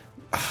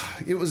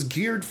 it was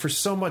geared for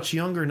so much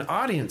younger an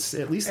audience.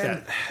 At least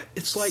that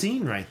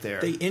scene right there.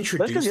 They introduced.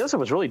 That's because the other stuff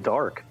was really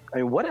dark. I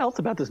mean, what else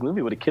about this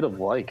movie would a kid have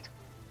liked?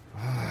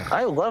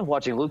 I love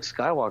watching Luke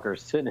Skywalker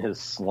sit in his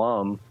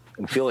slum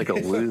and feel like a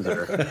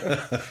loser.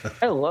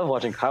 I love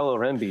watching Kylo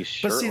Ren be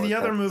shirtless. But see, the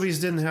other movies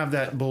didn't have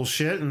that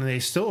bullshit, and they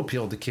still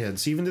appeal to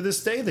kids. Even to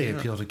this day, they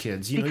appeal to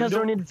kids. Because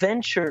they're an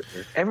adventure.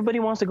 Everybody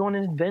wants to go on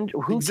an adventure.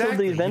 Who killed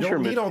the adventure? You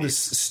don't need all this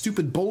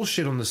stupid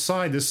bullshit on the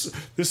side.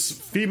 This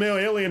female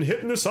alien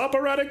hitting this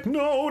operatic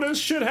note as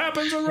shit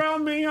happens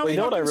around me.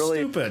 I'm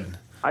stupid.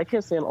 I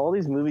can't stand all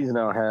these movies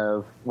now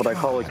have what I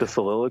call the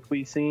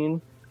soliloquy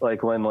scene.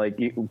 Like when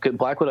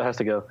Black Widow has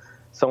to go,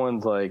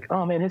 someone's like,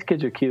 "Oh man, his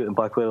kids are cute," and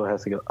Black Widow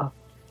has to go, "Oh,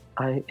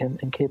 I am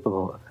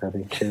incapable of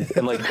having kids."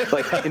 And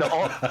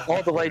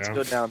all the lights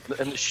go down,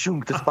 and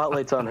the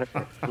spotlight's on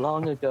her.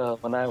 Long ago,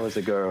 when I was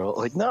a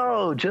girl,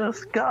 no,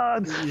 just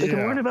God. They can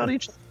learn about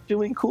each other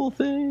doing cool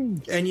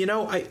things. And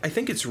I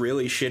think it's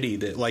really shitty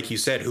that, like you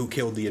said, who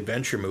killed the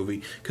adventure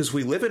movie? Because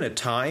we live in a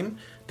time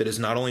that is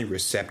not only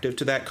receptive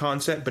to that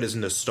concept, but is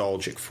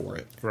nostalgic for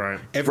it. Right.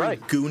 Every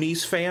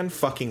Goonies fan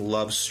fucking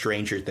loves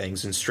Stranger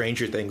Things, and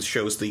Stranger Things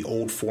shows the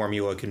old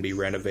formula can be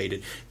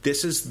renovated.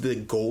 This is the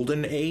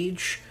golden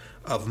age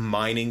of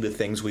mining the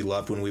things we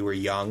loved when we were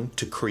young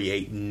to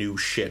create new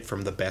shit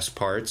from the best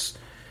parts,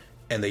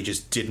 and they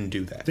just didn't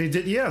do that. They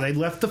did, they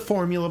left the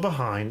formula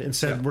behind and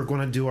said, we're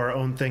going to do our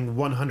own thing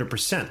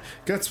 100%.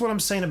 That's what I'm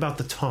saying about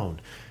the tone.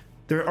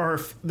 There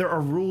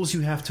are rules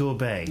you have to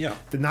obey. Yeah.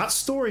 They're not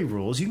story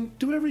rules. You can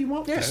do whatever you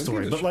want with the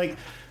story. But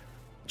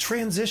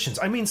transitions.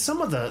 I mean, some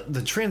of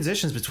the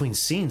transitions between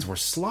scenes were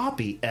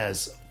sloppy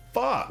as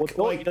fuck.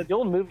 Well, the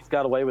old movies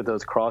got away with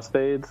those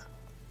crossfades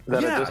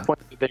that at this point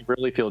they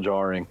really feel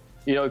jarring.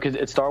 Because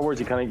at Star Wars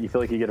you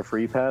feel like you get a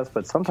free pass,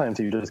 but sometimes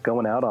you're just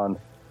going out on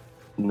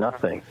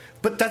nothing.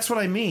 But that's what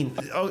I mean.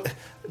 Oh,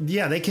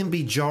 yeah, they can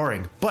be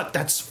jarring, but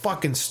that's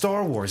fucking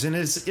Star Wars. And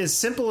as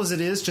simple as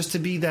it is just to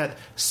be that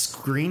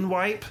screen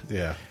wipe,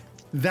 Yeah.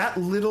 that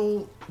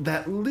little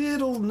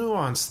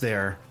nuance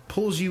there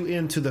pulls you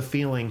into the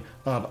feeling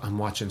of I'm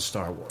watching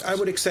Star Wars. I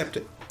would accept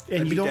it.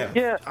 And I'd you be don't. down.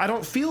 Yeah. I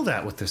don't feel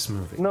that with this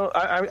movie. No,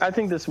 I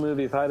think this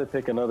movie, if I had to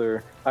pick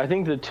another, I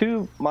think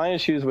my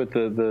issues with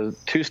the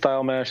two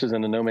style mashes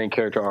and the no main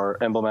character are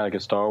emblematic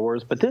of Star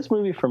Wars. But this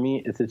movie for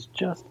me is it's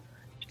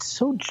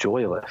so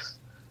joyless.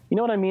 You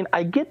know what I mean?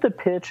 I get the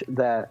pitch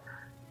that,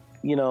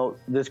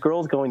 this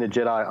girl's going to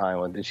Jedi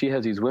Island and she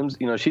has these whims,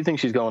 she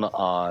thinks she's going to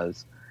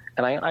Oz.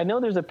 And I know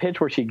there's a pitch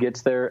where she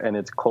gets there and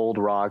it's cold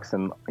rocks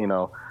and,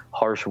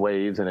 harsh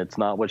waves and it's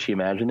not what she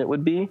imagined it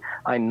would be.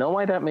 I know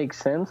why that makes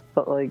sense,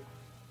 but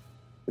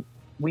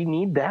we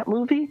need that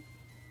movie?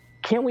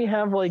 Can't we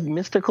have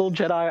mystical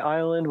Jedi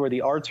Island where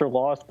the arts are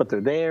lost but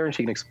they're there and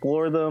she can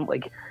explore them?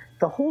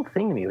 The whole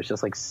thing to me was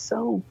just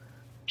so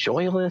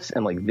joyless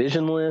and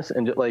visionless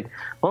and just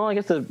I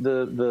guess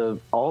the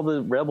all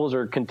the rebels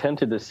are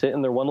contented to sit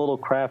in their one little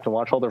craft and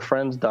watch all their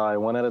friends die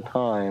one at a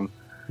time.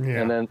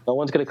 Yeah. And then no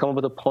one's going to come up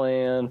with a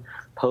plan.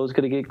 Poe's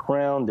going to get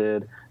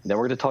grounded. And then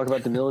we're going to talk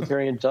about the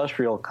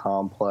military-industrial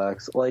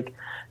complex.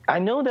 I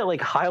know that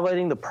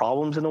highlighting the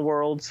problems in the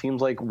world seems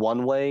like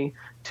one way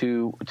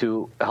to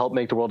help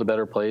make the world a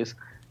better place,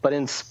 but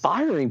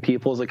inspiring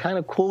people is a kind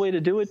of cool way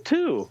to do it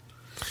too.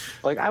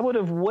 I would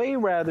have way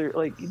rather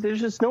there's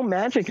just no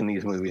magic in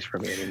these movies for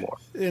me anymore.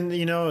 And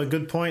a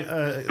good point.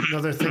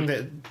 Another thing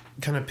that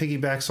kind of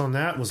piggybacks on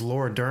that was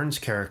Laura Dern's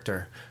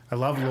character. I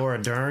love Laura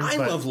Dern. I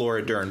love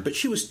Laura Dern, but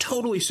she was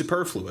totally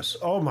superfluous.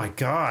 Oh my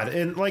god!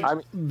 And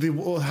how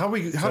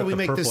do we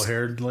make this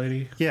purple-haired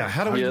lady? Yeah,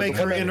 how do we Yeah, make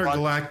the her one-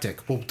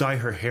 intergalactic? We'll dye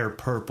her hair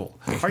purple.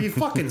 Are you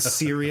fucking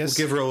serious?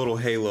 Give her a little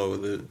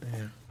halo.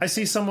 I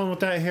see someone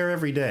with that hair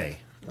every day.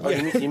 Oh,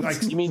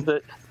 you mean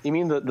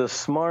the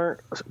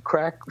smart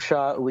crack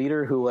shot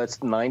leader who lets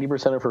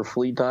 90% of her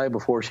fleet die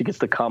before she gets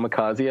the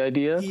kamikaze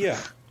idea? Yeah.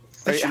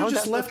 They should how have is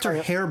just that left her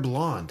not- hair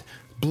blonde.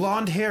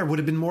 Blonde hair would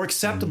have been more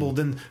acceptable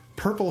than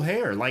purple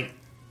hair.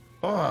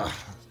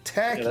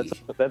 Tacky. Yeah,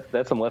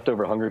 that's some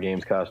leftover Hunger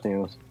Games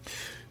costumes.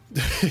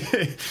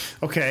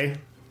 Okay,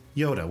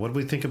 Yoda. What do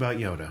we think about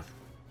Yoda?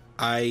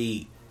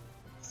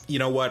 You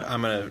know what?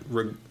 I'm going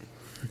to,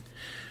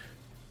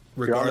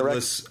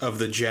 regardless of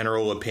the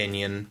general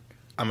opinion,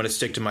 I'm going to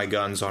stick to my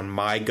guns on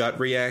my gut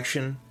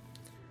reaction.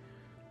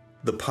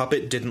 The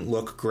puppet didn't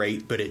look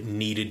great, but it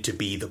needed to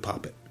be the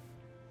puppet.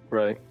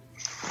 Right.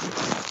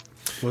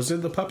 Was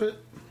it the puppet?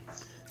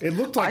 It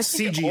looked like I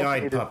think it CGI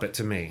alternated- puppet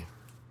to me.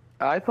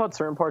 I thought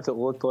certain parts it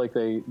looked like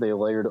they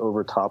layered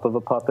over top of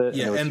a puppet.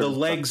 Yeah, there was and the certain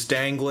legs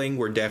dangling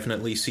were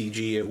definitely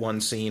CG at one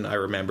scene. I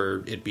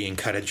remember it being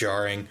kind of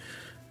jarring.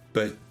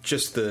 But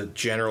just the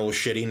general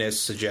shittiness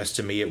suggests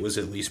to me it was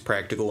at least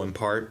practical in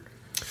part.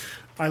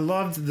 I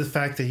loved the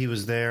fact that he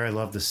was there. I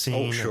loved the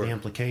scene Oh, sure. and the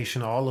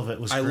implication. All of it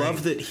was I great.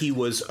 love that he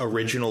was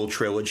original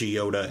trilogy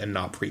Yoda and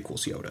not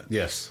prequels Yoda.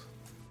 Yes.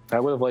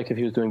 I would have liked if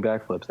he was doing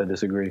backflips. I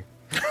disagree.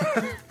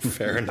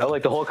 Fair I enough.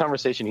 like the whole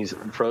conversation. He's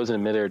frozen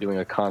in midair doing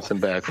a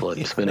constant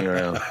backflip, spinning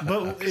around.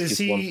 But is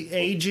he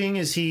aging?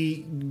 Is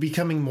he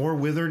becoming more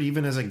withered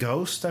even as a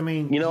ghost? I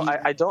mean,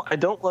 I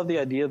don't love the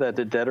idea that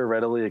the dead are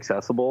readily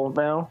accessible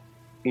now.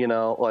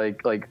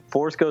 Like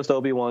Force Ghost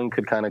Obi-Wan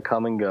could kind of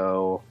come and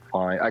go.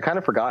 Fine. I kind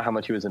of forgot how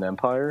much he was in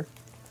Empire,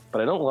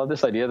 but I don't love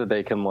this idea that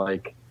they can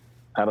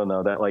I don't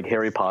know, that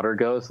Harry Potter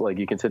ghost,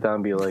 you can sit down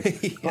and be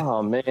like,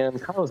 oh man,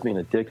 Kylo's being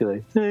a dick.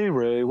 Like, hey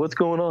Ray, what's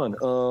going on?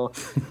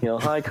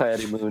 Hi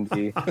Coyote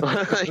Mundi.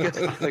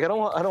 I don't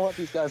want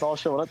these guys all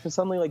showing up because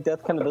suddenly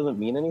death kind of doesn't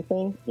mean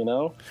anything,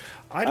 I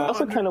I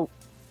also kind of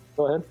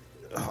go ahead.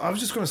 I was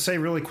just going to say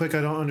really quick,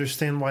 I don't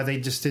understand why they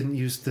just didn't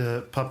use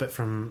the puppet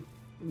from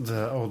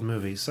the old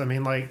movies. I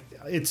mean,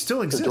 it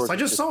still exists. I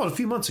just saw it a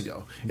few months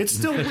ago. It's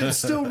still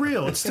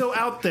real. It's still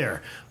out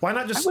there. Why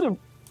not just?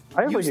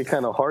 I have a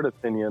kind of hard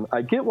opinion.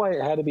 I get why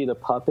it had to be the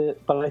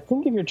puppet, but I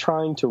think if you're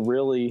trying to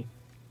really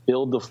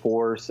build the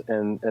Force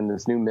and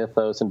this new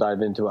mythos and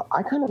dive into it,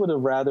 I kind of would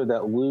have rather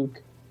that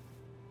Luke,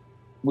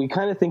 we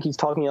kind of think he's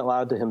talking out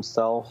loud to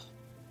himself,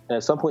 and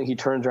at some point he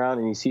turns around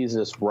and he sees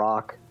this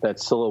rock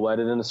that's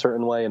silhouetted in a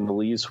certain way and the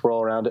leaves swirl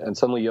around it, and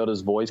suddenly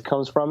Yoda's voice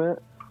comes from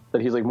it,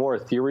 that he's more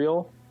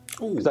ethereal.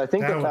 Because I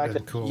think That the would've fact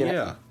been that cool.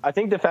 Yeah. I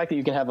think the fact that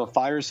you can have a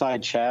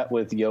fireside chat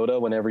with Yoda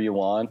whenever you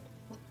want,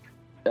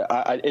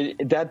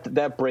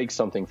 that breaks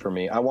something for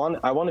me. I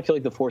want to feel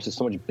like the Force is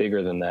so much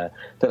bigger than that.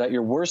 That at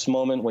your worst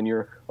moment, when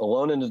you're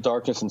alone in the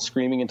darkness and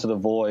screaming into the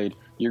void,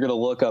 you're going to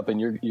look up and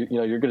you're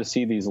going to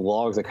see these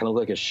logs that kind of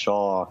look like a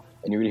Shaw,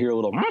 and you're going to hear a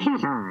little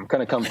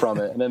kind of come from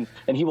it,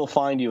 and he will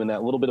find you in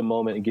that little bit of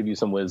moment and give you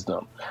some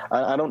wisdom.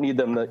 I don't need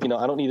them to,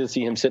 I don't need to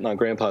see him sitting on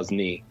Grandpa's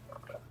knee.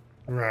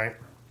 Right.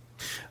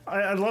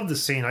 I love the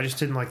scene. I just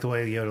didn't like the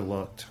way Yoda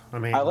looked. I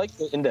mean, I like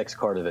the index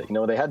card of it. You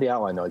know, they had the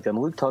outline. Like, then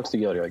Luke talks to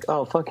Yoda. You're like,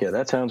 oh, fuck yeah,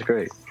 that sounds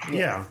great.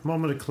 yeah,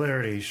 moment of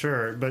clarity,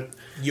 sure, but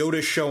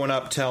Yoda's showing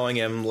up, telling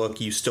him,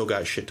 "Look, you still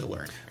got shit to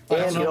learn." I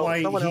don't And, know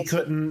why someone he else-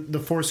 couldn't. The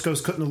Force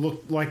Ghost couldn't have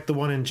looked like the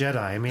one in Jedi.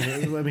 I mean,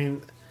 it looked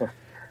like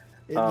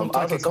a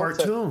someone said-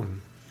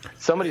 cartoon.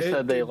 Somebody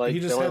said they like. He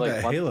just they had only that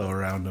like one- halo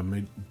around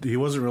him. He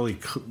wasn't really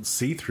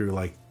see through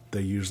like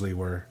they usually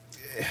were.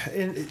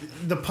 And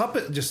the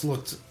puppet just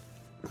looked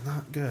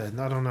not good.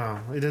 I don't know.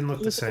 It didn't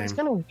look the same. It's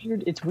kind of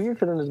weird. It's weird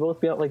for them to both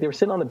be out. Like, they were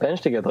sitting on the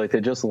bench together. Like,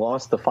 they just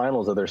lost the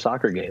finals of their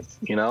soccer game.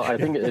 You know, I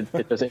think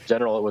it just in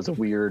general it was a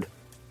weird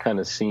kind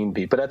of scene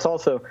beat. But that's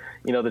also,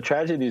 you know, the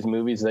tragedy of these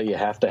movies is that you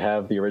have to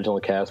have the original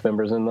cast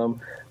members in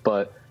them.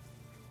 But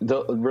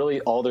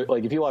really all the,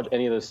 like, if you watch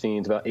any of those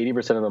scenes, about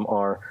 80% of them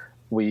are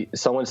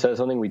someone says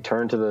something, we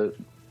turn to the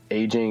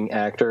aging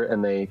actor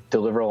and they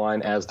deliver a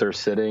line as they're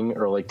sitting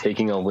or like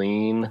taking a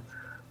lean.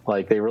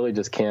 Like, they really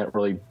just can't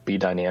really be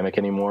dynamic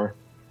anymore.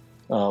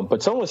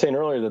 But someone was saying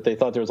earlier that they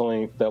thought there was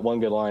only that one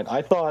good line.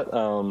 I thought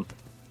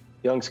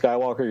young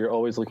Skywalker, you're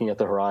always looking at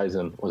the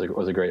horizon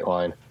was a great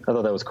line. I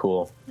thought that was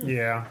cool.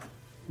 Yeah.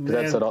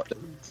 That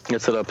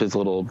And- set up his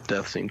little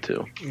death scene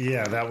too.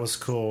 Yeah, that was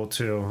cool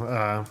too.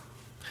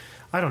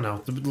 I don't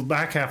know. The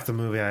back half of the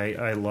movie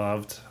I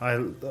loved.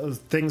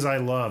 Things I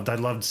loved. I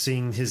loved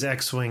seeing his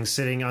X-wing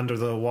sitting under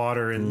the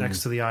water and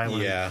next to the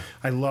island. Yeah.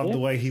 I loved the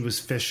way he was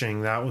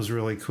fishing. That was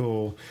really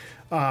cool.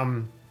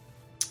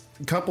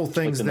 A couple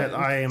things that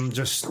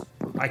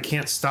I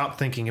can't stop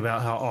thinking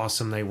about how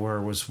awesome they were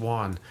was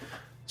one,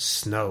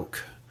 Snoke.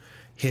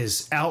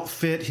 His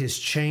outfit, his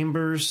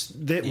chambers,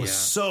 that was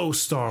so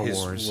Star His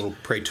Wars. little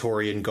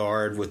Praetorian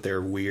guard with their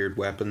weird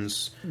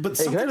weapons. But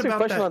Hey, can I something ask you a about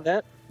question on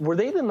that? Were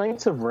they the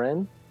Knights of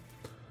Ren?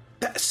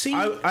 That scene,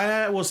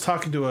 I was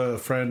talking to a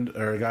friend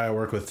or a guy I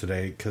work with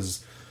today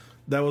because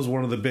that was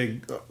one of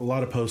the a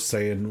lot of posts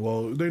saying,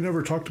 well, they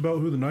never talked about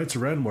who the Knights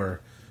of Ren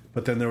were.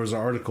 But then there was an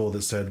article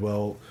that said,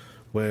 well,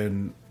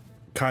 when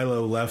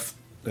Kylo left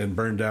and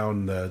burned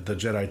down the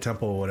Jedi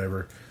Temple or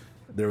whatever,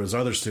 there was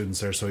other students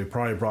there, so he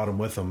probably brought them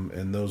with him,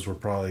 and those were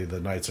probably the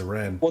Knights of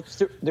Ren. Well,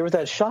 there was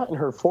that shot in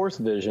her Force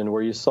vision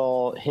where you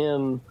saw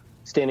him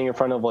standing in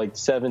front of like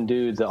 7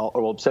 dudes,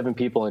 or 7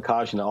 people in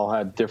Kashyyyk that all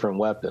had different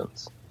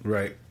weapons.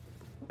 Right.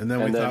 And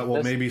then we thought,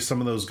 well, maybe some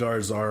of those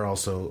guards are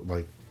also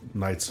like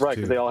Knights, Right,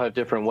 too. because they all have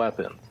different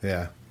weapons.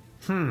 Yeah.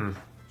 And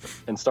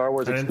Star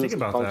Wars I didn't think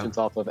exclusive about functions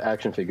off of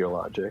action figure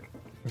logic.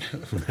 I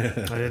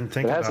didn't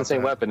think It has about the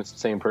same that. weapon, it's the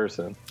same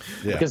person.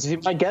 Yeah. Because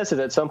my guess is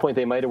at some point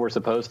they might have were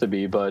supposed to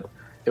be, but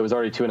it was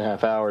already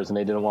 2.5 hours and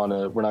they didn't want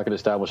to, we're not going to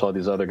establish all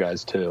these other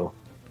guys too.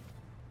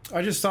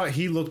 I just thought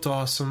he looked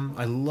awesome.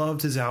 I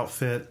loved his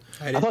outfit.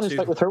 I thought his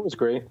fight with her was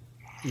great.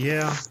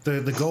 Yeah,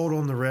 the gold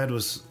on the red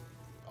was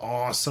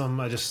awesome.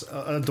 I just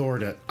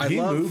adored it.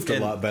 He love- moved a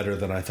and- lot better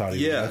than I thought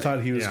he would. Yeah. I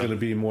thought he was Yeah. going to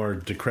be more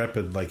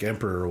decrepit, like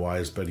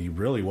Emperor-wise, but he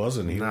really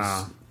wasn't. He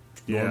Nah. was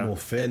normal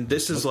fit. And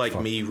this is like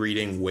Fuck. me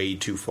reading way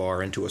too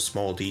far into a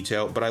small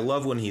detail, but I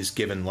love when he's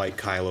given like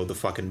Kylo the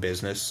fucking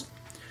business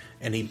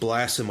and he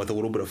blasts him with a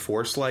little bit of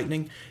force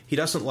lightning. He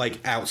doesn't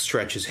like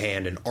outstretch his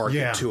hand and arc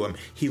Yeah. it to him.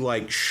 He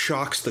like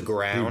shocks the He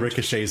ground.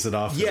 ricochets it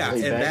off. Yeah,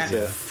 He and bangs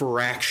that it.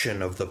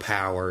 fraction of the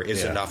power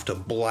is Yeah. enough to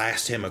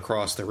blast him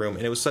across the room.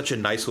 And it was such a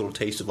nice little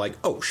taste of like,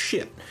 oh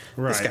shit,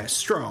 this Right. guy's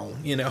strong,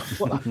 you know?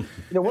 You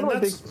know, one And of my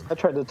big, that's- I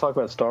tried to talk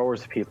about Star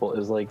Wars to people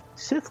is like,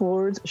 Sith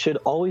Lords should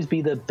always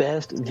be the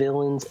best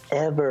villains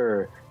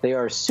ever. They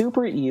are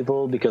super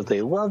evil because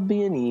they love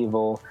being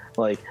evil.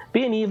 Like,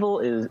 being evil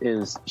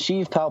is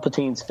Sheev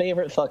Palpatine's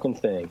favorite fucking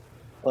thing.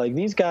 Like,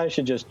 these guys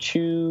should just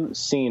chew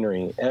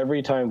scenery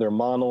every time they're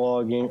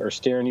monologuing or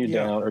staring you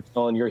Yeah. down or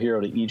telling your hero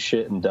to eat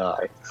shit and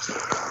die.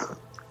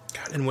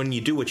 And when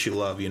you do what you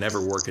love, you never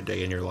work a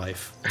day in your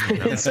life. You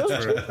know? It's so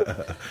true.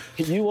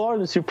 You are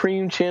the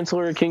Supreme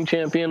Chancellor, King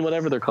Champion,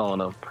 whatever they're calling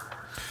them.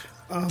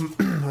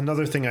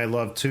 Another thing I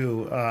loved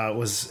too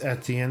was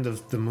at the end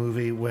of the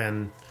movie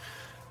when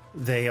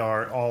they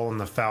are all in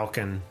the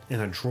Falcon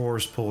and a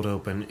drawer's pulled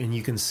open and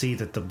you can see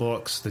that the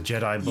books, the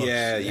Jedi books,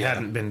 Yeah.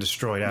 hadn't been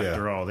destroyed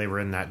after all. They were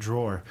in that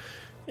drawer.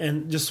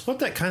 And just what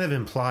that kind of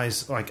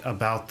implies like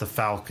about the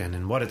Falcon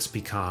and what it's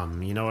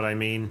become. You know what I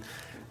mean?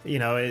 You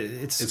know,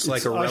 It's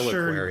like a ushered-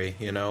 reliquary,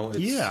 you know?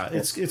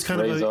 It's kind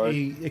of Razor.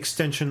 a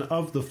extension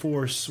of the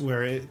Force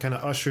where it kind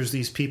of ushers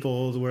these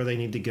people to where they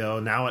need to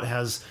go. Now it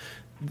has,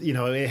 you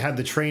know, it had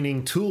the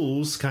training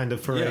tools kind of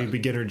for a Yeah.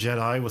 beginner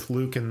Jedi with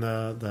Luke and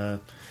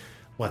the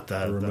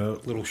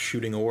remote. little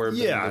shooting orb.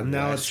 yeah. and the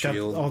Now blast it's got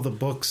shield. all the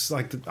books.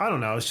 Like I don't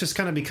know. It's just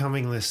kind of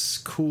becoming this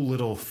cool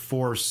little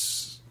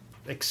Force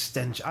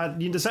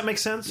extension. Does that make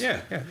sense?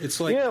 Yeah. It's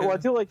like Yeah, well, I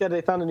feel like that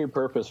they found a new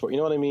purpose for it. You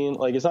know what I mean?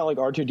 Like, it's not like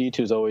R2-D2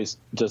 is always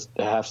just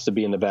has to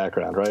be in the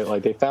background, right?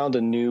 Like, they found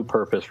a new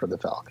purpose for the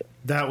Falcon.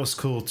 That was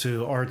cool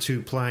too.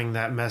 R2 playing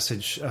that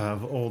message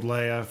of old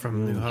Leia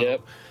from New Hope.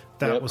 Yep.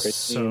 That Yep, was great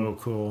so scene.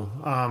 cool.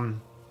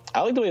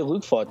 I like the way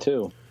Luke fought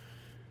too.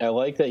 I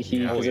like that he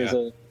Yeah, because yeah.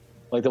 there's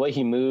like the way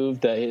he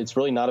moved. That it's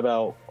really not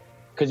about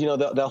because you know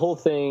that whole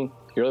thing.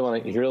 you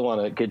really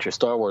want to get your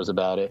Star Wars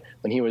about it,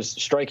 when he was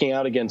striking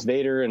out against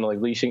Vader and like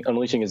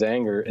unleashing his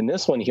anger. In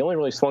this one, he only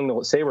really swung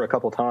the saber a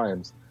couple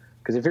times.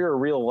 Because if you're a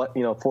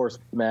real, Force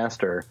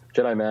master,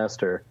 Jedi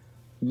master,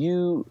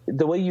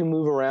 the way you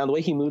move around, the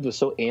way he moved was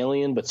so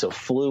alien but so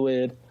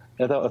fluid.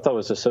 I thought it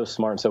was just so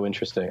smart and so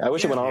interesting. I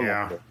wish it went on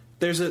longer.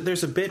 There's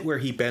a bit where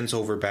he bends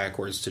over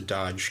backwards to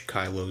dodge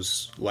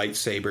Kylo's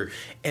lightsaber,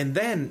 and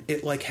then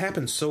it like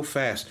happens so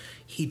fast.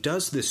 He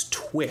does this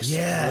twist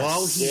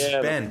while he's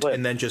bent,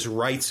 and then just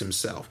rights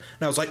himself.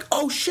 And I was like,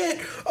 "Oh shit!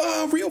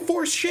 Oh, real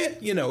Force shit!"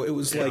 It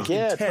was like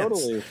intense.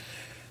 Totally.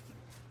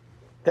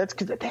 That's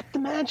the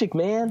magic,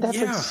 man. That's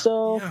like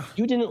so. Yeah.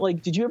 You didn't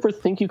like. Did you ever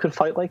think you could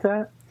fight like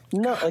that?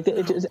 No, like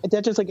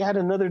that just like add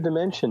another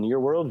dimension to your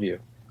worldview.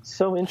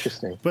 So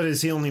interesting. But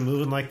is he only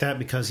moving like that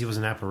because he was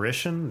an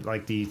apparition?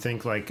 Like, do you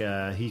think like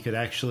he could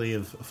actually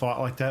have fought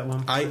like that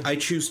one? I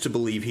choose to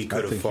believe he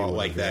could have fought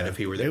like that if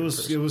he were there. It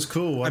was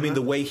cool. I mean,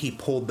 the way he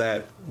pulled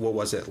that, what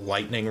was it,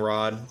 lightning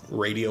rod,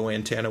 radio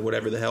antenna,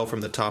 whatever the hell,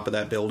 from the top of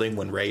that building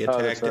when Rey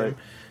attacked him.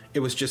 It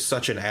was just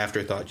such an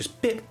afterthought.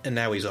 Just bip, and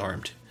now he's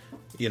armed.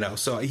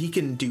 So he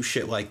can do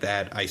shit like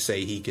that. I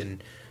say he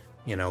can,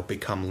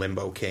 become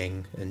Limbo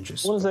King and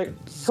just. What is that?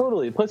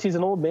 Totally. Plus, he's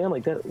an old man.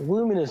 Like that.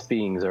 Luminous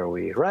beings are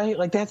we, right?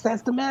 Like that's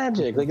the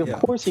magic. Like, of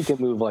course he can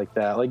move like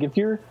that. Like if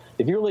you're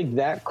like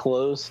that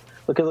close,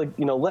 because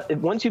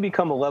once you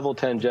become a level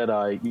 10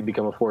 Jedi, you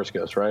become a Force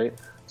ghost, right?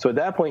 So at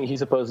that point, he's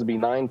supposed to be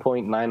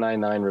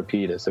 9.999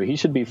 repeated. So he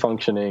should be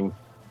functioning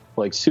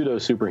like pseudo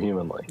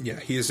superhumanly. Yeah,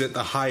 he is at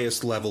the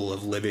highest level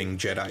of living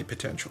Jedi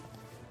potential.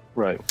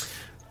 Right.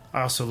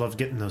 I also love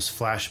getting those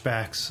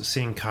flashbacks,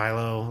 seeing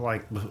Kylo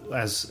like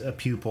as a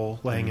pupil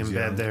laying in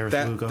bed there.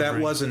 That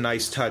was a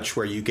nice touch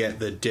where you get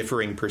the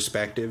differing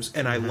perspectives,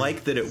 and I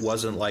like that it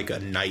wasn't like a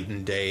night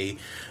and day,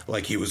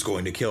 like he was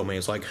going to kill me.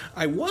 It's like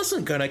I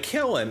wasn't going to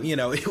kill him.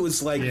 It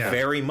was like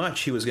very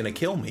much he was going to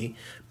kill me,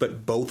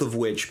 but both of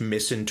which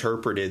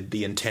misinterpreted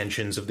the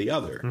intentions of the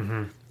other.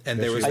 Mm-hmm. And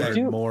there was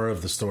more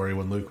of the story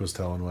when Luke was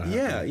telling what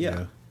happened.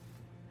 Yeah.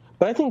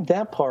 But I think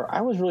that part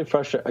I was really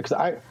frustrated because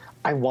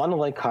I want to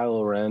like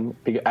Kylo Ren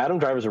because Adam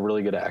Driver's a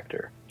really good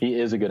actor. He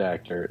is a good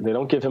actor. They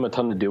don't give him a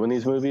ton to do in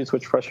these movies,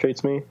 which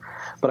frustrates me.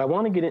 But I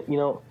want to get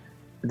it,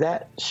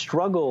 that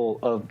struggle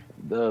of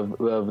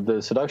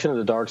the seduction of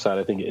the dark side.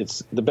 I think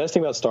it's the best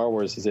thing about Star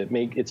Wars is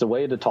it's a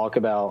way to talk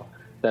about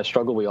that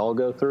struggle we all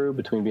go through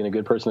between being a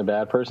good person and a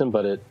bad person,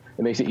 but it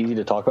makes it easy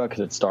to talk about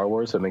because it's Star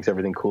Wars, so it makes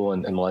everything cool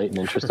and light and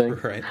interesting.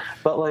 Right.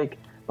 But like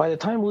by the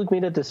time Luke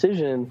made that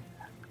decision,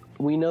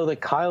 we know that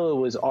Kylo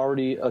was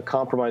already a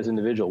compromised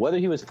individual. Whether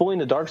he was fully in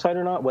the dark side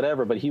or not,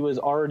 whatever, but he was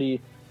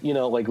already,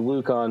 like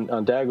Luke on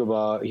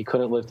Dagobah, he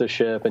couldn't lift the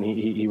ship, and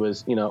he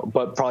was,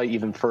 but probably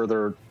even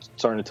further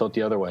starting to tilt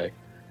the other way.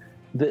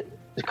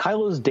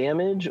 Kylo's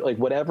damage, like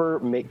whatever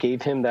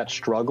gave him that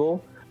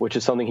struggle, which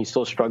is something he's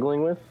still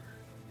struggling with,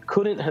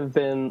 couldn't have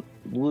been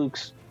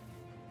Luke's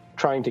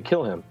trying to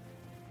kill him.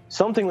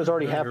 Something was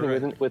already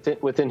happening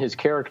within his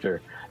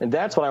character, and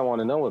that's what I want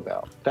to know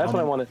about. That's what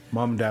I want to.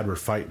 Mom and Dad were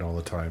fighting all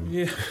the time.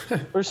 Yeah,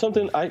 or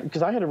something.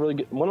 Because I had a really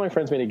good. One of my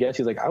friends made a guess.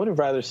 He's like, I would have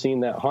rather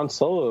seen that Han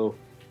Solo,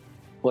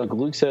 like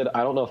Luke said,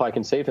 I don't know if I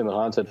can save him, and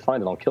Han said,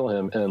 fine, then I'll kill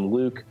him. And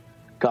Luke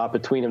got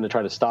between him to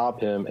try to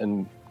stop him,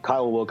 and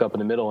Kylo woke up in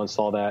the middle and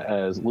saw that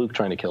as Luke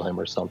trying to kill him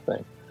or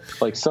something.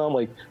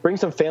 Bring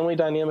some family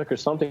dynamic or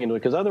something into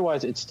it, because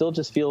otherwise it still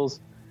feels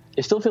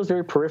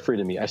very periphery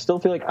to me. I still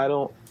feel like I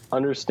don't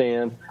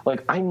understand.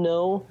 Like, I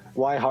know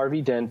why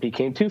Harvey Dent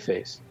became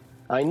Two-Face.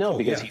 I know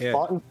because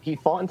he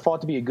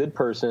fought to be a good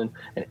person,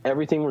 and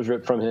everything was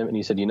ripped from him, and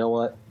he said, you know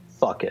what?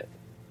 Fuck it.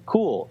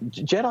 Cool.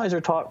 Jedis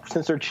are taught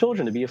since they're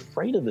children to be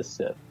afraid of the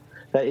Sith.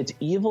 That it's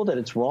evil, that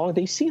it's wrong.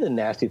 They see the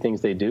nasty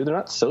things they do. They're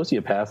not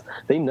sociopaths.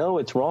 They know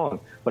it's wrong.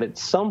 But at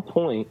some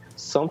point,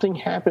 something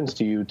happens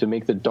to you to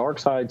make the dark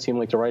side seem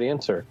like the right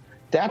answer.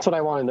 That's what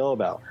I want to know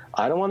about.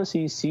 I don't want to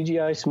see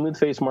CGI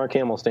smooth-faced Mark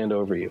Hamill stand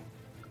over you.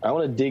 I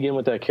want to dig in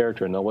with that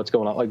character and know what's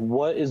going on. Like,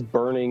 what is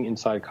burning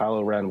inside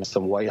Kylo Ren with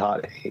some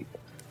white-hot hate?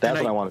 That's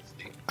what I want to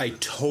see. I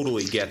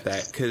totally get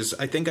that, because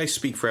I think I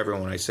speak for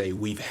everyone when I say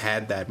we've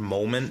had that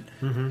moment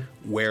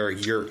where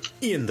you're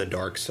in the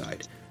dark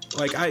side.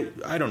 Like,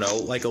 I don't know,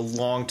 like a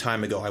long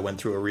time ago, I went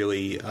through a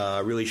really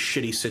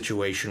shitty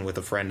situation with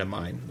a friend of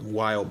mine a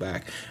while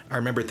back. I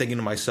remember thinking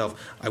to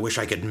myself, I wish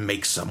I could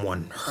make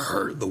someone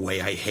hurt the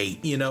way I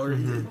hate,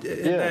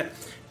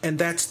 and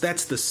that's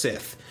the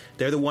Sith.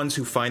 They're the ones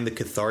who find the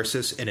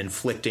catharsis in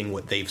inflicting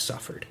what they've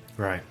suffered.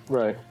 Right.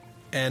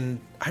 And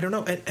I don't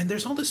know, and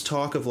there's all this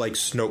talk of like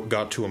Snoke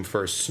got to him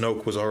first.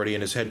 Snoke was already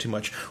in his head too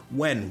much.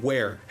 When,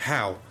 where,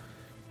 how?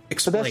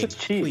 Explain, but that's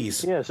just cheap.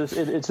 Please. Yeah,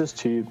 it's just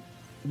cheap.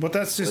 But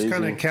that's just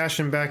kind of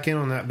cashing back in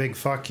on that big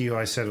fuck you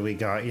I said we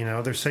got.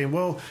 They're saying,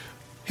 well,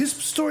 his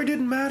story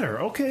didn't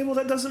matter. Okay, well,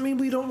 that doesn't mean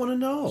we don't want to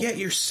know. Yeah,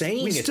 you're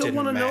saying we it still didn't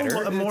want to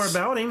matter. know more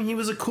about him. He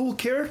was a cool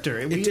character.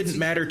 It didn't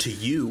matter to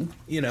you,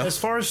 As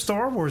far as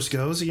Star Wars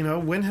goes,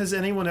 when has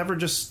anyone ever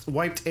just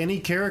wiped any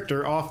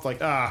character off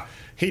like,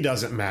 he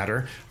doesn't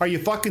matter? Are you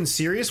fucking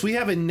serious? We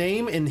have a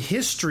name in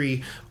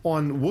history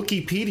on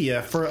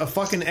Wikipedia for a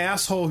fucking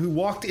asshole who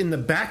walked in the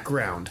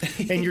background,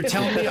 and you're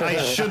telling me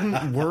I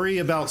shouldn't worry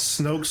about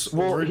Snoke's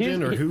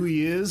origin or who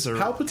he is? Or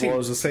Palpatine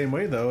was the same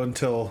way, though,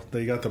 until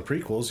they got the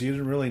prequels. You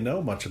didn't really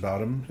know much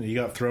about him. You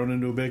got thrown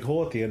into a big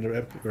hole at the end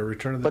of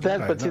Return of the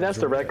Jedi. But see, that's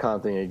the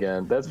retcon thing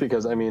again. That's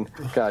because,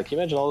 God, can you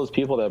imagine all those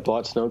people that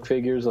bought Snoke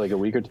figures like a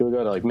week or two ago?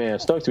 They're like, man,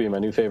 Snoke's to be my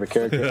new favorite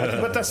character.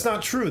 But that's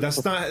not true.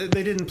 That's not.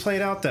 They didn't play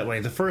it out that way.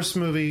 The first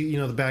movie,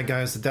 the bad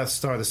guy is the Death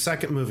Star. The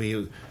second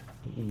movie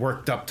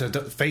worked up to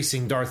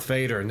facing Darth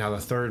Vader, and now the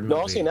third movie.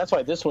 No, I'm saying that's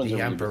why this one's the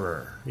a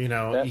Emperor.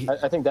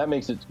 I think that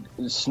makes it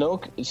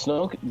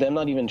Snoke. Them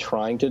not even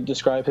trying to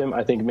describe him,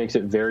 I think makes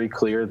it very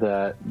clear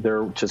that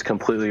they're just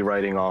completely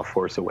writing off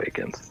Force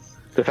Awakens.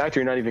 The fact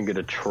you're not even going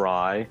to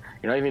try,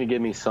 you're not even going to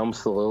give me some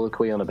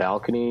soliloquy on a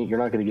balcony. You're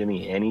not going to give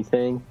me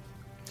anything.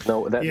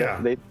 No,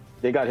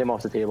 they got him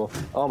off the table.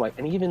 Oh my!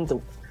 And even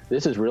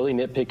this is really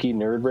nitpicky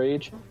nerd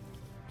rage.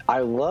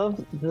 I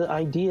love the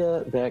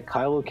idea that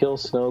Kylo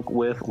kills Snoke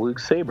with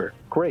Luke's saber.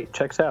 Great,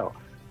 checks out.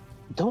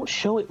 Don't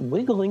show it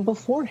wiggling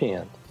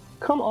beforehand.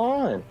 Come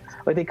on.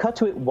 Like, they cut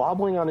to it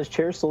wobbling on his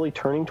chair, slowly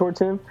turning towards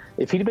him.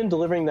 If he'd been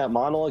delivering that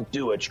monologue,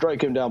 do it,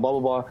 strike him down, blah,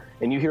 blah, blah,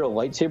 and you hear a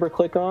lightsaber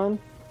click on,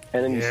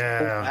 and then you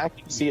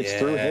see it's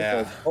through him,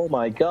 like, oh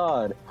my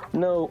God.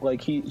 No,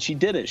 like, she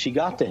did it. She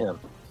got to him.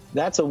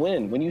 That's a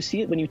win. When you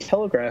see it, when you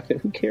telegraph it,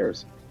 who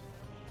cares?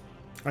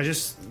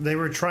 They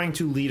were trying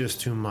to lead us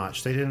too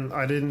much. I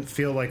didn't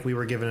feel like we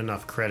were given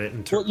enough credit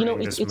in terms of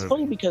this movie. It's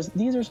funny because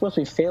these are supposed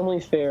to be family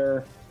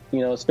fare,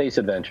 space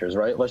adventures,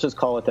 right? Let's just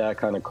call it that,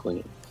 kind of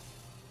clean.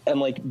 And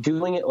like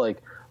doing it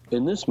like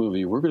in this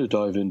movie, we're going to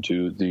dive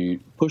into the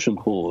push and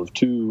pull of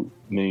two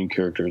main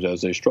characters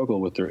as they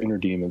struggle with their inner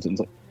demons. And it's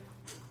like,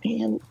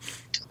 man,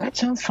 does that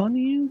sound fun to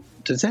you?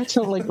 Does that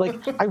sound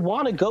like I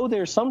want to go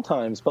there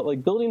sometimes, but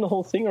like building the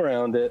whole thing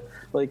around it,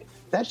 like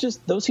that's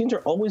just, those scenes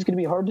are always going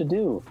to be hard to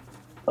do.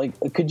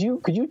 Like, could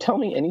you tell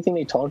me anything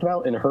they talked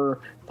about in her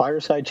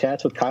fireside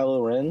chats with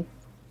Kylo Ren?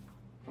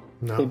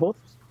 No.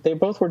 They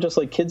both were just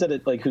like kids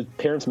whose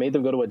parents made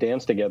them go to a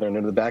dance together, and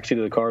they're in the backseat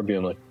of the car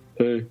being like,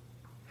 hey.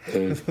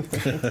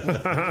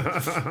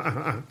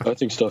 I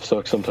think stuff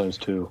sucks sometimes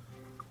too.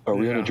 Are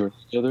we on a journey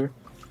together?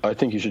 I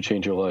think you should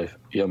change your life.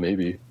 Yeah,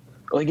 maybe.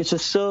 Like, it's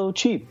just so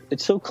cheap.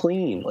 It's so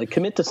clean. Like,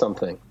 commit to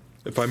something.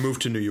 If I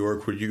moved to New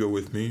York, would you go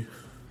with me?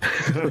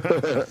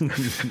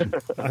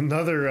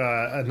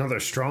 Another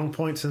strong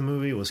point to the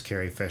movie was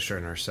Carrie Fisher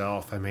and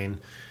herself. I don't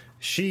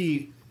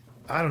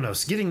know,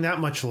 getting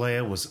that much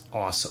Leia was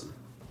awesome.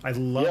 I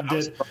loved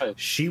it. Surprised.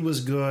 She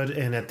was good,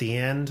 and at the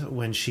end,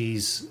 when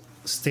she's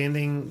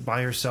standing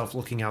by herself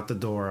looking out the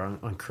door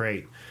on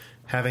Crate,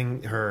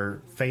 having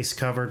her face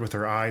covered with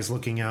her eyes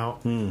looking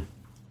out.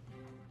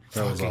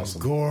 That was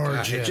awesome.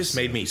 Gorgeous. God, it just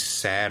made me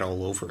sad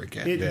all over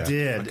again. It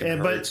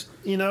did. But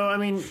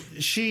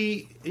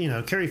she,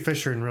 Carrie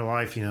Fisher in real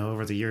life,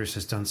 over the years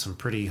has done some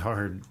pretty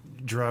hard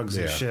drugs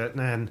and shit.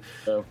 And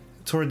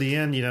toward the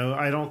end,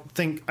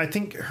 I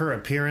think her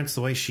appearance,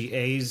 the way she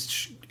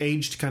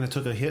aged kind of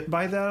took a hit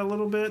by that a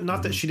little bit.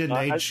 Not that she didn't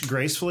age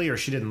gracefully or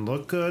she didn't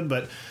look good,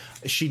 but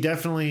she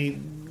definitely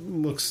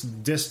looks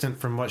distant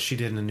from what she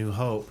did in A New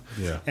Hope.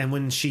 Yeah. And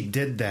when she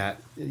did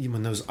that,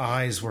 when those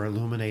eyes were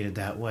illuminated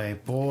that way,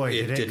 boy,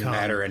 it didn't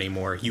matter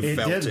anymore. You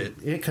felt it.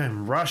 It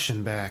came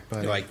rushing back,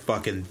 but like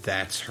fucking,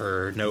 that's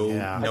her.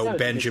 No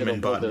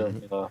Benjamin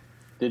Button.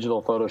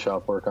 Digital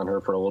Photoshop work on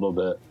her for a little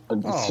bit.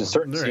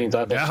 Certain scenes,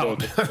 no doubt.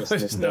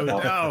 There's no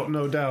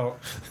doubt.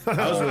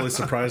 I was really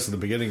surprised in the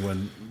beginning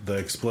when the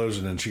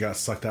explosion and she got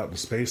sucked out into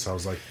space. I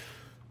was like,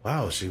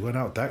 wow, she went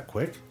out that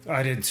quick?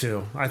 I did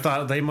too. I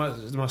thought they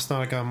must not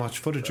have got much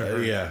footage of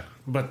her. Yeah.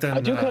 But then I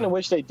do kind of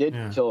wish they did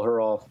kill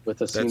her off with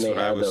the scene That's they what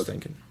had. I was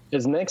thinking.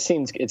 His next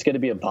scene, it's going to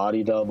be a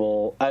body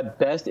double. At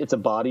best, it's a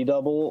body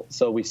double,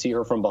 so we see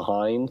her from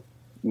behind.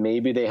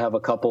 Maybe they have a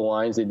couple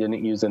lines they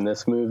didn't use in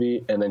this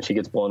movie, and then she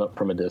gets blown up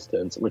from a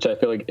distance, which I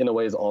feel like, in a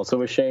way, is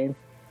also a shame.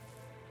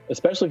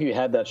 Especially if you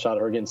had that shot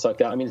of her getting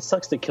sucked out. I mean, it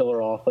sucks to kill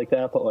her off like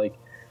that, but, like,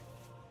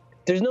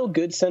 there's no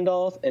good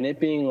send-off, and it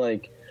being,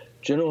 like,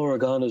 General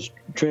Organa's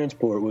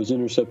transport was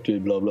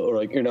intercepted, blah, blah, or,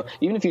 like,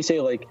 even if you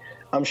say, like,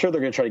 I'm sure they're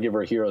going to try to give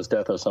her a hero's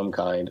death of some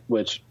kind,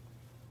 which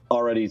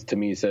already to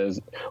me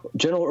says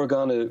General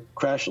Organa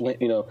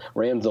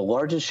rammed the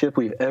largest ship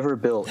we've ever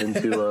built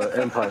into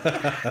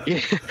Empire.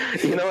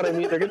 You know what I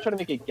mean? They're going to try to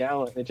make it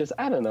gallant. It just,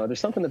 I don't know. There's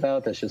something about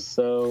it that's just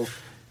so...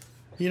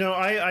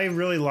 I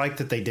really like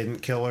that they didn't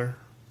kill her.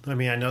 I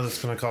mean, I know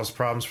that's going to cause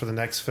problems for the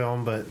next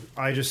film, but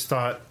I just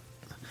thought,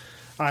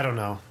 I don't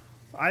know.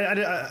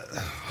 I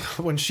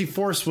when she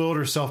force-willed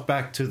herself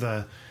back to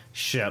the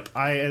ship.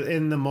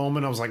 In the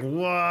moment I was like,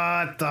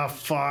 what the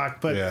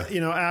fuck? But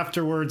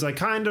afterwards I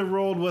kind of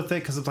rolled with it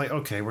because it's like,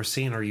 okay, we're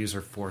seeing her use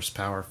her force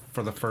power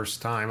for the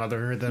first time,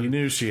 other than you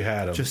knew she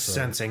had him, just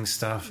sensing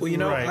stuff. Well,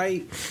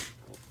 right.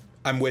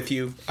 I'm with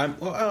you.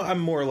 I'm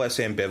more or less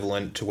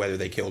ambivalent to whether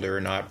they killed her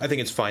or not. I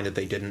think it's fine that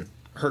they didn't.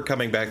 Her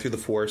coming back through the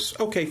Force,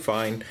 okay,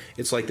 fine.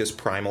 It's like this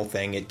primal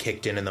thing. It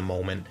kicked in the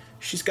moment.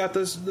 She's got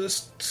this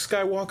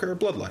Skywalker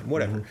bloodline,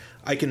 whatever. Mm-hmm.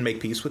 I can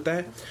make peace with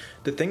that.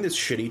 The thing that's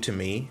shitty to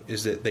me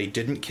is that they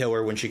didn't kill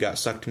her when she got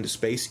sucked into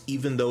space,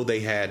 even though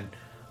they had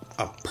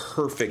a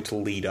perfect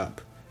lead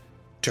up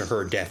to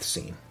her death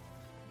scene.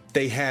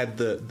 They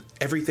had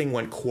everything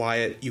went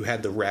quiet. You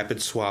had the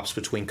rapid swaps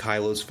between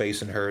Kylo's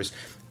face and hers.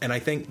 And I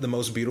think the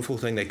most beautiful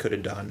thing they could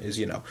have done is,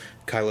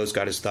 Kylo's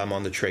got his thumb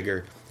on the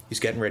trigger. He's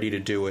getting ready to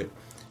do it.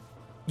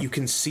 You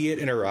can see it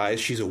in her eyes.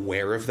 She's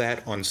aware of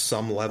that on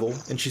some level.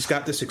 And she's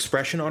got this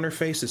expression on her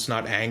face. It's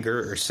not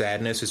anger or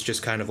sadness. It's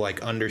just kind of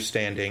like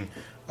understanding,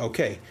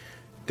 okay,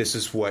 this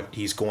is what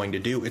he's going to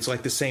do. It's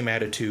like the same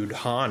attitude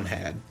Han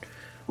had.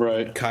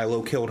 Right.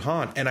 Kylo killed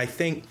Han. And I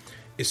think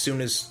as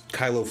soon as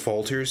Kylo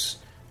falters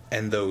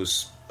and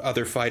those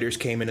other fighters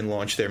came in and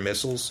launched their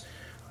missiles,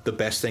 the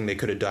best thing they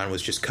could have done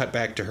was just cut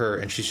back to her,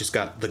 and she's just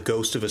got the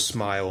ghost of a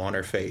smile on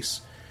her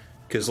face.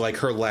 Because,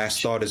 her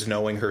last thought is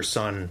knowing her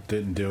son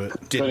didn't do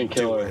it. Didn't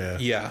kill do her.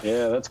 it. Yeah.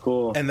 Yeah, that's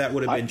cool. And that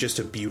would have been just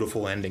a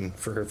beautiful ending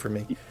for her, for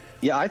me.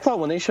 Yeah, I thought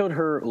when they showed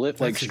her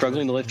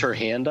struggling to lift her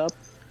hand up,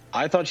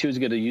 I thought she was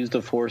going to use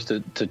the Force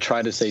to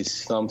try to say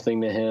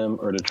something to him,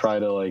 or to try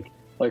to,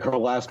 like her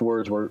last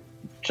words were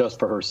just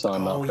for her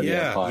son, not for the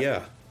Empire.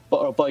 Yeah.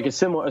 But like a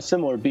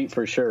similar beat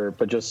for sure,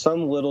 but just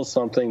some little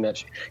something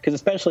that, because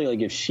especially like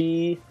if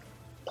she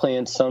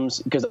plants some,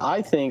 because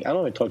I don't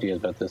know if I talked to you guys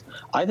about this.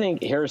 I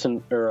think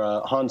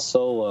Han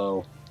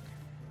Solo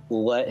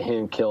let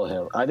him kill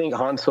him. I think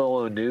Han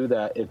Solo knew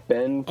that if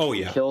Ben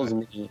kills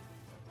me,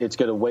 it's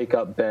going to wake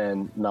up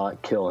Ben,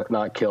 not kill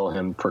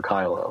him for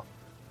Kylo.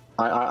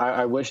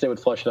 I wish they would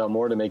flesh it out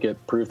more to make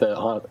it proof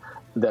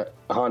that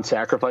Han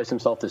sacrificed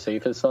himself to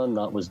save his son,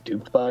 not was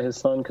duped by his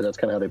son, because that's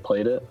kind of how they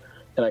played it.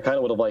 And I kind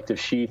of would have liked if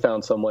she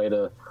found some way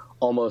to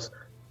almost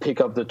pick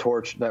up the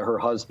torch that her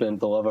husband,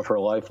 the love of her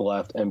life,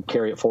 left and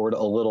carry it forward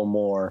a little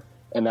more.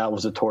 And that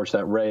was a torch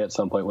that Rey at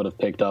some point would have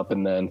picked up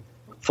and then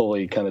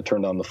fully kind of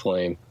turned on the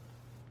flame.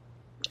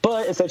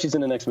 But it said she's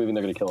in the next movie and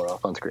they're going to kill her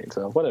off on screen,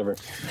 so whatever.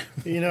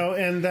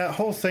 And that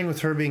whole thing with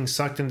her being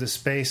sucked into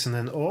space and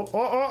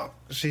then,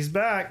 she's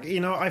back.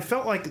 I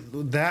felt like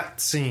that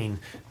scene,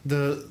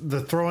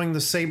 the throwing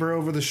the saber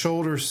over the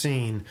shoulder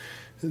scene,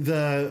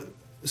 the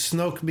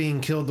Snoke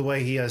being killed the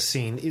way he has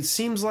seen. It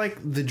seems like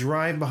the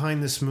drive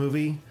behind this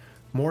movie,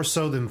 more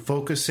so than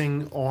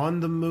focusing on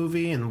the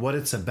movie and what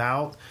it's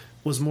about,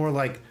 was more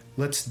like,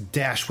 let's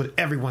dash what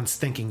everyone's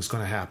thinking is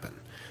going to happen.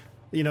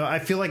 I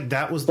feel like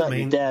that was the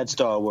main dad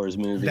Star Wars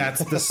movie.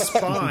 That's the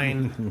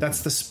spine.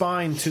 That's the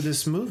spine to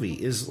this movie.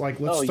 Is like,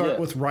 let's start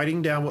with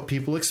writing down what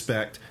people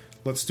expect.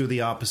 Let's do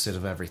the opposite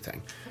of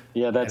everything.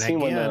 Yeah, that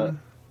scene when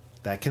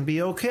that can be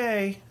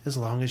okay as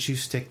long as you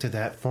stick to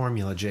that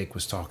formula Jake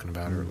was talking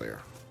about earlier.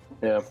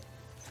 Yeah.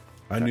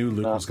 I knew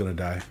Luke was going to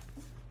die.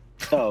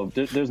 Oh,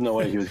 there's no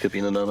way he was going to be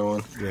in another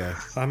one. Yeah.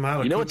 I'm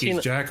out of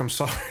cookies, Jack. I'm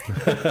sorry.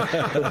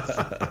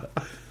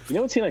 You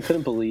know what scene I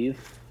couldn't believe?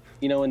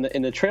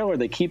 In the trailer,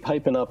 they keep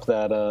hyping up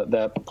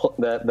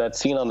that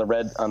scene on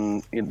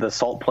the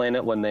Salt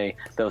Planet when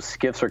those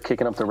skiffs are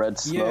kicking up the red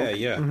smoke.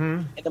 Yeah.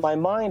 Mm-hmm. And in my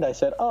mind, I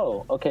said,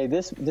 "Oh, okay,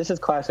 this is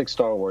classic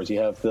Star Wars.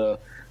 You have the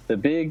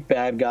big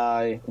bad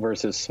guy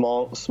versus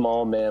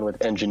small man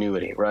with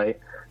ingenuity, right?"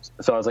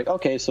 So I was like,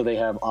 okay, so they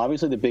have,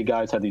 obviously the big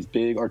guys have these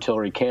big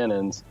artillery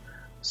cannons.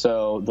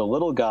 So the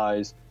little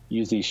guys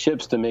use these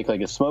ships to make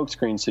like a smoke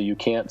screen so you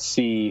can't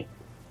see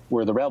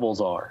where the rebels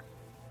are.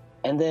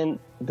 And then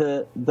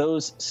they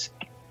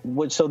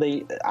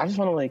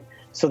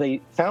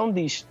found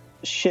these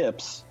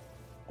ships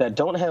that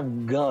don't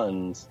have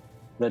guns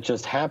that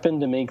just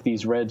happen to make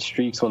these red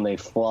streaks when they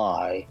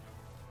fly.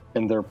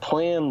 And their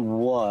plan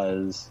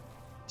was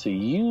to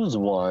use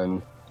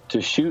one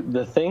to shoot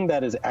the thing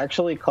that is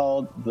actually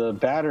called the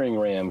battering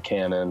ram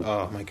cannon.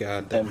 Oh my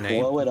god! And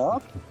blow it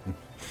up.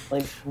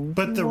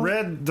 But the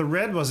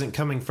red wasn't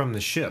coming from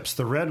the ships.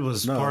 The red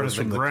was part of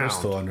the ground. The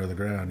crystal under the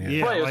ground.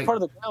 Yeah, right. It was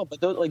part of the ground.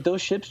 But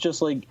those ships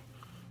just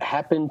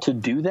happened to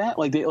do that.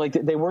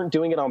 They weren't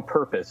doing it on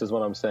purpose, is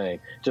what I'm saying.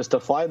 Just to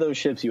fly those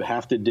ships, you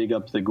have to dig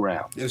up the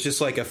ground. It was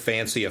just like a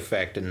fancy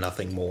effect and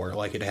nothing more.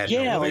 Like it had no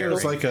bearing. It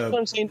was like what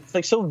I'm saying. It's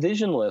like so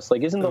visionless.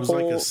 Like, isn't the whole...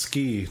 It was like a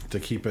ski to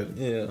keep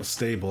it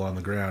stable on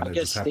the ground. It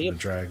just happened to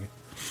drag.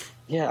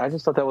 Yeah, I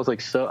just thought that was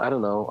so, I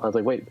don't know. I was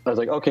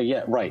like, okay,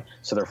 yeah, right.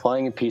 So they're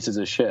flying in pieces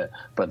of shit.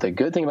 But the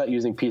good thing about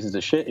using pieces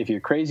of shit, if you're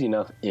crazy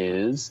enough,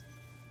 is...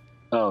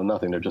 Oh,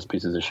 nothing. They're just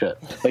pieces of shit.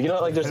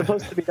 They're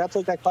supposed to be... That's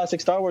like that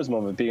classic Star Wars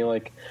moment, being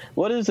like,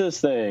 what is this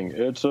thing?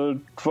 It's a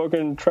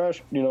fucking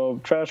trash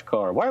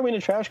car. Why are we in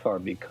a trash car?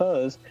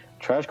 Because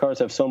trash cars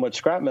have so much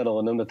scrap metal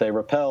in them that they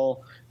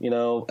repel,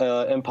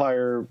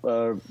 Empire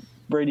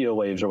radio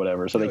waves or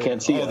whatever, so they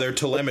can't see. Oh, it. their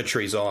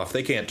telemetry's off.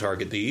 They can't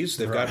target these.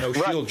 They've got no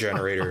shield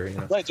generator. You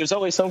know? Right, there's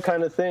always some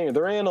kind of thing.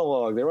 They're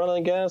analog. They run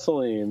on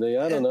gasoline.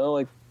 I don't know,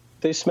 like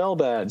they smell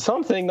bad.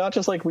 Something, not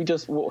just like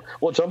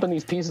we'll jump in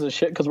these pieces of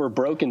shit because we're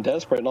broke and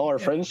desperate and all our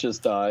friends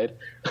just died.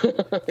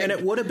 And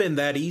it would have been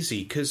that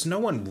easy because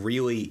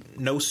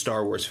no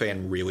Star Wars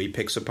fan really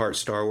picks apart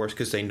Star Wars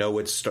because they know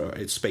it's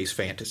space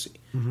fantasy.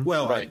 Mm-hmm.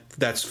 Well, right.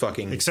 That's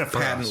fucking except for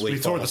patently us.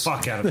 We throw the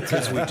fuck out of it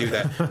because we do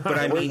that. But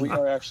I mean, we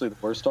are actually the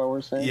worst Star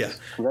Wars fans. Yeah,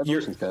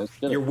 congratulations, guys.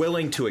 You're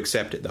willing to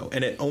accept it though,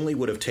 and it only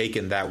would have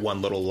taken that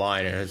one little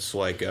line, and it's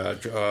like,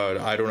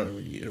 I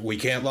don't know, we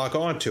can't lock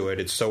on to it.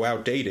 It's so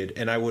outdated,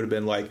 and I would have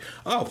been like,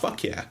 oh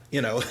fuck yeah,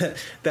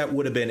 that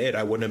would have been it.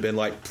 I wouldn't have been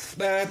like,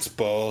 that's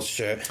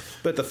bullshit.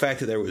 But the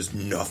fact that there was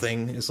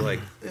nothing is like,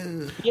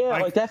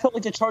 like that felt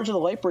like the Charge of the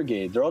Light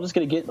Brigade. They're all just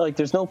gonna get like,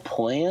 there's no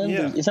plan.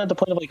 Yeah. It's not the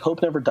point of like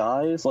hope never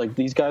dies. Like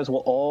these guys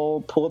will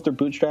all pull up their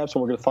bootstraps,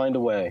 and we're gonna find a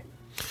way.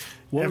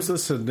 What was the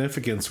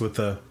significance with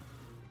the?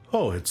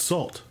 Oh, it's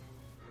salt.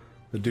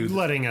 The dude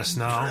letting us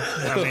know.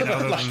 I mean,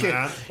 other than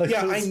that.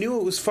 yeah, I knew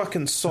it was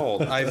fucking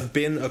salt. I've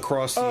been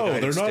across the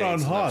United they're States. not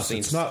on Hoth. Seen...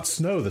 It's not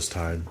snow this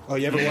time. Oh,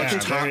 you ever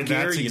watched Top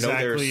Gear? You know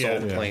there's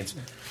salt planes.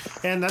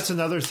 And that's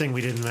another thing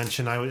we didn't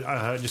mention.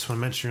 I just want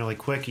to mention really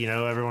quick.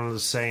 Everyone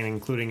was saying,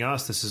 including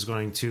us, this is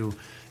going to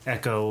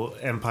echo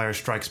Empire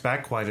Strikes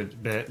Back quite a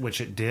bit,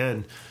 which it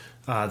did.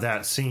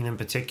 That scene in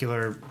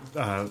particular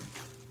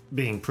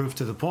being proof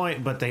to the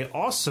point, but they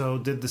also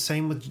did the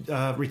same with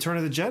Return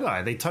of the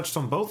Jedi. They touched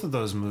on both of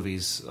those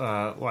movies,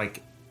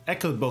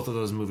 echoed both of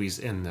those movies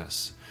in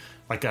this.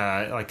 Like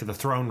the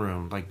throne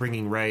room, like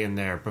bringing Rey in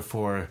there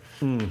before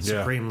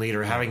Supreme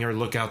Leader, having her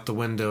look out the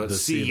window and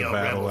see a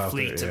rebel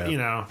fleet. There,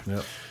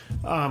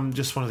 Yep.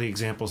 Just one of the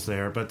examples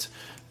there. But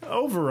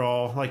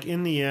overall, like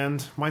in the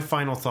end, my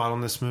final thought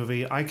on this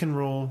movie, I can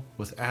roll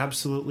with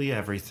absolutely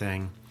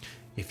everything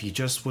if you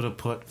just would have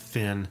put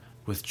Finn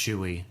with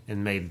Chewie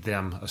and made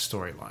them a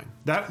storyline.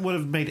 That would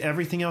have made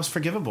everything else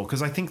forgivable,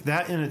 because I think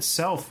that in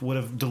itself would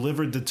have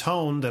delivered the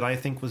tone that I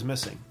think was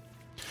missing.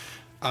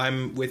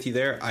 I'm with you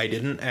there. I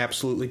didn't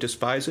absolutely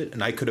despise it,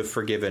 and I could have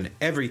forgiven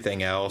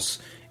everything else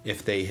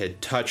if they had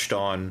touched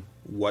on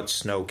what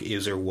Snoke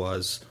is or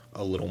was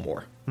a little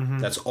more. Mm-hmm.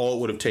 That's all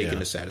it would have taken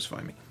to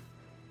satisfy me.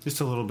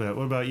 Just a little bit.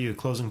 What about you?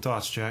 Closing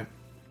thoughts, Jack?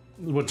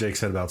 What Jake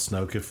said about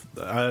Snoke. If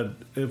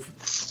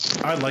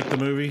I like the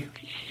movie,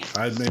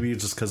 maybe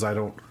just because I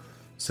don't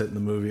sit in the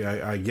movie.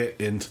 I get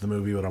into the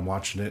movie when I'm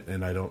watching it,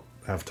 and I don't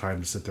have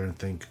time to sit there and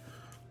think.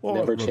 Well,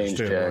 never change,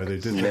 Jack.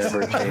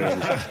 Never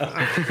change.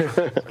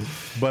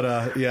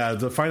 But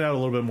to find out a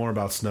little bit more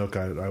about Snoke,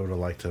 I would have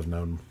liked to have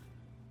known.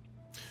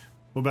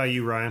 What about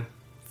you, Ryan?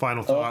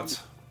 Final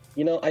thoughts?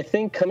 I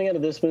think coming out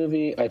of this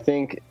movie, I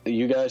think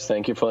you guys,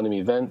 thank you for letting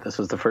me vent. This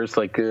was the first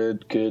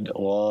good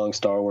long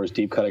Star Wars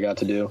deep cut I got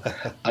to do.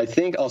 I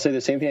think I'll say the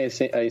same thing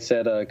I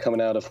said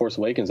coming out of Force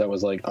Awakens. I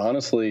was like,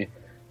 honestly,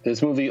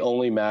 this movie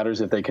only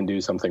matters if they can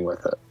do something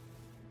with it.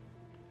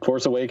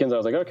 Force Awakens, I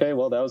was like, okay,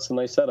 well, that was a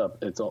nice setup.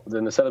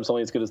 Then the setup's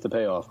only as good as the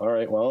payoff. All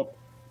right, well,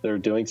 they're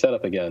doing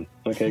setup again.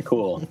 Okay,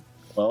 cool.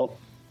 Well,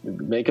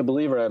 make a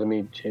believer out of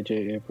me,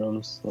 J.J.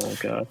 Abrams. Oh,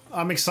 God.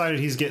 I'm excited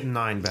he's getting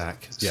 9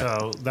 back. Yeah.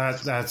 So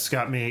that's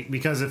got me,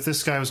 because if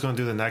this guy was going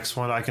to do the next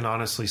one, I can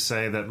honestly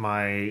say that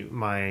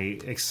my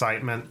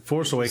excitement...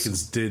 Force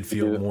Awakens did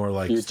feel more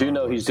like You Star do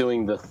know Wars. He's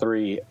doing the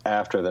 3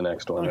 after the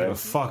next one, I don't right? give a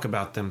fuck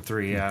about them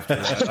 3 after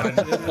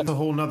that. It's a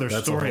whole nother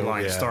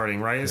storyline starting,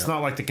 right? It's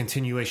not like the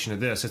continuation of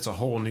this. It's a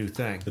whole new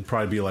thing. It'd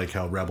probably be like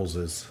how Rebels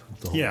is.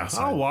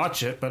 I'll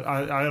watch it, but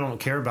I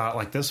don't care about it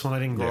like this one. I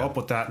didn't grow up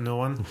with that new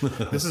one.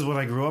 This is what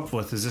I grew up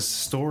with, is this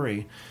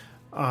story.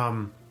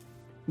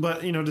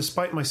 But,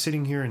 despite my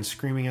sitting here and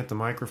screaming at the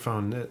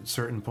microphone at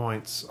certain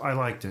points, I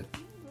liked it.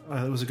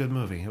 It was a good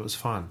movie. It was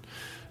fun.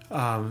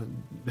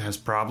 It has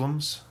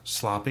problems,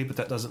 sloppy, but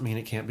that doesn't mean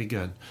it can't be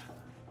good.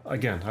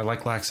 Again, I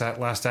like Last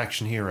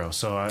Action Hero,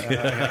 so I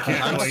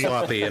can't I'm really,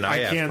 sloppy and I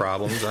have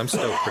problems. I'm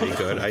still pretty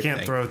good, I can't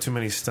think. throw too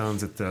many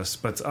stones at this,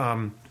 but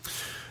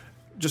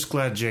just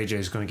glad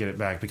JJ's going to get it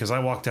back, because I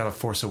walked out of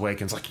Force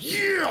Awakens like,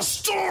 yeah,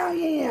 Star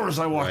Wars!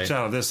 I walked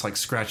out of this like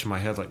scratching my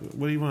head like,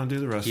 what do you want to do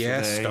the rest of the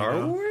day?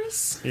 Star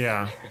Wars?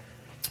 Yeah.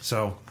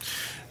 So,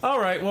 all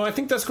right. Well, I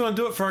think that's going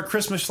to do it for our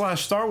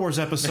Christmas/Star Wars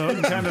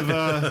episode. Kind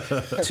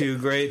of two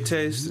great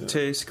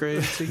taste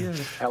great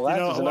together. At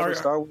last, is another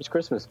Star Wars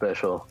Christmas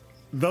special.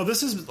 Though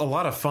this is a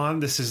lot of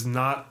fun, this is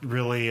not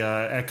really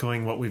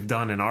echoing what we've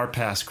done in our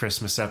past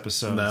Christmas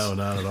episodes. No,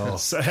 not at all.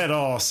 At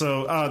all.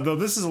 So, though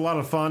this is a lot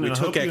of fun. We and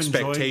took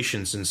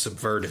expectations and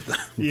subverted them.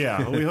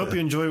 Yeah, we hope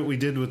you enjoy what we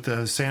did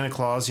with Santa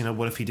Claus.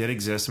 What if he did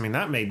exist? I mean,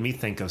 that made me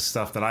think of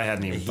stuff that I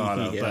hadn't even thought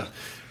of.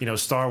 But,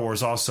 Star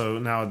Wars also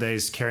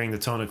nowadays carrying the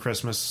tone of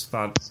Christmas,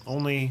 thought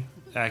only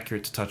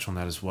accurate to touch on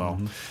that as well.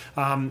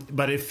 Mm-hmm.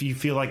 But if you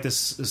feel like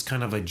this is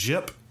kind of a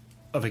jip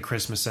of a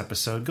Christmas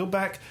episode, go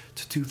back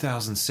to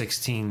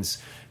 2016's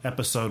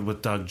episode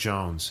with Doug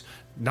Jones.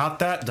 Not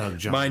that Doug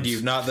Jones. Mind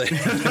you, not the.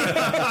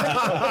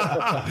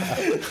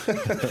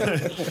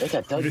 They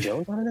got Doug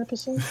Jones on an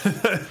episode?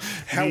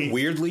 How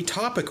weirdly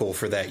topical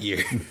for that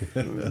year.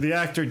 The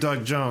actor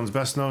Doug Jones,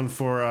 best known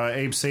for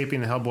Abe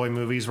Sapien and Hellboy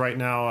movies. Right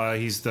now,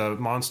 he's the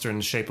monster in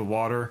The Shape of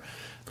Water.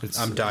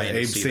 I'm dying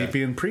Abe to see that.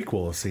 Sapien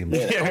prequel, it seems.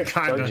 Yeah,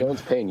 kind Doug of.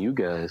 Jones paying you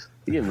guys.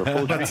 He gave him the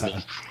full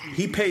treatment.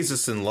 He pays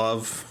us in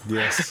love.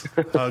 Yes.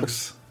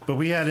 Hugs. But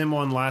we had him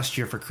on last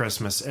year for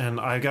Christmas, and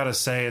I gotta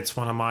say, it's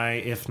one of my,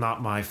 if not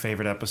my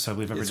favorite episode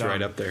we've ever It's done.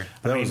 right up there.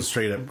 That was a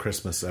straight up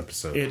Christmas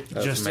episode. It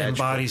That's just magical.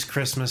 embodies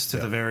Christmas to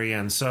the very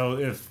end. So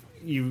if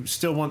you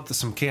still want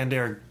some canned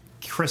air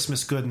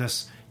Christmas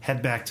goodness,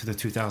 head back to the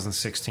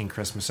 2016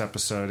 Christmas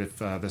episode if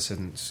this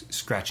isn't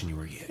scratching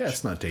your itch. Yeah,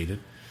 it's not dated.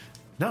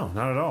 No,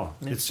 not at all.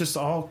 It's just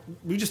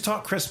we just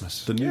talk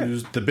Christmas. The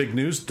news, the big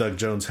news Doug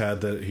Jones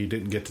had that he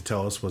didn't get to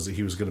tell us was that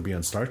he was going to be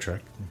on Star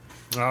Trek.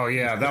 Oh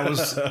yeah, that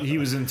was he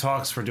was in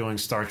talks for doing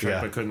Star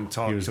Trek, but couldn't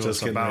talk He was to just us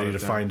getting about ready it. to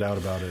find out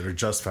about it, or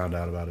just found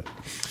out about it.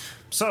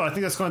 So I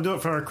think that's going to do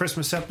it for our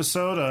Christmas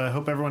episode. I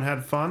hope everyone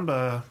had fun,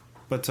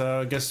 but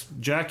I guess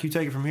Jack, you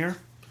take it from here.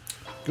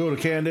 Go to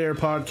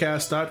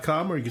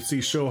cannedairpodcast.com where you can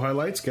see show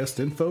highlights, guest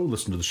info,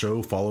 listen to the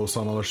show, follow us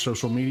on all our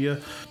social media,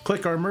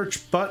 click our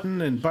merch button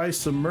and buy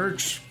some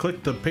merch,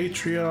 click the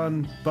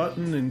Patreon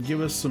button and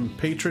give us some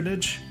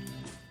patronage.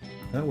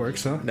 That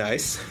works, huh?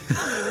 Nice.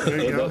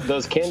 Hey,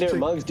 those canned air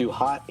mugs do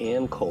hot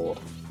and cold.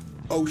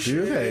 Oh, Do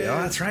shit. they?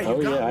 Oh, that's right. Oh,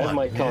 You got yeah, I have one.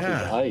 my coffee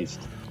Yeah.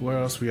 iced. Where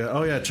else we got?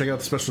 Oh, yeah, check out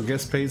the special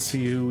guest page,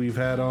 see who we've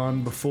had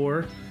on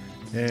before.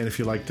 And if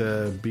you'd like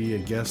to be a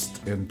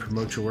guest and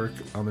promote your work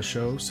on the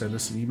show, send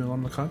us an email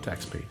on the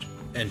contacts page.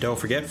 And don't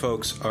forget,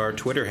 folks, our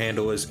Twitter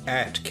handle is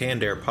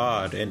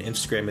 @CannedAirPod and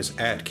Instagram is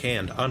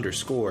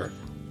 @canned_air.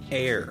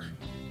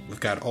 We've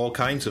got all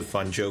kinds of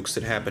fun jokes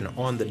that happen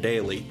on the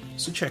daily,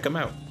 so check them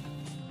out.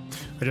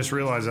 I just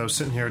realized I was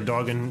sitting here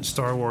dogging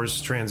Star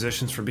Wars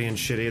transitions for being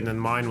shitty, and then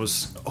mine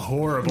was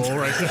horrible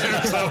right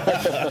there.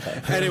 So,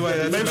 Anyway,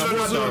 that's Maybe enough we're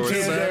not Star doing Wars.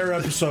 Canned Air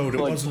episode. It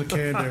wasn't a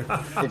Canned Air.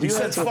 If you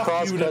had some "Fuck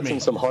cross you" to cuts me.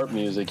 and some harp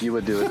music, you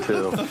would do it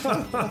too.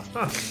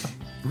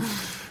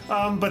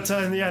 but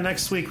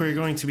next week we're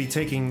going to be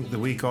taking the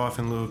week off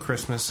in lieu of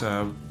Christmas.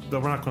 Though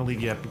we're not going to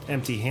leave you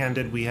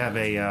empty-handed. We have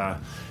a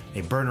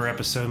burner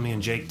episode. Me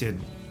and Jake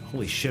did.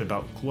 Holy shit!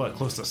 About what?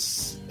 Close to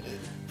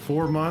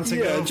 4 months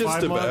ago. Yeah, just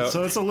 5 months. about.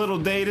 So it's a little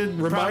dated.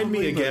 Remind me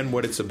probably, but- again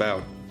what it's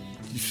about.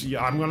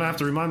 Yeah, I'm going to have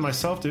to remind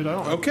myself, dude. I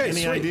don't Okay, have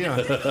any sweet.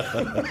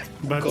 idea.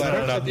 But Glad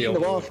I'm not the The only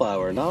one.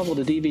 Wallflower, novel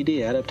to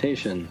DVD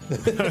adaptation.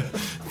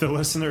 the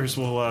listeners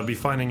will be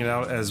finding it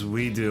out as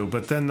we do.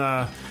 But then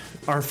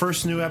our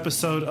first new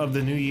episode of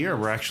the new year,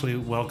 we're actually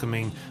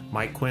welcoming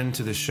Mike Quinn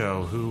to the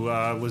show, who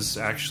was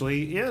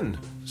actually in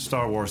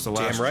Star Wars: The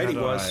Last Damn right he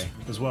Jedi, was.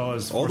 as well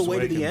as All Force the way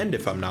to the Awakens. end,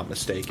 if I'm not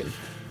mistaken.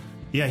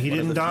 Yeah, he One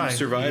of didn't the few die. He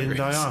survivors. didn't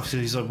die off. So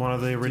he's one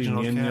of the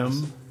original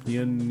cast.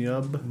 Yin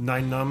Yub.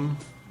 Nine Num,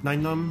 I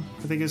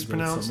think it's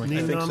pronounced. something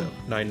I Nien think Num. so.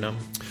 Nine Num.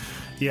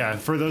 Yeah,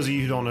 for those of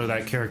you who don't know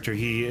that character,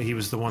 he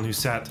was the one who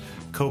sat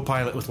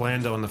co-pilot with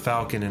Lando and the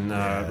Falcon in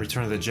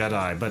Return of the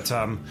Jedi. But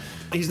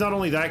he's not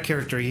only that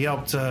character; he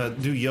helped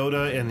do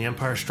Yoda in The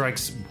Empire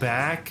Strikes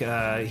Back.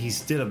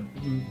 He's did a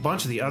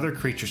bunch of the other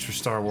creatures for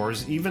Star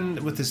Wars.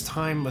 Even with his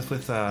time with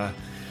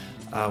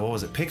what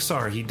was it,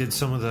 Pixar? He did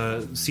some of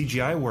the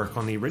CGI work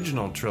on the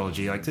original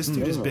trilogy. Like this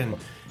dude has been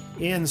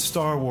in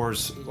Star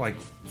Wars like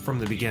from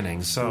the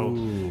beginning. So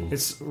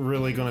it's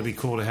really going to be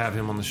cool to have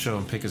him on the show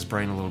and pick his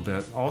brain a little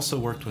bit. Also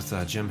worked with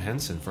Jim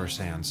Henson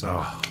firsthand. So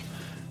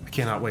I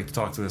cannot wait to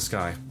talk to this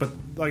guy. But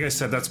like I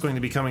said, that's going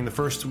to be coming the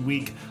first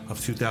week of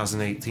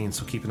 2018.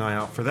 So keep an eye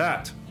out for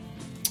that.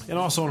 And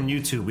also on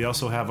YouTube, we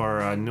also have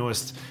our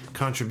newest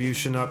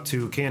contribution up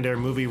to Canned Air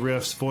Movie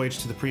Riffs, Voyage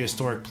to the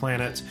Prehistoric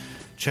Planet.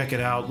 Check it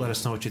out. Let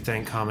us know what you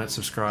think. Comment,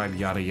 subscribe,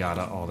 yada,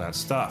 yada, all that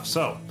stuff.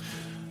 So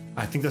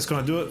I think that's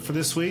going to do it for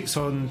this week.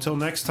 So until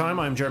next time,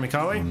 I'm Jeremy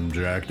Colley. I'm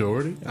Jack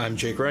Doherty. I'm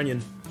Jake Runyon.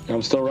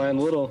 I'm still Ryan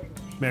Little.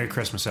 Merry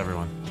Christmas,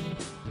 everyone.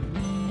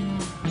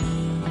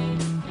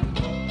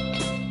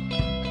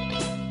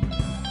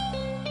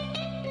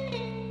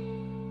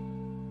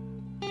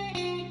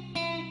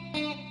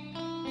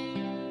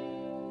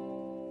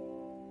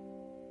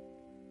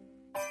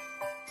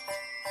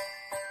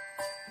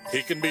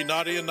 He can be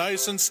naughty and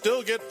nice and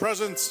still get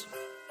presents.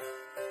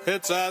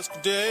 It's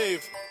Ask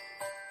Dave.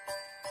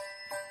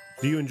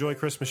 Do you enjoy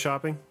Christmas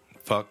shopping?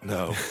 Fuck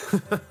no.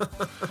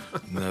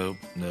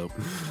 Nope.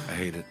 I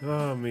hate it.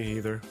 Oh, me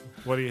either.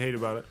 What do you hate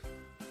about it?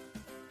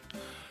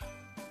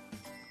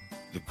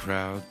 The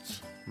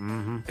crowds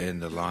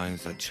and the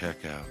lines at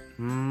checkout.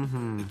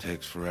 It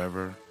takes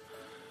forever.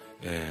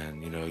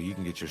 And, you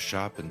can get your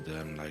shopping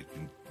done, like,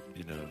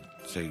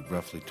 say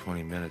roughly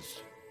 20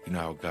 minutes. You know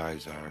how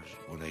guys are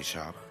when they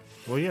shop.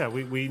 Well, yeah,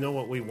 we know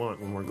what we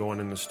want when we're going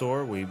in the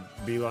store. We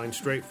beeline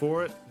straight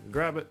for it,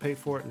 grab it, pay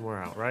for it, and we're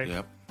out, right?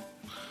 Yep.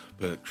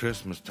 But at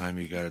Christmas time,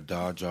 you got to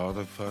dodge all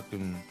the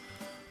fucking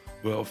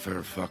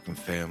welfare fucking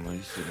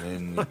families,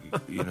 and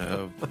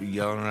then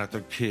yelling at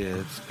their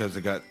kids because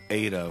they got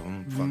 8 of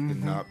them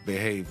fucking not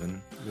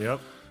behaving. Yep.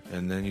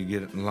 And then you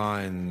get in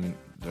line, and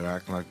they're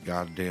acting like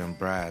goddamn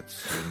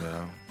brats, you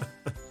know.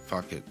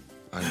 Fuck it.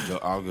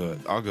 I'll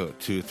go at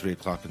 2 or 3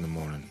 o'clock in the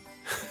morning.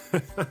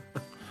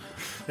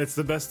 It's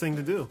the best thing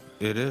to do.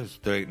 It is.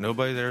 There ain't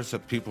nobody there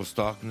except people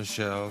stocking the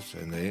shelves,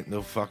 and there ain't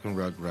no fucking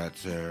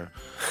rugrats there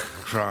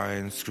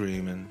crying,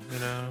 screaming, you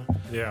know.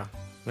 Yeah.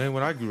 Man,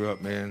 when I grew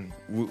up, man,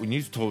 when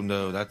you told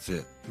no, that's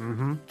it.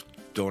 Mm-hmm.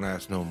 Don't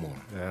ask no more.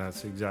 Yeah,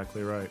 that's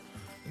exactly right.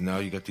 And now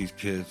you got these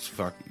kids,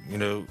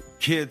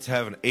 kids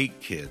having 8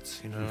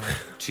 kids, you know.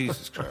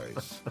 Jesus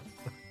Christ.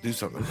 Do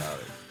something about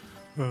it.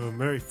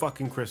 Merry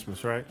fucking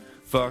Christmas, right?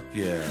 Fuck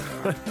yeah.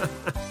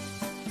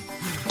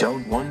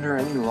 Don't wonder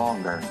any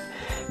longer.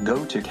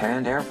 Go to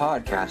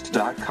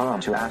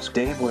CannedAirPodcast.com to ask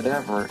Dave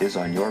whatever is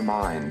on your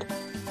mind.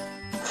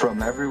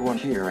 From everyone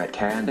here at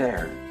Canned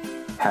Air,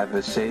 have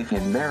a safe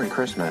and Merry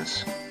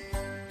Christmas.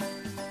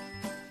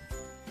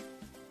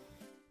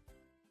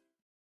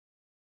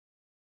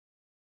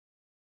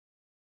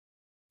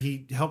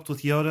 He helped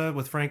with Yoda,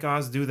 with Frank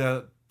Oz, do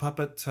the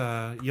puppet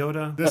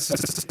Yoda. This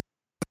is...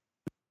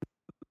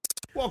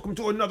 Welcome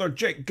to another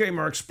Jake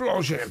Gamer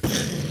explosion.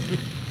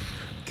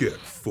 Get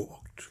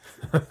fucked.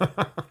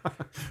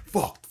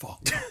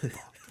 Fucked.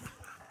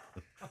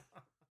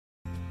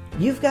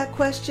 You've got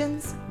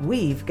questions,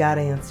 we've got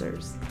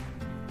answers.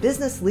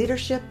 Business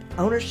leadership,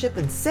 ownership,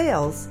 and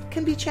sales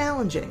can be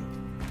challenging.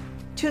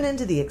 Tune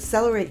into the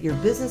Accelerate Your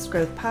Business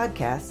Growth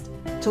podcast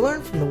to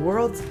learn from the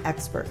world's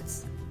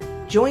experts.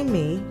 Join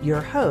me,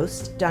 your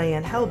host,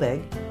 Diane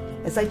Helbig,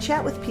 as I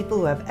chat with people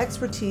who have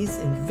expertise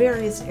in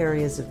various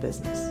areas of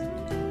business.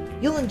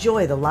 You'll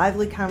enjoy the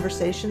lively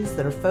conversations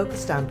that are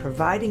focused on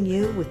providing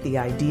you with the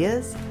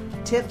ideas,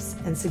 tips,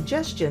 and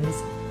suggestions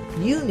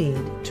you need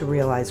to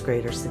realize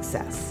greater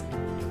success.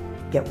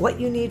 Get what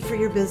you need for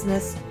your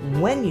business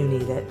when you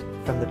need it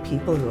from the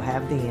people who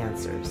have the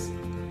answers.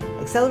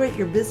 Accelerate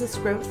Your Business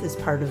Growth is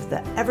part of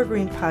the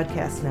Evergreen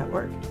Podcast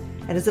Network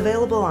and is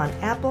available on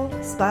Apple,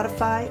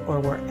 Spotify, or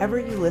wherever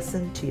you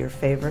listen to your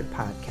favorite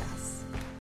podcast.